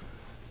Mr.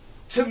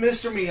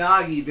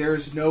 Miyagi,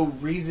 there's no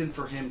reason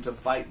for him to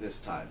fight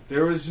this time.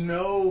 There's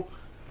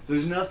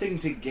nothing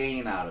to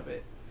gain out of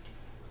it.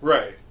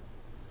 Right.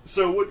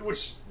 So,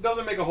 which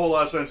doesn't make a whole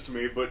lot of sense to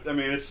me, but I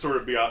mean, it's sort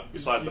of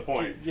beside the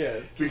point.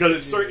 Yes,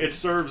 because it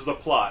serves the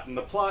plot, and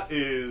the plot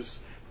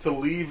is to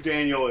leave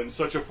Daniel in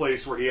such a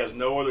place where he has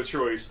no other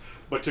choice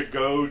but to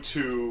go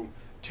to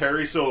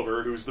Terry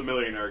Silver, who's the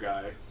millionaire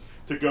guy,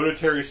 to go to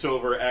Terry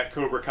Silver at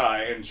Cobra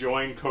Kai and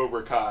join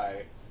Cobra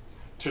Kai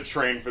to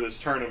train for this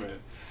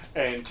tournament.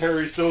 And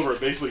Terry Silver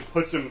basically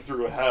puts him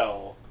through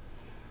hell,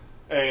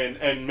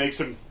 and makes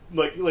him.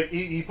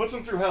 He puts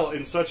him through hell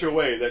in such a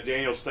way that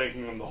Daniel's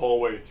thanking him the whole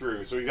way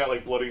through. So he's got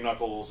bloody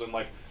knuckles and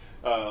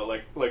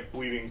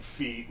bleeding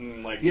feet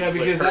and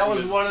because that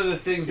was one of the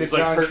things that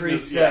John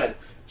Kreese said. Yeah.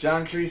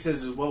 John Kreese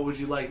says, "What would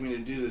you like me to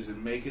do this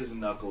and make his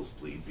knuckles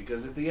bleed?"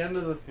 Because at the beginning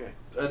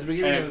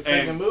of the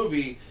second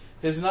movie,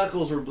 his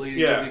knuckles were bleeding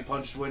because he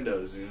punched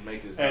windows and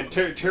make his. And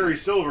Terry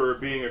Silver,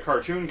 being a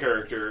cartoon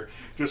character,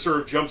 just sort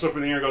of jumps up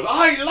in the air and goes,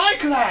 "I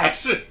like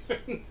that,"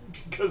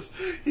 because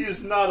he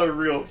is not a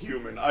real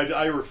human.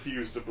 I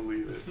refuse to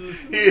believe it.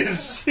 He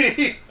is.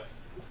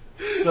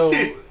 So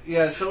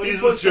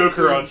he's the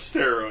Joker on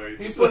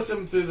steroids. He puts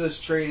him through this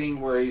training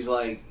where he's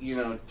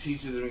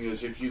teaches him. He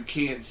goes, if you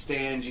can't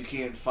stand, you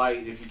can't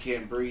fight. If you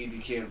can't breathe,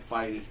 you can't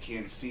fight. If you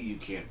can't see, you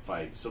can't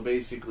fight. So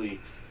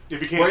basically,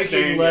 if you can't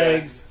breaking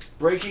legs,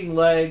 breaking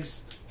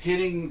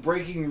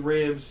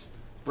ribs,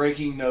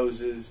 breaking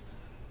noses.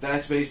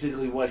 That's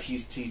basically what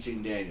he's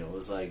teaching Daniel.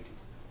 Is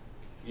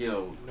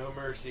no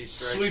mercy.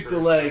 Sweep the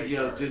leg.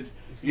 Did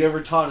you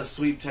ever taught a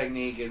sweep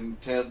technique and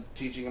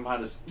teaching him how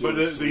to? But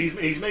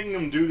he's making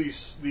him do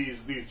these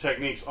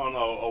techniques on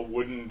a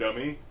wooden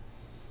dummy.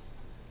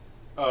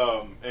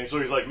 And so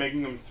he's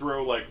making him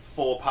throw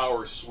full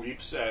power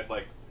sweeps at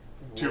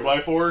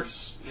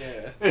 2x4s.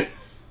 Yeah.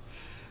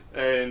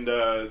 And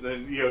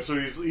then so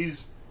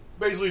he's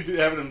basically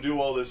having him do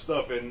all this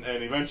stuff, and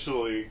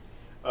eventually,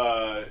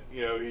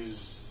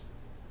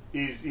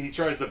 he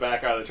tries to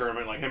back out of the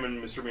tournament. Him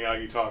and Mr.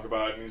 Miyagi talk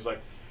about it, and he's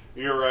like,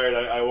 "You're right.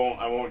 I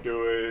won't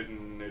do it,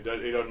 and it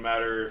doesn't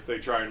matter if they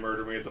try and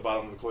murder me at the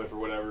bottom of the cliff or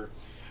whatever."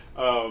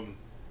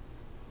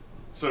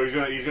 So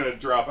he's gonna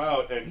drop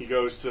out, and he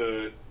goes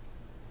to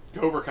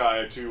Cobra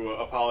Kai to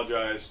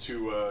apologize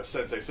to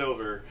Sensei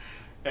Silver.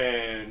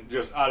 And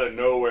just out of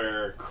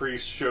nowhere,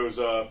 Kreese shows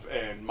up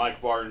and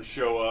Mike Barnes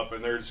show up,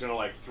 and they're just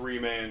gonna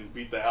 3-man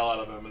beat the hell out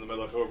of him in the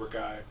middle of Cobra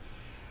Kai.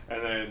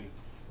 And then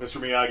Mr.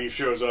 Miyagi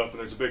shows up, and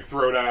there's a big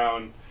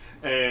throwdown,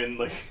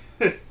 and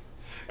and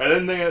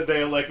then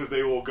they elect that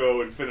they will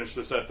go and finish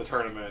this at the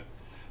tournament.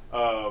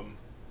 And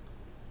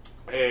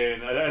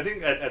I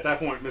think at that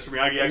point, Mr.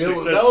 Miyagi actually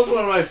says that was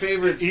one of my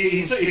favorite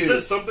scenes. He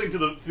says something to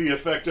the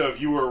effect of,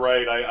 "You were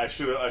right. I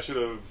should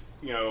have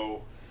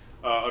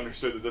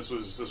understood that this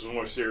was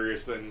more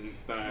serious than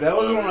I." That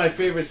was one of my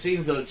favorite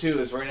scenes though too.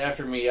 Is right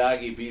after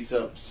Miyagi beats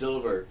up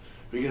Silver,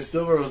 because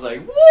Silver was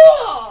like,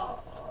 "Whoa,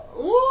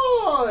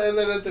 whoa!" And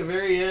then at the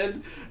very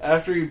end,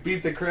 after he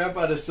beat the crap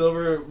out of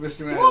Silver,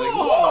 Mr. Miyagi was like,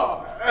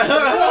 "Whoa,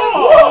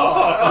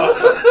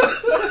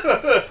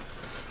 whoa!"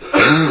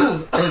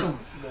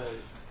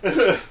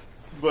 Nice.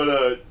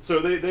 But so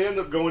they end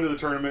up going to the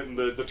tournament, and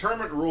the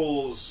tournament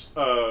rules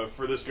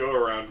for this go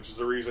around, which is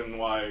the reason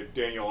why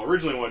Daniel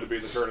originally wanted to be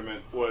in the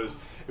tournament, was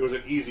it was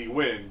an easy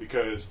win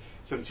because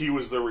since he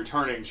was the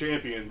returning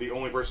champion, the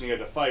only person he had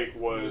to fight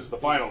was the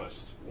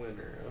finalist.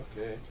 Winner,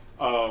 okay.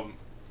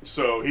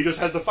 So he just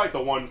has to fight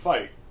the one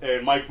fight,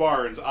 and Mike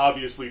Barnes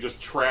obviously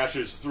just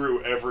trashes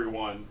through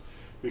everyone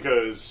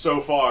because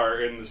so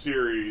far in the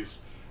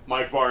series,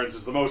 Mike Barnes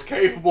is the most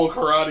capable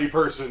karate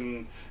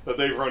person that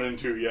they've run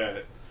into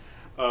yet.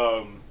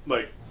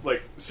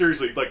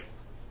 Seriously,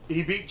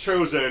 he beat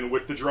Chozen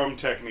with the drum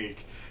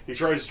technique. He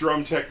tries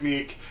drum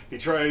technique. He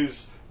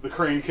tries the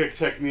crane kick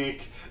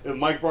technique. And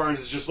Mike Barnes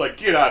is just like,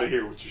 get out of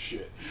here with your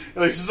shit.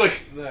 And it's just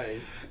like,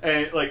 nice.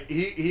 And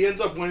he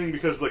ends up winning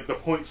because the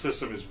point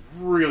system is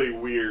really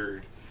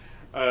weird.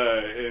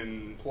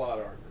 And plot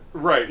armor.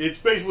 Right, it's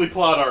basically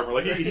plot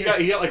armor. He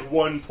got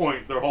 1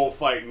 point their whole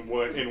fight and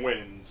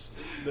wins.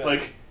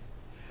 Nice.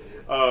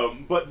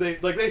 But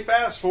they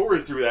fast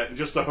forward through that in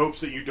just the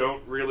hopes that you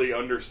don't really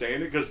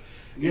understand it because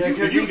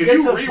if you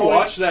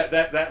rewatch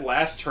that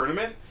last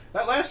tournament,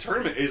 that last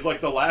tournament is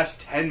the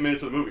last 10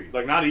 minutes of the movie,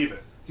 not even.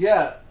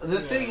 Yeah, the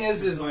thing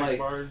is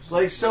Barnes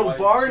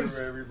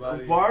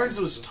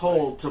was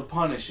told to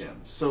punish him.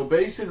 So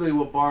basically,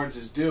 what Barnes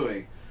is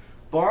doing,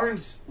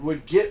 Barnes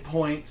would get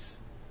points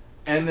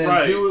and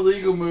then do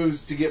illegal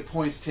moves to get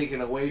points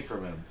taken away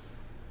from him.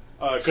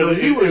 So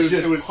he was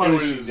just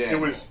punishing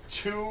Daniel.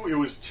 It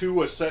was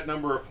two a set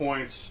number of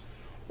points,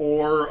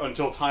 or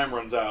until time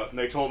runs out, and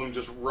they told him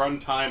just run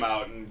time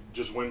out and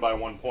just win by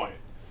 1 point.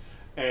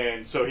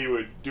 And so he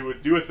would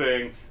do a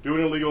thing, do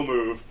an illegal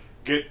move,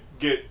 get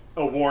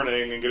a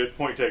warning, and get a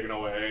point taken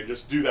away, and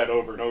just do that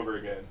over and over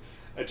again,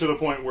 and to the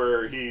point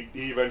where he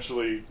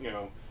eventually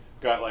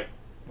got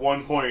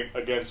 1 point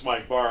against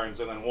Mike Barnes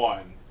and then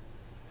won.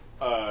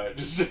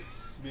 Just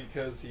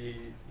because he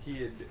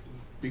had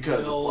because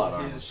of plot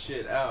armor. His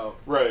shit out.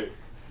 Right.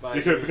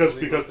 Because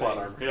plot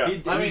armor.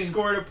 Yeah. He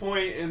scored a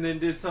point and then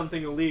did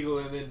something illegal,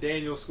 and then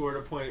Daniel scored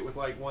a point with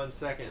 1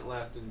 second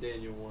left, and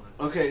Daniel won.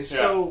 Okay,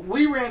 so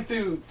we ran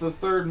through the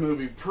third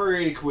movie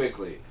pretty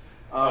quickly.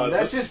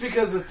 That's just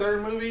because the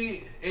third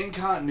movie, in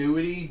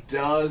continuity,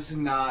 does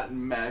not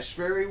mesh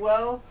very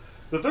well.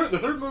 The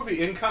third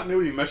movie in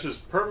continuity meshes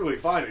perfectly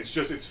fine.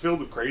 It's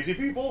filled with crazy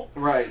people,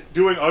 right,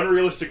 doing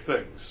unrealistic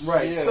things.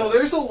 Right. Yeah. So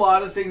there's a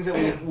lot of things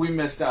that we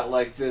missed out,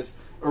 like this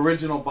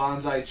original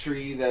bonsai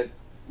tree that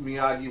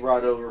Miyagi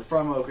brought over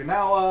from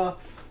Okinawa.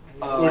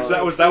 Which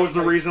that was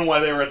the reason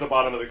why they were at the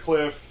bottom of the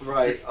cliff.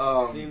 Right.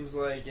 Seems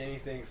like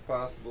anything's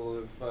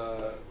possible if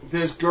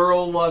this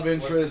girl love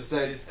interest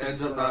that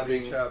ends up not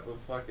being chop a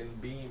fucking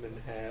beam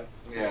in half.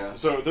 Yeah.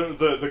 So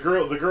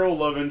the girl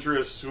love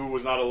interest who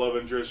was not a love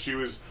interest, she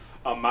was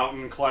a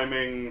mountain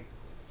climbing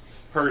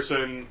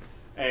person,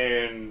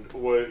 and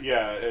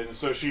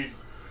so she.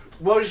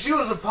 Well, she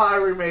was a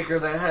pottery maker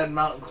that had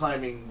mountain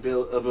climbing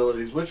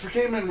abilities, which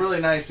came in really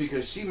nice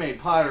because she made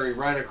pottery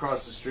right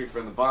across the street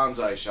from the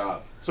bonsai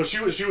shop. So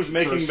she was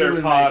making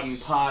their pots, making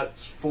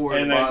pots for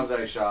the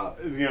bonsai shop.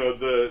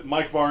 The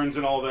Mike Barnes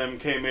and all of them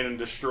came in and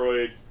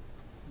destroyed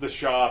the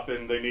shop,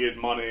 and they needed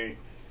money.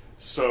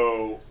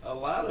 So a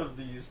lot of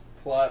these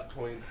plot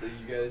points that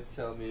you guys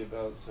tell me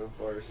about so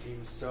far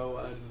seem so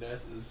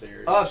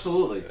unnecessary. Oh,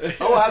 absolutely.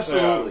 Oh,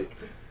 absolutely.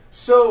 Yeah.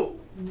 So,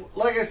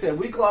 like I said,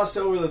 we glossed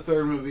over the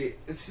third movie.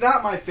 It's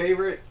not my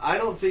favorite. I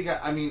don't think.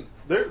 I mean,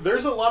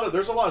 there's a lot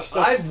of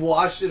stuff. I've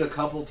watched it a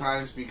couple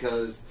times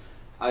because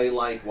I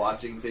like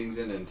watching things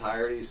in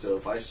entirety. So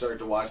if I start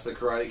to watch The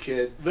Karate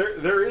Kid,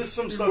 there is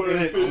some stuff in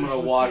it. I'm gonna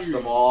watch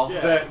them all.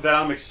 That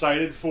I'm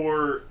excited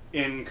for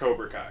in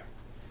Cobra Kai.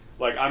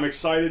 I'm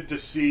excited to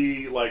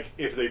see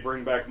if they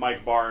bring back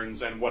Mike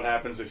Barnes and what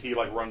happens if he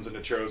runs into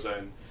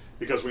Chozen,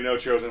 because we know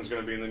Chozen's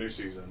going to be in the new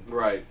season.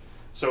 Right.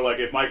 So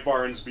if Mike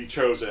Barnes be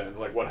Chozen,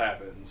 what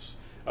happens?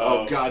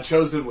 Oh God,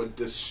 Chozen would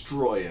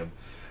destroy him.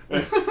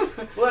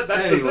 Well,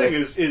 that's anyway.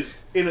 The thing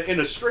is in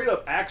a straight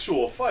up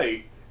actual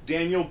fight,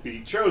 Daniel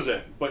beat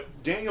Chozen,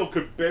 but Daniel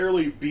could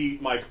barely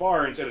beat Mike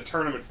Barnes in a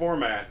tournament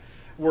format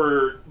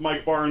where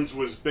Mike Barnes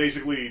was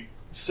basically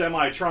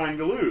semi trying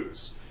to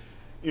lose.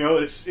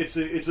 It's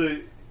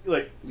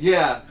like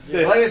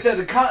I said,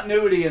 the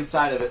continuity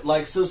inside of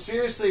it. So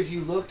seriously, if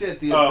you looked at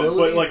the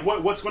abilities,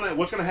 but what's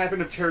gonna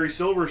happen if Terry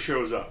Silver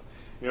shows up?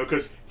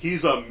 Because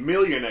he's a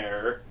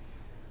millionaire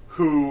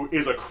who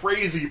is a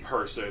crazy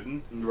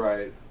person,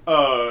 right?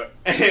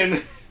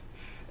 And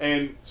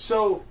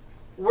so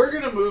we're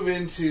gonna move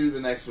into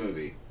the next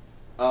movie.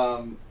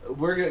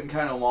 We're getting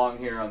kind of long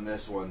here on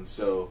this one,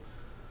 so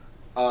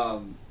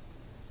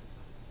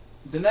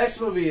the next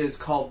movie is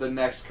called The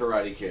Next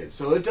Karate Kid.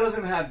 So it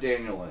doesn't have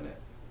Daniel in it.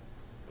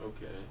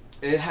 Okay.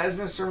 It has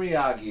Mr.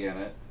 Miyagi in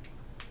it,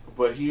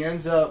 but he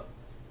ends up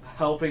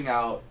helping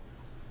out.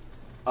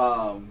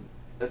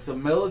 It's a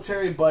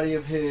military buddy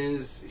of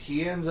his.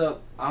 He ends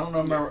up. I don't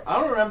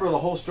remember the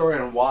whole story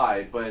and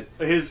why, but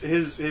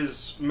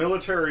his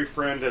military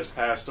friend has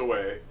passed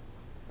away.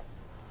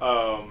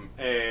 And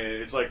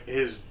it's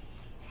his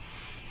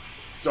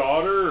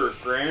daughter or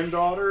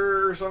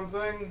granddaughter or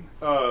something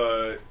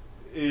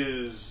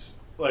is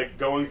like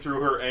going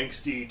through her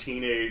angsty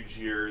teenage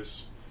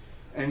years.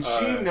 And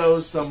she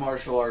knows some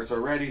martial arts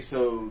already,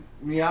 so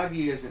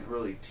Miyagi isn't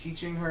really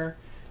teaching her.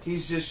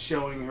 He's just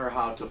showing her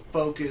how to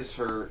focus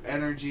her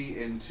energy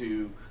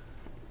into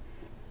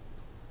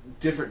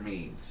different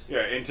means.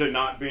 Yeah, into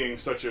not being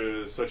such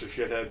a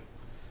shithead.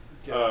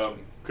 Gotcha.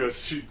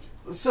 Because she.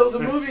 So the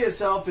movie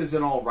itself is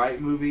an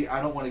alright movie.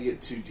 I don't want to get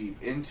too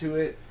deep into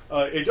it.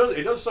 It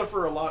does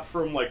suffer a lot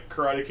from like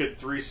Karate Kid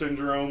 3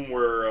 syndrome,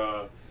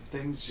 where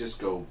things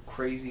just go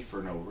crazy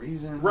for no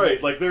reason.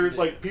 Right, like there's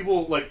like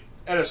people like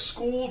at a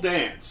school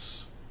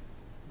dance,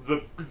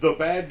 the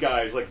bad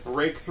guys like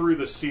break through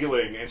the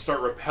ceiling and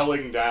start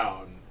rappelling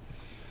down.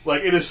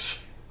 Like it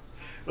is,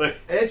 like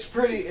it's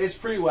pretty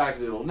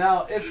wackadoodle.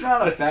 Now it's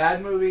not a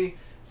bad movie.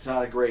 It's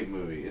not a great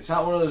movie. It's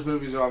not one of those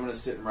movies where I'm going to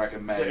sit and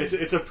recommend.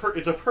 It's a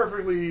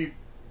perfectly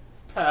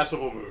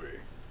passable movie.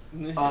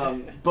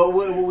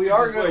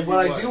 But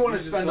I do want to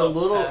spend a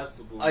little.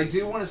 I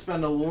do want to movies.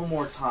 spend a little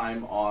more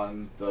time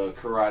on the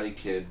Karate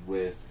Kid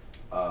with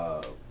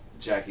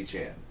Jackie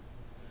Chan,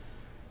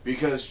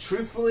 because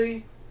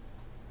truthfully,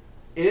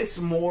 it's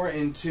more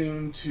in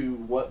tune to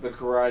what the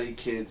Karate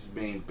Kid's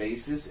main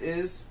basis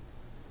is,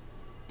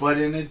 but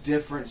in a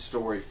different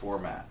story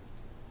format.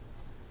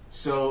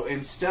 So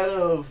instead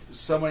of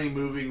somebody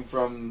moving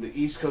from the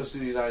East Coast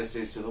of the United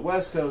States to the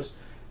West Coast,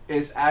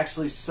 it's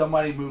actually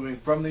somebody moving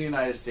from the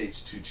United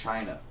States to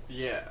China.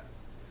 Yeah.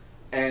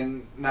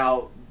 And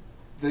now,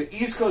 the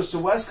East Coast to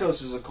West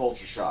Coast is a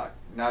culture shock.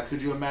 Now,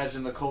 could you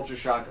imagine the culture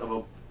shock of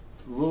a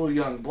little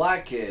young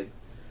black kid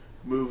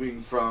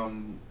moving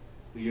from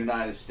the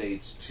United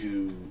States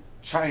to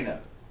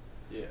China?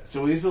 Yeah.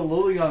 So he's a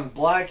little young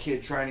black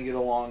kid trying to get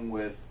along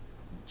with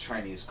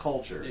Chinese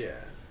culture. Yeah.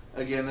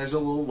 Again, there's a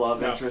little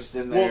love Now, interest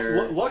in there.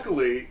 Well,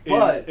 luckily,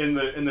 But- in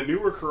the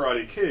newer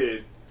Karate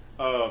Kid,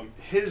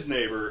 his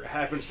neighbor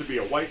happens to be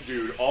a white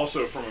dude,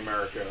 also from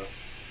America,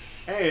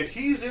 and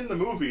he's in the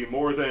movie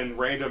more than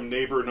random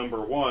neighbor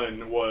number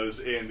one was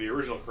in the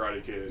original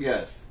Karate Kid.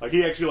 Yes. Like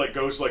he actually like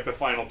goes to like the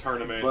final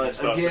tournament But and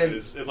stuff. again, And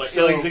it's like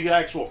so- he's an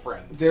actual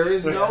friend. There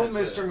is no Gotcha.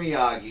 Mr.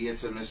 Miyagi,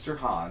 it's a Mr.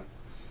 Han.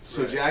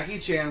 So Right. Jackie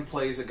Chan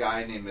plays a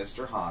guy named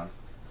Mr. Han,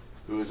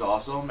 who is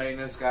also a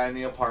maintenance guy in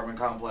the apartment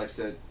complex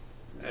that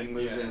he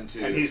moves yeah.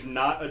 into. And he's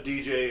not a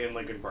DJ in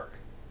Lincoln Park.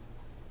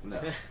 No.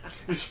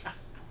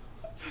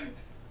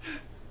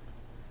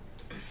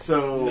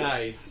 So,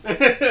 Nice.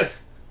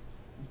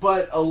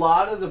 but a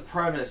lot of the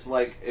premise,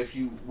 like if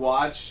you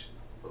watch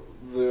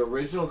the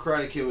original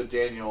Karate Kid with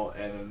Daniel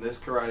and then this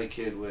Karate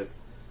Kid with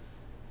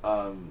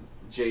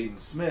Jaden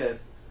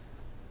Smith,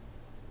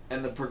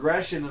 and the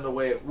progression and the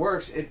way it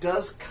works, it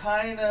does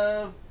kind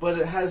of, but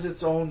it has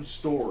its own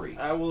story.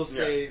 I will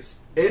say, It's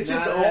not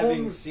its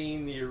having own-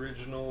 seen the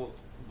original,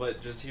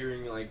 but just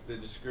hearing like the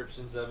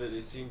descriptions of it,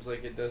 it seems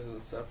like it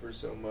doesn't suffer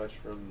so much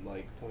from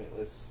like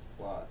pointless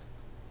plot.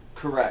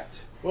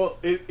 Correct. Well,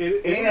 it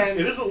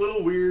is a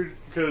little weird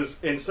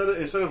because instead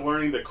of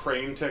learning the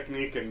crane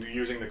technique and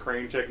using the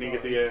crane technique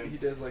at the He end,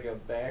 does like a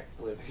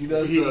backflip. He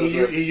does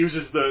he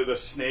uses the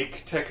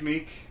snake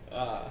technique.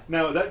 Ah.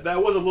 Now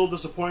that was a little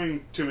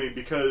disappointing to me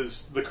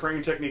because the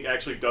crane technique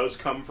actually does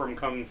come from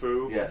Kung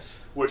Fu, Yes.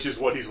 which is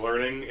what he's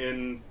learning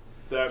in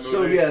that movie.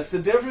 So yes,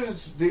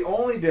 the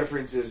only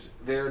difference is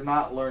they're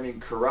not learning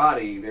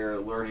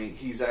karate,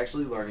 he's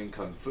actually learning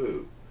Kung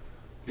Fu.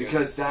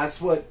 Because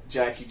that's what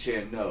Jackie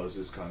Chan knows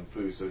is Kung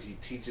Fu, so he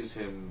teaches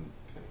him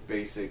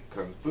basic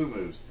Kung Fu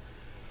moves.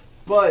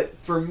 But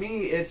for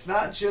me, it's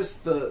not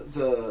just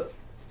the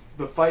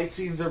fight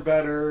scenes are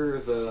better,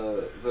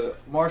 the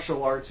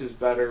martial arts is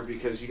better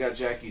because you got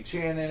Jackie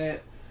Chan in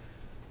it.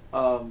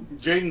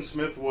 Jaden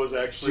Smith was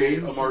actually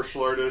Jaden a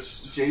martial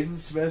artist. Jaden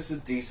Smith's a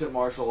decent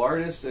martial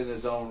artist in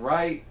his own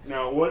right.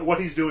 Now, what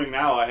he's doing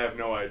now, I have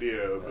no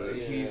idea. But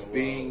He's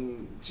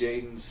being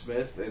Jaden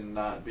Smith and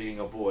not being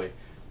a boy.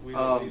 We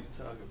don't need to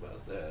talk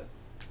about that.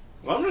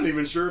 I'm not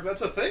even sure if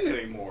that's a thing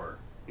anymore.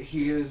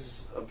 He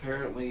is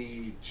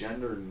apparently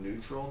gender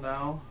neutral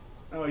now.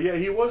 Oh yeah,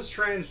 he was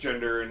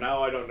transgender, and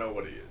now I don't know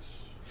what he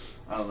is.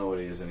 I don't know what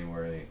he is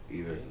anymore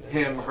either. Yeah,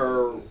 Him, that's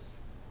her. what it is.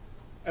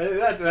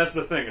 And that's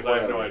the thing is I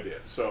have no Whatever. idea.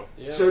 So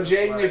Yeah, So that's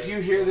Jaden, why if you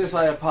hear this,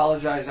 I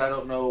apologize. I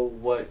don't know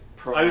what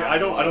pronoun I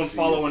don't wants to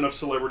follow use. enough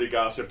celebrity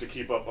gossip to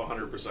keep up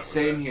 100%. With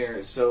Same that.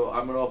 here. So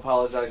I'm going to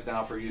apologize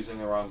now for using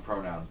the wrong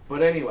pronoun.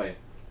 But anyway,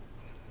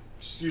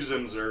 Just use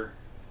Zimzer.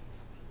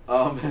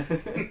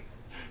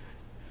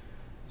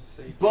 Just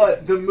say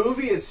but the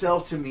movie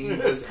itself to me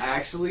was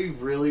actually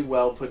really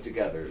well put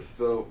together.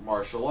 The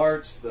martial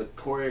arts, the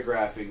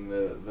choreographing,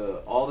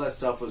 the all that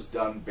stuff was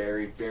done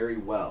very, very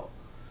well.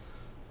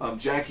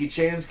 Jackie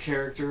Chan's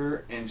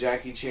character and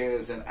Jackie Chan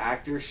as an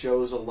actor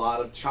shows a lot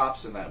of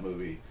chops in that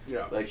movie.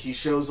 Yeah. Like he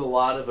shows a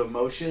lot of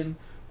emotion,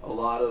 a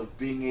lot of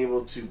being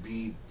able to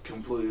be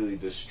completely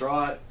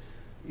distraught.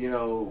 You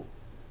know,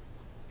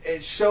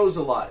 it shows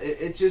a lot.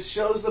 It just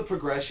shows the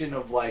progression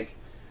of like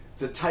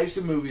the types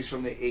of movies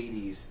from the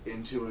 80s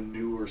into a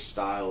newer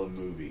style of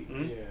movie.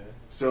 Mhm. Yeah.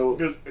 So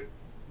Because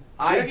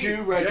I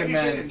do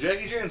recommend...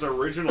 Jackie Chan's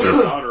original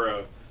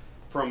genre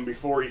from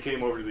before he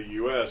came over to the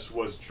U.S.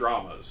 was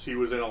dramas. He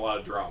was in a lot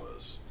of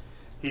dramas.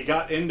 He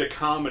got into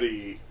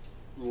comedy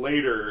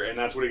later, and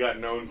that's what he got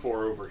known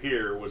for over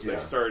here. Was they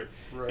started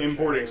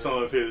importing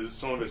some of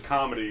his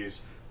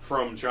comedies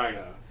from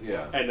China.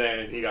 Yeah, and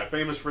then he got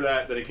famous for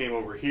that. Then he came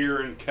over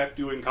here and kept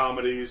doing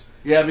comedies.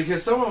 Yeah,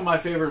 because some of my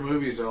favorite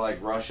movies are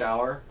like Rush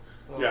Hour.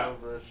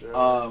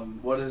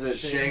 What is it?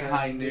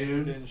 Shanghai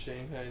Noon and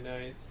Shanghai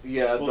Nights.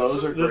 Yeah,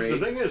 those are great. The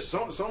thing is,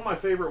 some of my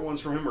favorite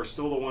ones from him are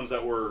still the ones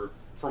that were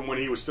from when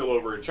he was still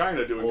over in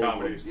China doing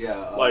comedies.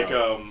 Yeah, like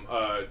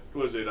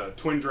was it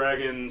Twin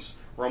Dragons,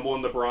 Rumble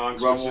in the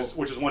Bronx,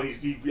 which is one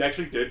he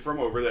actually did from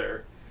over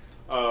there.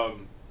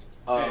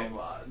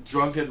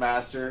 Drunken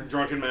Master.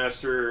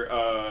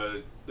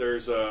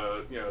 There's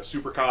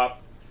Super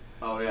Cop.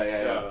 Oh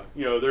yeah.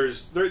 He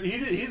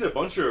did a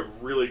bunch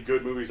of really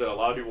good movies that a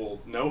lot of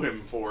people know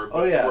him for,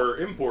 but were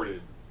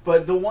imported.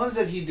 But the ones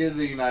that he did in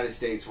the United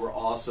States were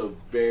also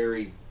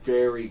very,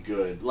 very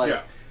good.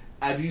 Like,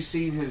 have you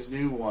seen his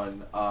new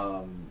one?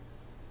 God,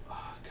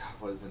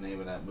 what is the name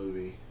of that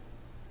movie?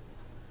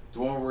 The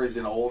one where he's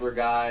an older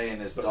guy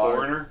and his daughter.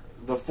 Foreigner?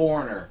 The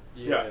Foreigner.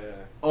 Yeah.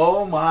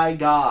 Oh my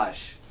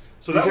gosh.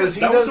 So that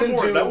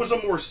was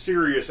a more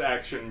serious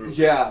action movie.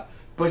 Yeah.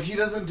 But he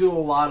doesn't do a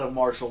lot of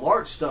martial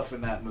arts stuff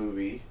in that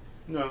movie.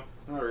 No,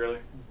 not really.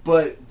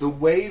 But the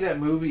way that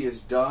movie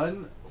is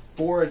done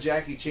for a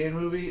Jackie Chan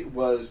movie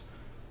was,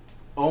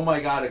 oh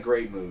my god, a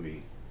great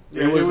movie.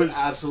 Yeah, it was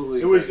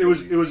absolutely.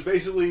 It was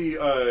basically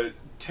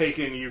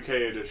Taken UK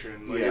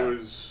edition.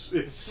 Like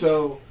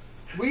So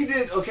we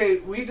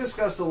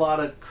discussed a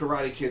lot of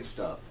Karate Kid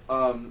stuff.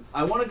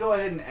 I want to go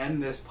ahead and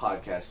end this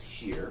podcast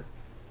here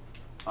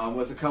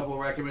with a couple of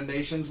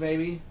recommendations,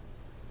 maybe.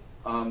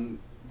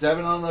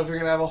 Devin, I don't know if you're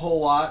going to have a whole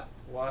lot.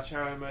 Watch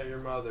How I Met Your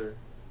Mother.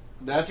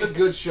 That's a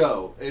good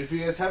show. If you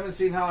guys haven't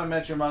seen How I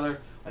Met Your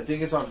Mother, I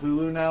think it's on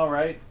Hulu now,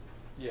 right?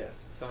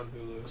 Yes, it's on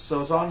Hulu.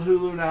 So it's on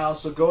Hulu now,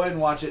 so go ahead and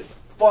watch it.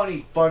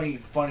 Funny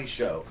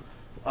show.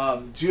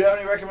 Do you have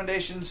any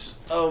recommendations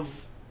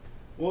of...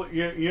 Well,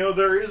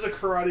 there is a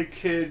Karate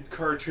Kid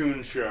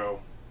cartoon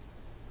show.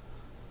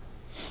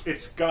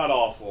 It's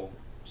god-awful.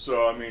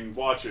 So I mean,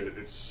 watch it.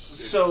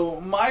 It's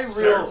my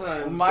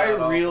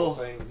real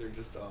things are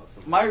just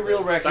awesome. My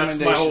real recommendation.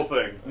 That's my whole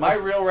thing. My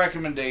real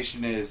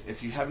recommendation is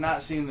if you have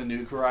not seen the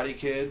new Karate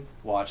Kid,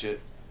 watch it,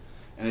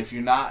 and if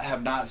you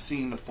have not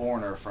seen The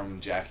Foreigner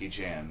from Jackie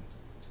Chan,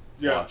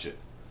 watch it.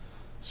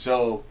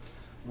 So,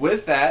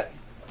 with that,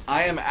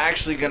 I am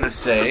actually gonna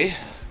say,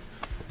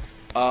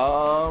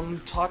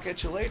 talk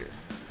at you later.